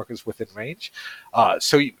scrap markers within range.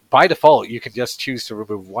 By default, you can just choose to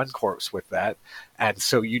remove 1 corpse with that. And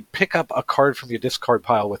so you'd pick up a card from your discard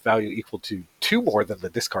pile with value equal to 2 more than the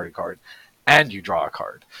discarded card, and you draw a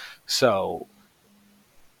card. So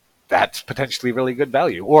that's potentially really good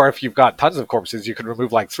value. Or if you've got tons of corpses, you can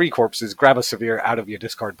remove like 3 corpses, grab a Severe out of your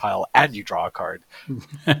discard pile, and you draw a card.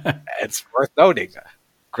 It's worth noting.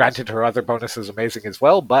 Granted, her other bonus is amazing as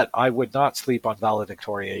well, but I would not sleep on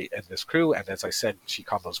Valedictorian in this crew, and as I said, she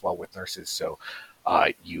combos well with nurses, so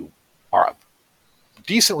you are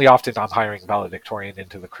decently often I'm hiring Valedictorian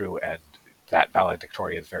into the crew, and that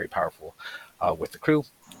Valedictorian is very powerful with the crew.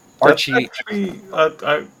 Archie...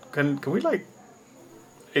 Can we like...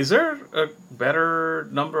 Is there a better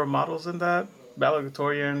number of models than that?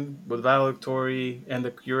 Valedictorian with Valedictory and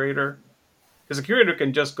the Curator? Because the Curator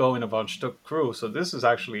can just go in a bunch to crew, so this is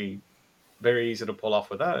actually very easy to pull off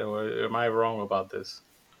with that. Or am I wrong about this?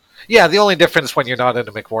 Yeah, the only difference when you're not in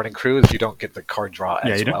a McMorning crew is you don't get the card draw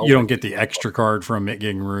as well. You don't get the extra card from it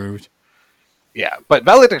getting removed. Yeah, but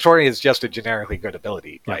Valedictorian is just a generically good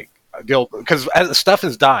ability. Yeah. Because stuff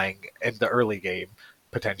is dying in the early game,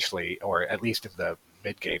 potentially, or at least in the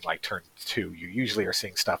mid-game, like turn 2, you usually are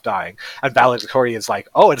seeing stuff dying, and Valedictorian is like,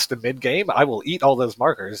 oh, it's the mid-game, I will eat all those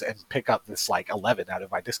markers and pick up this like 11 out of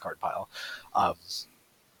my discard pile.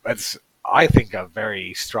 It's, I think, a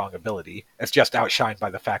very strong ability. It's just outshined by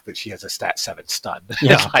the fact that she has a stat 7 stun.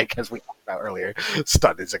 Yeah. Like, as we talked about earlier,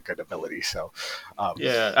 stun is a good ability. So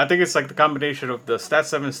yeah, I think it's like the combination of the stat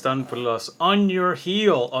 7 stun plus on your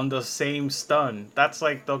heel on the same stun. That's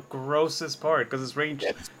like the grossest part, because it's range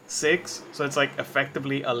 6, so it's like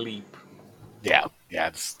effectively a leap. Yeah,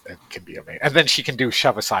 it can be amazing. And then she can do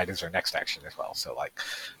shove aside as her next action as well. So like,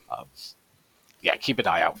 keep an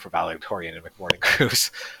eye out for Valedictorian and McMorning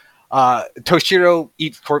crews. Toshiro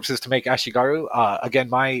eats corpses to make Ashigaru. Again,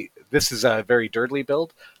 this is a very dirtly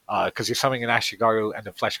build, because you're summoning an Ashigaru and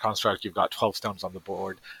a Flesh Construct, you've got 12 stones on the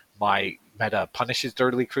board. My meta punishes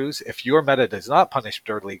dirtly crews. If your meta does not punish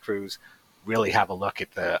dirtly crews, really have a look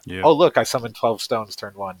at the, oh look, I summoned 12 stones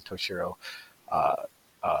turn 1 Toshiro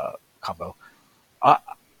combo.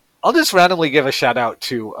 I'll just randomly give a shout out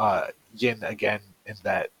to Yin again, in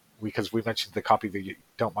that, because we mentioned the copy that you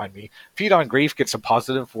don't mind me. Feed on Grief gets a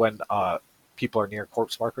positive when people are near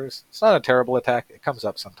corpse markers. It's not a terrible attack. It comes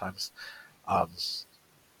up sometimes. And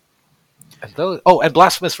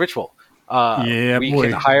Blasphemous Ritual. We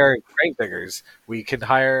can hire Gravediggers. We can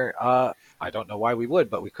hire... I don't know why we would,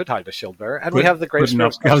 but we could hide a Shield Bearer. And we have the Grave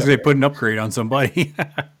Spirit. I was going to put an upgrade on somebody.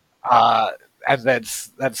 And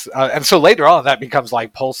that's and so later on that becomes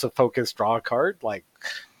like Pulse of Focus, draw a card. Like,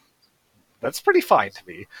 that's pretty fine to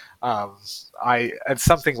me. It's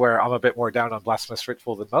something where I'm a bit more down on Blasphemous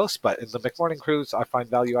Ritual than most, but in the McMorning crews, I find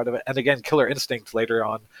value out of it. And again, Killer Instinct later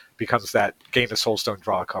on becomes that gain a Soulstone,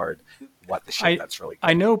 draw a card. what the shit that's really good.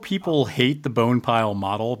 I know people hate the bone pile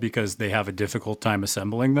model because they have a difficult time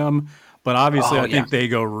assembling them, but obviously I think they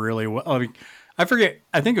go really well. I mean, I forget.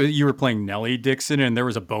 I think you were playing Nelly Dixon, and there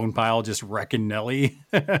was a bone pile just wrecking Nelly.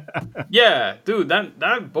 Yeah, dude,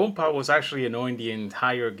 that bone pile was actually annoying the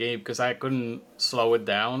entire game because I couldn't slow it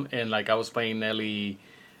down, and like I was playing Nelly.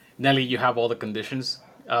 Nelly, you have all the conditions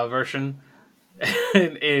version,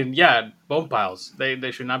 and yeah, bone piles.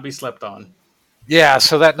 They should not be slept on. Yeah,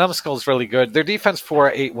 so that numbskull is really good. Their defense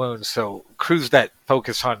 4 8 wounds, so crews that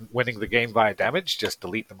focus on winning the game via damage just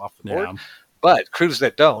delete them off the board. Yeah. But crews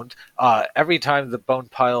that don't, every time the bone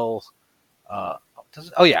pile,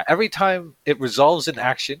 every time it resolves an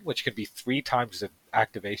action, which can be 3 times an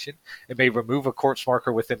activation, it may remove a corpse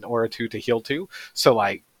marker within Aura 2 to heal 2. So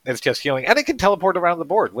like it's just healing, and it can teleport around the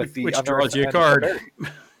board with the which draws you a card.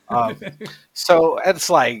 So it's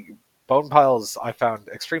like bone piles I found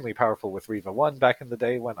extremely powerful with Riva 1 back in the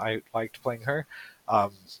day when I liked playing her.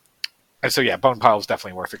 And so yeah, bone pile is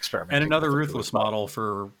definitely worth experimenting. And another ruthless model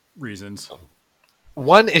for reasons.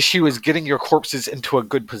 One issue is getting your corpses into a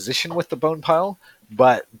good position with the bone pile,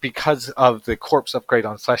 but because of the corpse upgrade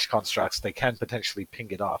on flesh constructs, they can potentially ping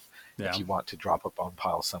it off if you want to drop a bone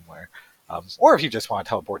pile somewhere. Or if you just want to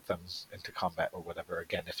teleport them into combat or whatever,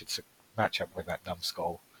 again, if it's a matchup where that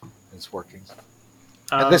numbskull is working.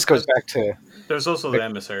 And this goes back to... There's also the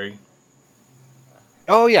emissary.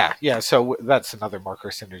 Oh, yeah. So that's another marker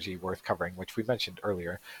synergy worth covering, which we mentioned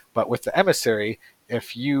earlier. But with the emissary,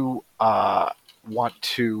 if you want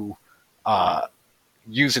to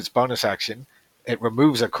use its bonus action, it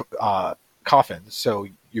removes a coffin. So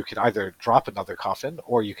you can either drop another coffin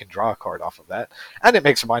or you can draw a card off of that. And it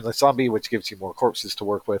makes a mindless zombie, which gives you more corpses to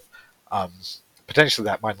work with. Potentially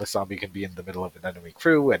that mindless zombie can be in the middle of an enemy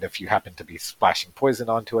crew, and if you happen to be splashing poison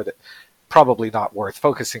onto it, probably not worth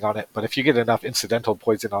focusing on it. But if you get enough incidental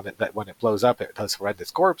poison on it that when it blows up, it does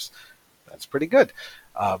horrendous corpse, that's pretty good.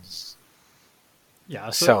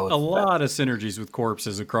 So a lot of synergies with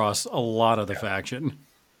corpses across a lot of the faction.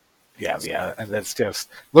 Yeah, and that's just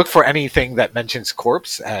look for anything that mentions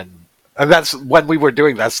corpse, and that's when we were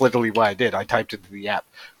doing. That's literally what I did. I typed into the app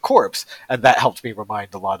corpse, and that helped me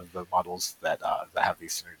remind a lot of the models that have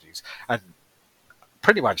these synergies. And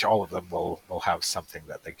pretty much all of them will have something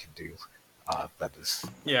that they can do. That is.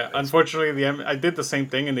 Yeah, unfortunately, I did the same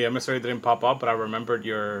thing, and the emissary didn't pop up. But I remembered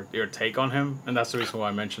your take on him, and that's the reason why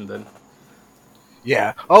I mentioned it.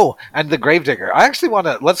 Yeah. Oh, and the Gravedigger. I actually want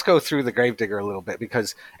to let's go through the Gravedigger a little bit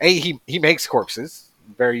because he makes corpses.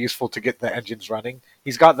 Very useful to get the engines running.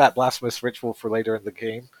 He's got that blasphemous ritual for later in the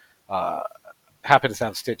game. Happens to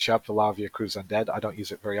have Stitch Up, the Lavia Cruise Undead. I don't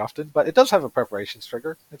use it very often, but it does have a preparations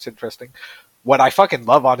trigger. It's interesting. What I fucking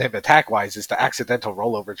love on him attack-wise is the accidental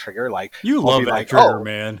rollover trigger. Like you love that trigger,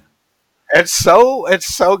 man. It's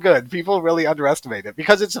so good. People really underestimate it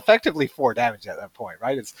because it's effectively 4 damage at that point,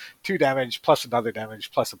 right? It's 2 damage plus another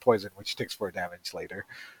damage plus a poison, which takes 4 damage later.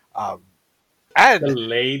 And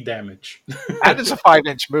delayed damage. And it's a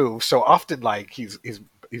 5-inch move, so often like he's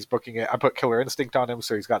booking it. I put Killer Instinct on him,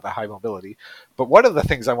 so he's got the high mobility. But one of the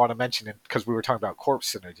things I want to mention, because we were talking about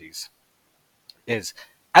corpse synergies, is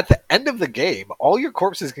at the end of the game, all your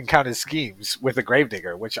corpses can count as schemes with a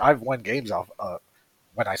Gravedigger, which I've won games off.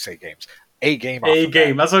 When I say games, a game. A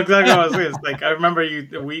game. That's exactly what I was saying. Like I remember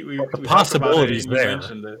we possibilities there. You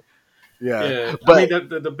mentioned it. Yeah. But I mean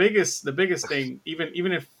the biggest thing,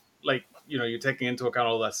 even if like you're taking into account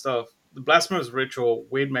all that stuff, the Blasphemous Ritual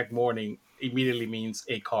with McMorning immediately means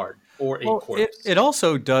a card or a corpse. It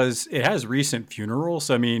also does. It has recent funeral,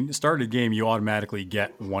 so I mean, start a game, you automatically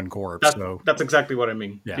get 1 corpse. That's exactly what I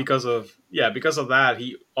mean. Yeah. Because of that,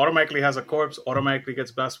 he automatically has a corpse, automatically gets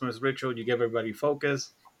Blasphemous Ritual. You give everybody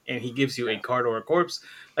focus, and he gives you a card or a corpse.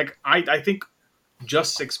 Like I think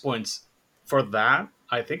just 6 points for that.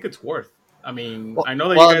 I think it's worth. I mean, I know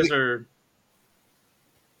that you guys are.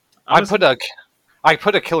 I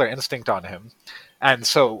put a Killer Instinct on him, and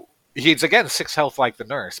so he's again 6 health like the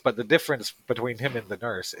nurse. But the difference between him and the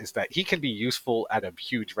nurse is that he can be useful at a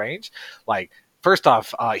huge range. Like first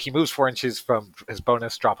off, he moves 4 inches from his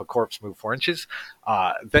bonus. Drop a corpse, move 4 inches.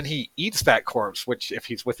 Then he eats that corpse, which if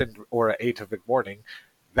he's within Aura 8 of Big Morning,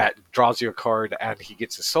 that draws you a card, and he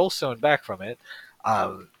gets a Soul Stone back from it.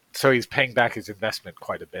 So he's paying back his investment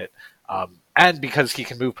quite a bit. And because he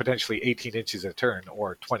can move potentially 18 inches a turn,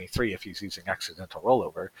 or 23 if he's using accidental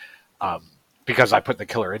rollover, because I put the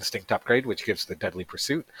Killer Instinct upgrade, which gives the Deadly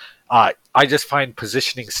Pursuit, I just find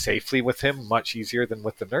positioning safely with him much easier than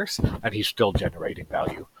with the nurse, and he's still generating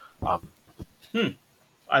value.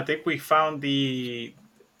 I think we found the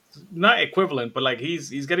not equivalent, but like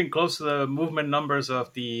he's getting close to the movement numbers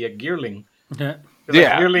of the Gearling. Yeah.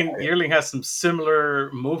 Yeah. Yearling has some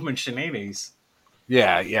similar movement shenanigans.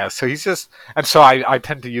 Yeah. So he's just, and so I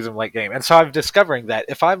tend to use him late game, and so I'm discovering that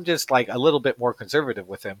if I'm just like a little bit more conservative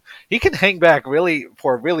with him, he can hang back really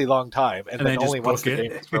for a really long time, and then just only once book the it.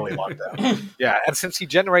 game is really locked down. Yeah, and since he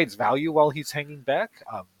generates value while he's hanging back,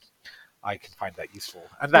 I can find that useful,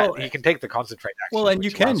 and that he can take the concentrate action. Well, and you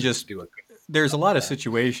which can allows him just to do there's a lot of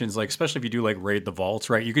situations, like especially if you do like raid the vaults,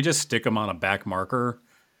 right? You could just stick them on a back marker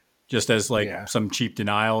just as like Yeah. some cheap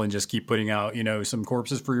denial and just keep putting out, some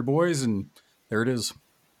corpses for your boys, and there it is.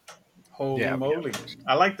 Holy Yeah. moly!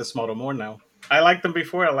 I like this model more now. I liked them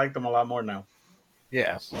before. I like them a lot more now.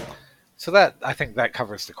 Yeah. So that I think that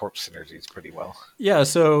covers the corpse synergies pretty well. Yeah,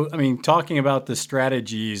 so I mean, talking about the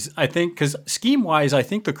strategies, I think because scheme wise, I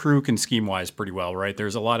think the crew can scheme wise pretty well, right?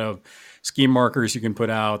 There's a lot of scheme markers you can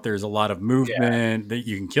put out. There's a lot of movement that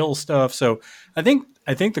you can kill stuff. So I think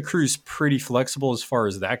the crew's pretty flexible as far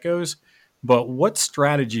as that goes. But what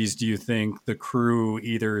strategies do you think the crew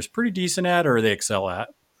either is pretty decent at or they excel at?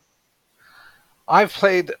 I've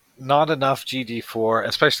played not enough GD4,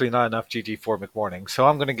 especially not enough GD4 McMorning, so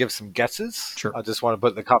I'm going to give some guesses. Sure. I just want to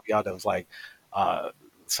put the caveat of like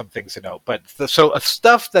some things to know. But so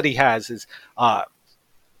stuff that he has is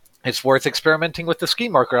it's worth experimenting with the ski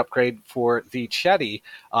marker upgrade for the Chatty.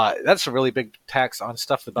 That's a really big tax on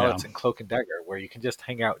Stuff the Ballots and Cloak and Dagger, where you can just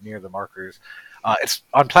hang out near the markers. It's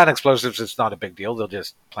on plant explosives. It's not a big deal. They'll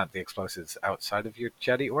just plant the explosives outside of your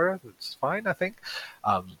Chatty aura. It's fine, I think.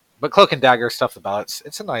 But Cloak and Dagger, Stuff the Ballots,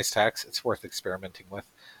 it's a nice tax. It's worth experimenting with.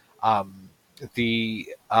 The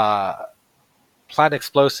plant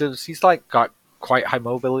explosives, he's like got quite high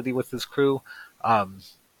mobility with his crew.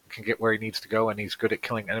 Can get where he needs to go, and he's good at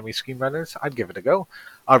killing enemy scheme runners. I'd give it a go.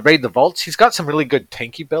 Raid the Vaults. He's got some really good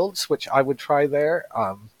tanky builds, which I would try there.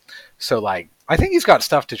 So like, I think he's got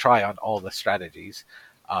stuff to try on all the strategies.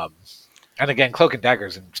 And again, Cloak and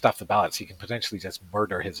Daggers and Stuff the Ballots, he can potentially just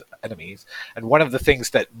murder his enemies. And one of the things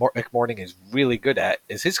that McMorning is really good at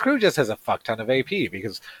is his crew just has a fuck ton of AP,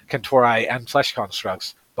 because Kentori and Flesh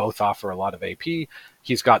Constructs both offer a lot of AP.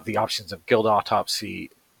 He's got the options of Guild Autopsy,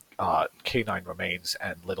 Canine Remains,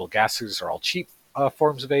 and Little Gases are all cheap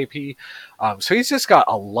forms of AP. So he's just got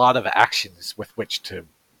a lot of actions with which to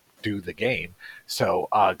do the game. So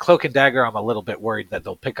Cloak and Dagger, I'm a little bit worried that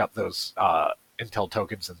they'll pick up those intel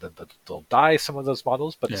tokens and then they'll die some of those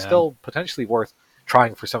models, but it's still potentially worth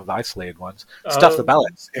trying for some of the isolated ones. Stuff the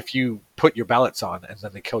Ballots. If you put your ballots on and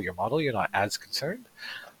then they kill your model, you're not as concerned.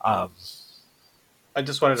 I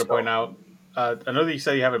just wanted to point out, I know that you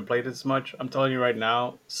said you haven't played as much. I'm telling you right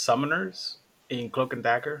now, Summoners in Cloak and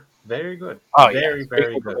Dagger, very good. Oh, very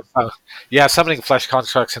good. Summoning Flesh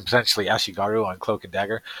Constructs and potentially Ashigaru on Cloak and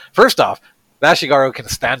Dagger. First off, the Ashigaru can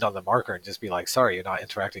stand on the marker and just be like, sorry, you're not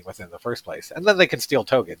interacting with it in the first place. And then they can steal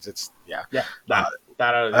tokens. It's,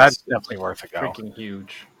 that's definitely worth a go. Freaking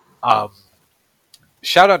huge.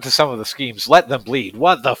 Shout out to some of the schemes. Let Them Bleed.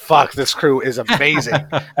 What the fuck? This crew is amazing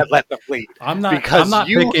at Let Them Bleed. I'm not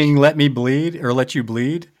picking Let Me Bleed or Let You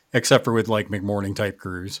Bleed, except for with like McMorning type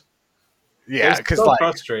crews. Yeah, because so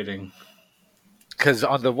frustrating. Because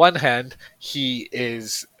on the one hand,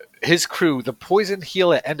 his crew, the poison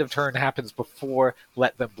heal at end of turn happens before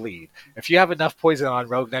Let Them Bleed. If you have enough poison on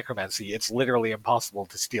Rogue Necromancy, it's literally impossible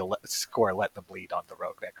to score Let Them Bleed on the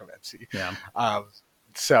Rogue Necromancy. Yeah.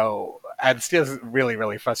 And still really,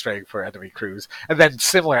 really frustrating for enemy crews. And then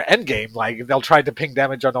similar endgame, like they'll try to ping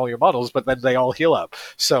damage on all your models, but then they all heal up.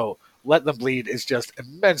 So Let Them Bleed is just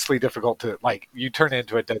immensely difficult to, like, you turn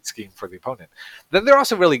into a dead scheme for the opponent. Then they're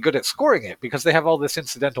also really good at scoring it, because they have all this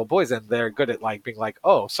incidental poison. They're good at, like, being like,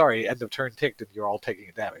 oh, sorry, end of turn ticked, and you're all taking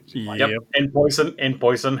a damage. Yep, and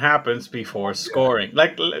poison happens before scoring.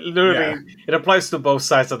 Like, literally, it applies to both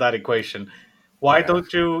sides of that equation. Why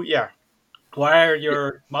don't you, why are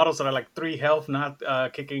your models that are like 3 health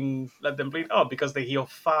not kicking Let Them Bleed? Oh, because they heal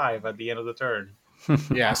 5 at the end of the turn.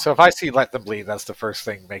 Yeah, so if I see Let Them Bleed, that's the first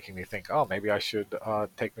thing making me think, oh, maybe I should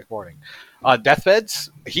take McMorning.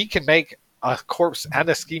 Deathbeds, he can make a corpse and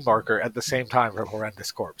a ski marker at the same time for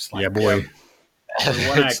Horrendous Corpse. Like, yeah, boy.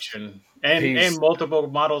 One action. And multiple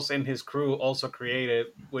models in his crew also created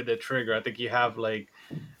with the trigger. I think you have like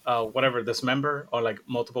Dismember or like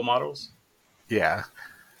multiple models. Yeah.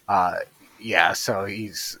 So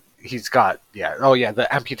he's got, the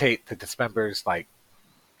Amputate, the Dismembers, like,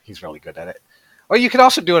 he's really good at it. Or you can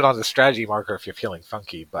also do it on the strategy marker if you're feeling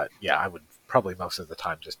funky, but yeah, I would probably most of the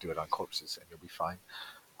time just do it on corpses and you'll be fine.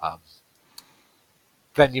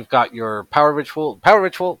 Then you've got your Power Ritual. Power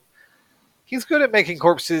Ritual, he's good at making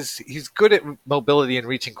corpses, he's good at mobility and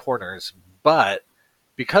reaching corners, but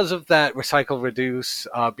because of that Recycle Reduce,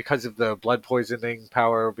 because of the blood poisoning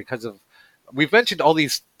power, because of we've mentioned all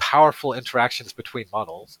these powerful interactions between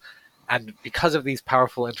models, and because of these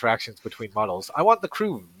powerful interactions between models, I want the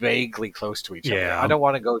crew vaguely close to each other. Yeah. I don't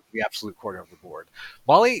want to go to the absolute corner of the board.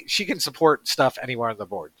 Molly, she can support stuff anywhere on the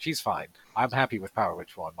board. She's fine. I'm happy with Power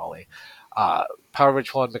Ritual on Molly. Power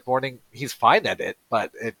Ritual on McMorning, he's fine at it,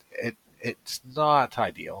 but it's not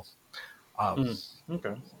ideal.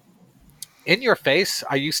 Okay. In Your Face,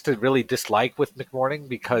 I used to really dislike with McMorning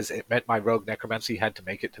because it meant my Rogue Necromancy had to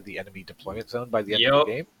make it to the enemy deployment zone by the end of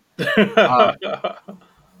the game.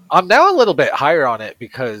 I'm now a little bit higher on it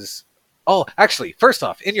because... Oh, actually, first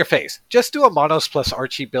off, In Your Face, just do a Monos plus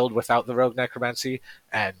Archie build without the Rogue Necromancy,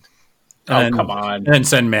 and come on. And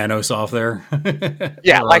send Manos off there.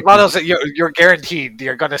 yeah, like Monos, you're guaranteed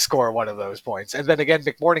you're going to score one of those points. And then again,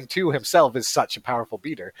 McMorning 2 himself is such a powerful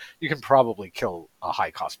beater, you can probably kill a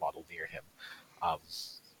high-cost model near him.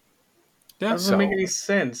 Doesn't make any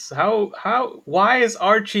sense. Why is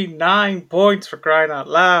Archie 9 points, for crying out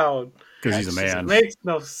loud? Because he's a man. It makes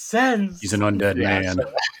no sense. He's an undead man.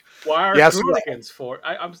 Why are Kruligans 4?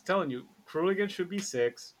 I'm telling you, Kruligans should be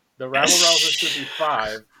 6. The Rabble Rousers should be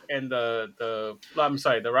 5, and the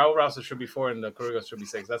Rabble Rousers should be 4, and the Kruligans should be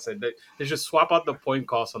 6. That's it. They should swap out the point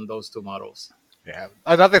cost on those two models. Yeah.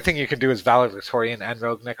 Another thing you can do is Valedictorian and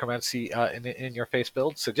Rogue Necromancy in Your Face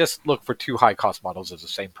build. So just look for 2 high cost models at the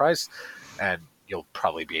same price, and you'll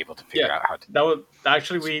probably be able to figure out how to. That would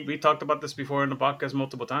actually we talked about this before in the podcast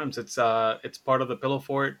multiple times. It's part of the Pillow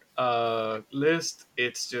Fort list.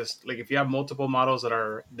 It's just like if you have multiple models that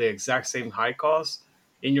are the exact same high cost,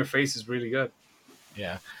 In Your Face is really good.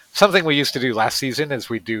 Yeah. Something we used to do last season is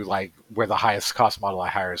we do like where the highest cost model I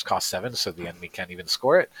hire is cost 7, so the enemy can't even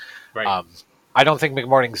score it. Right. I don't think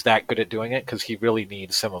McMorning's that good at doing it because he really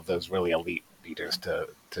needs some of those really elite beaters to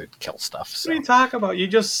kill stuff. So. What are you talking about? You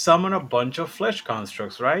just summon a bunch of flesh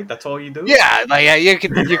constructs, right? That's all you do? Yeah, you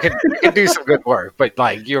can do some good work, but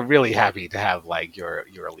like you're really happy to have like your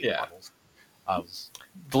elite models.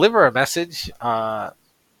 Deliver a message.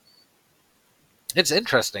 It's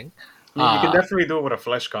interesting. You can definitely do it with a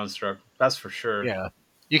flesh construct. That's for sure. Yeah.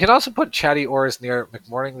 You can also put chatty auras near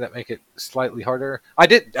McMorning that make it slightly harder. I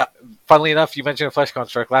did, funnily enough, you mentioned a flesh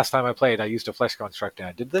construct. Last time I played, I used a flesh construct and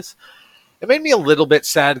I did this. It made me a little bit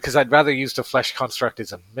sad because I'd rather use the flesh construct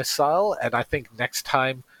as a missile, and I think next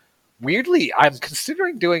time, weirdly, I'm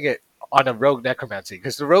considering doing it on a Rogue Necromancy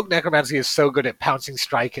because the Rogue Necromancy is so good at pouncing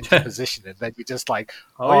strike into position, and then you just like,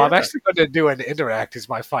 I'm actually going to do an interact as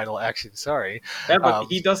my final action. Sorry. Yeah, but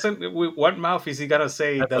he doesn't. What mouth is he going to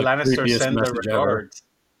say the Lannister send their regards?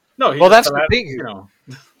 No, that's the thing. You know.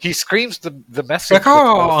 He screams the message.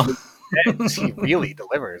 He really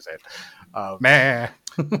delivers it.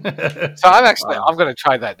 So I'm going to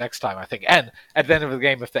try that next time, I think. And at the end of the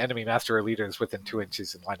game, if the enemy master or leader is within 2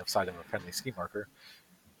 inches in line of sight of a friendly ski marker,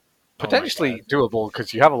 potentially doable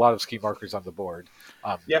because you have a lot of ski markers on the board.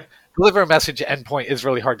 Deliver a message endpoint is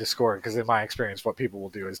really hard to score because in my experience, what people will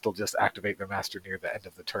do is they'll just activate their master near the end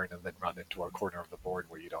of the turn and then run into a corner of the board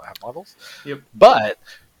where you don't have models. Yep. But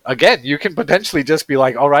again, you can potentially just be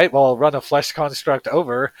like, all right, well, I'll run a flesh construct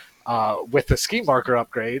over with the ski marker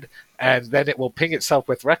upgrade, and then it will ping itself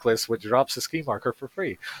with Reckless, which drops the ski marker for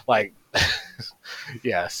free. Like,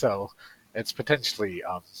 so it's potentially,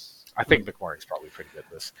 I think McMorring's probably pretty good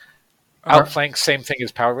at this. Outflank, same thing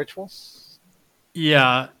as Power Ritual?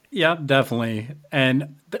 Yeah, definitely.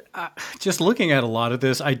 And just looking at a lot of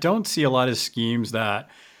this, I don't see a lot of schemes that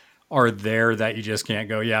are there that you just can't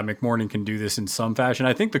go, McMorning can do this in some fashion.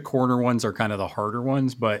 I think the corner ones are kind of the harder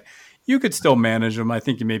ones, but you could still manage them. I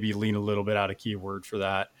think you maybe lean a little bit out of keyword for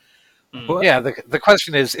that. But, the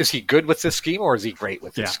question is he good with this scheme or is he great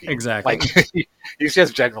with this scheme? Exactly. Like, he's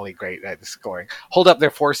just generally great at scoring. Hold up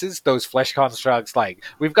their forces, those flesh constructs. Like,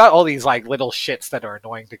 we've got all these like little shits that are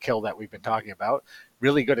annoying to kill that we've been talking about.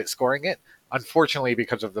 Really good at scoring it. Unfortunately,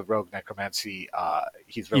 because of the Rogue Necromancy,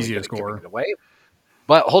 he's really easy good to score. at giving it away.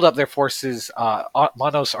 But hold up their forces.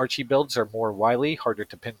 Monos Archie builds are more wily, harder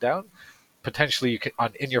to pin down. Potentially, you can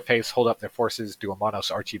In Your Face, hold up their forces, do a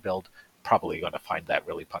Monos Archie build. Probably going to find that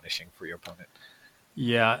really punishing for your opponent.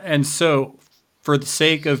 Yeah, and so for the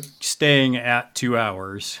sake of staying at 2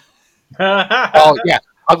 hours. I'm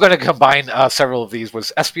going to combine several of these.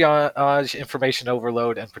 Was espionage, information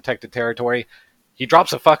overload, and protected territory. He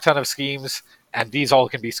drops a fuck ton of schemes, and these all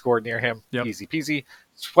can be scored near him. Yep. Easy peasy.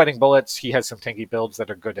 Sweating bullets. He has some tanky builds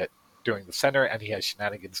that are good at doing the center, and he has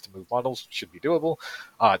shenanigans to move models. Should be doable.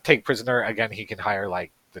 Take prisoner. Again, he can hire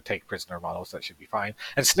like the take prisoner models. That should be fine.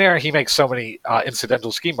 And snare. He makes so many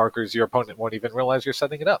incidental scheme markers, your opponent won't even realize you're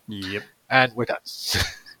setting it up. Yep. And we're done.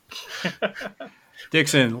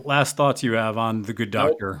 Dixon, last thoughts you have on the Good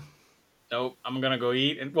Doctor? Nope. I'm gonna go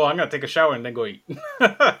eat, and I'm gonna take a shower and then go eat.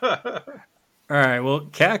 All right. Well,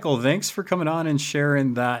 Cackle, thanks for coming on and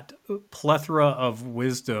sharing that plethora of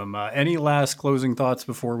wisdom. Any last closing thoughts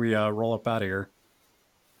before we roll up out of here?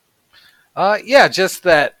 Yeah, just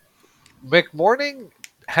that McMorning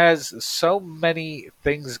has so many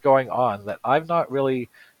things going on that I've not really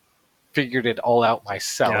figured it all out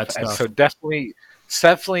myself, Yeah, it's and tough. so definitely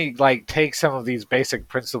like take some of these basic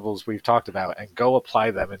principles we've talked about and go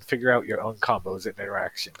apply them and figure out your own combos and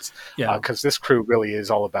interactions. Yeah. Because this crew really is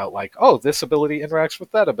all about like, oh, this ability interacts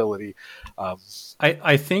with that ability.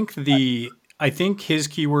 I think his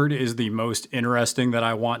keyword is the most interesting that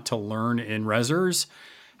I want to learn in Rezzers.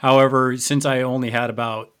 However, since I only had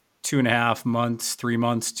about 2.5 months, 3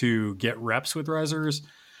 months to get reps with Rezzers,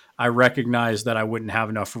 I recognized that I wouldn't have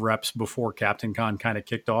enough reps before Captain Con kind of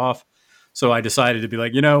kicked off. So I decided to be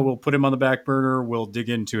like, we'll put him on the back burner. We'll dig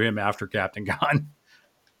into him after Captain Con.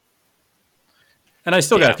 And I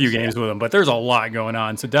still got a few games with him, but there's a lot going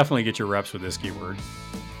on. So definitely get your reps with this keyword.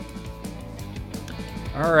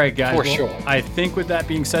 All right, guys. For sure. I think with that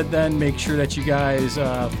being said, then make sure that you guys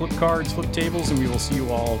flip cards, flip tables, and we will see you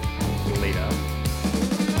all later.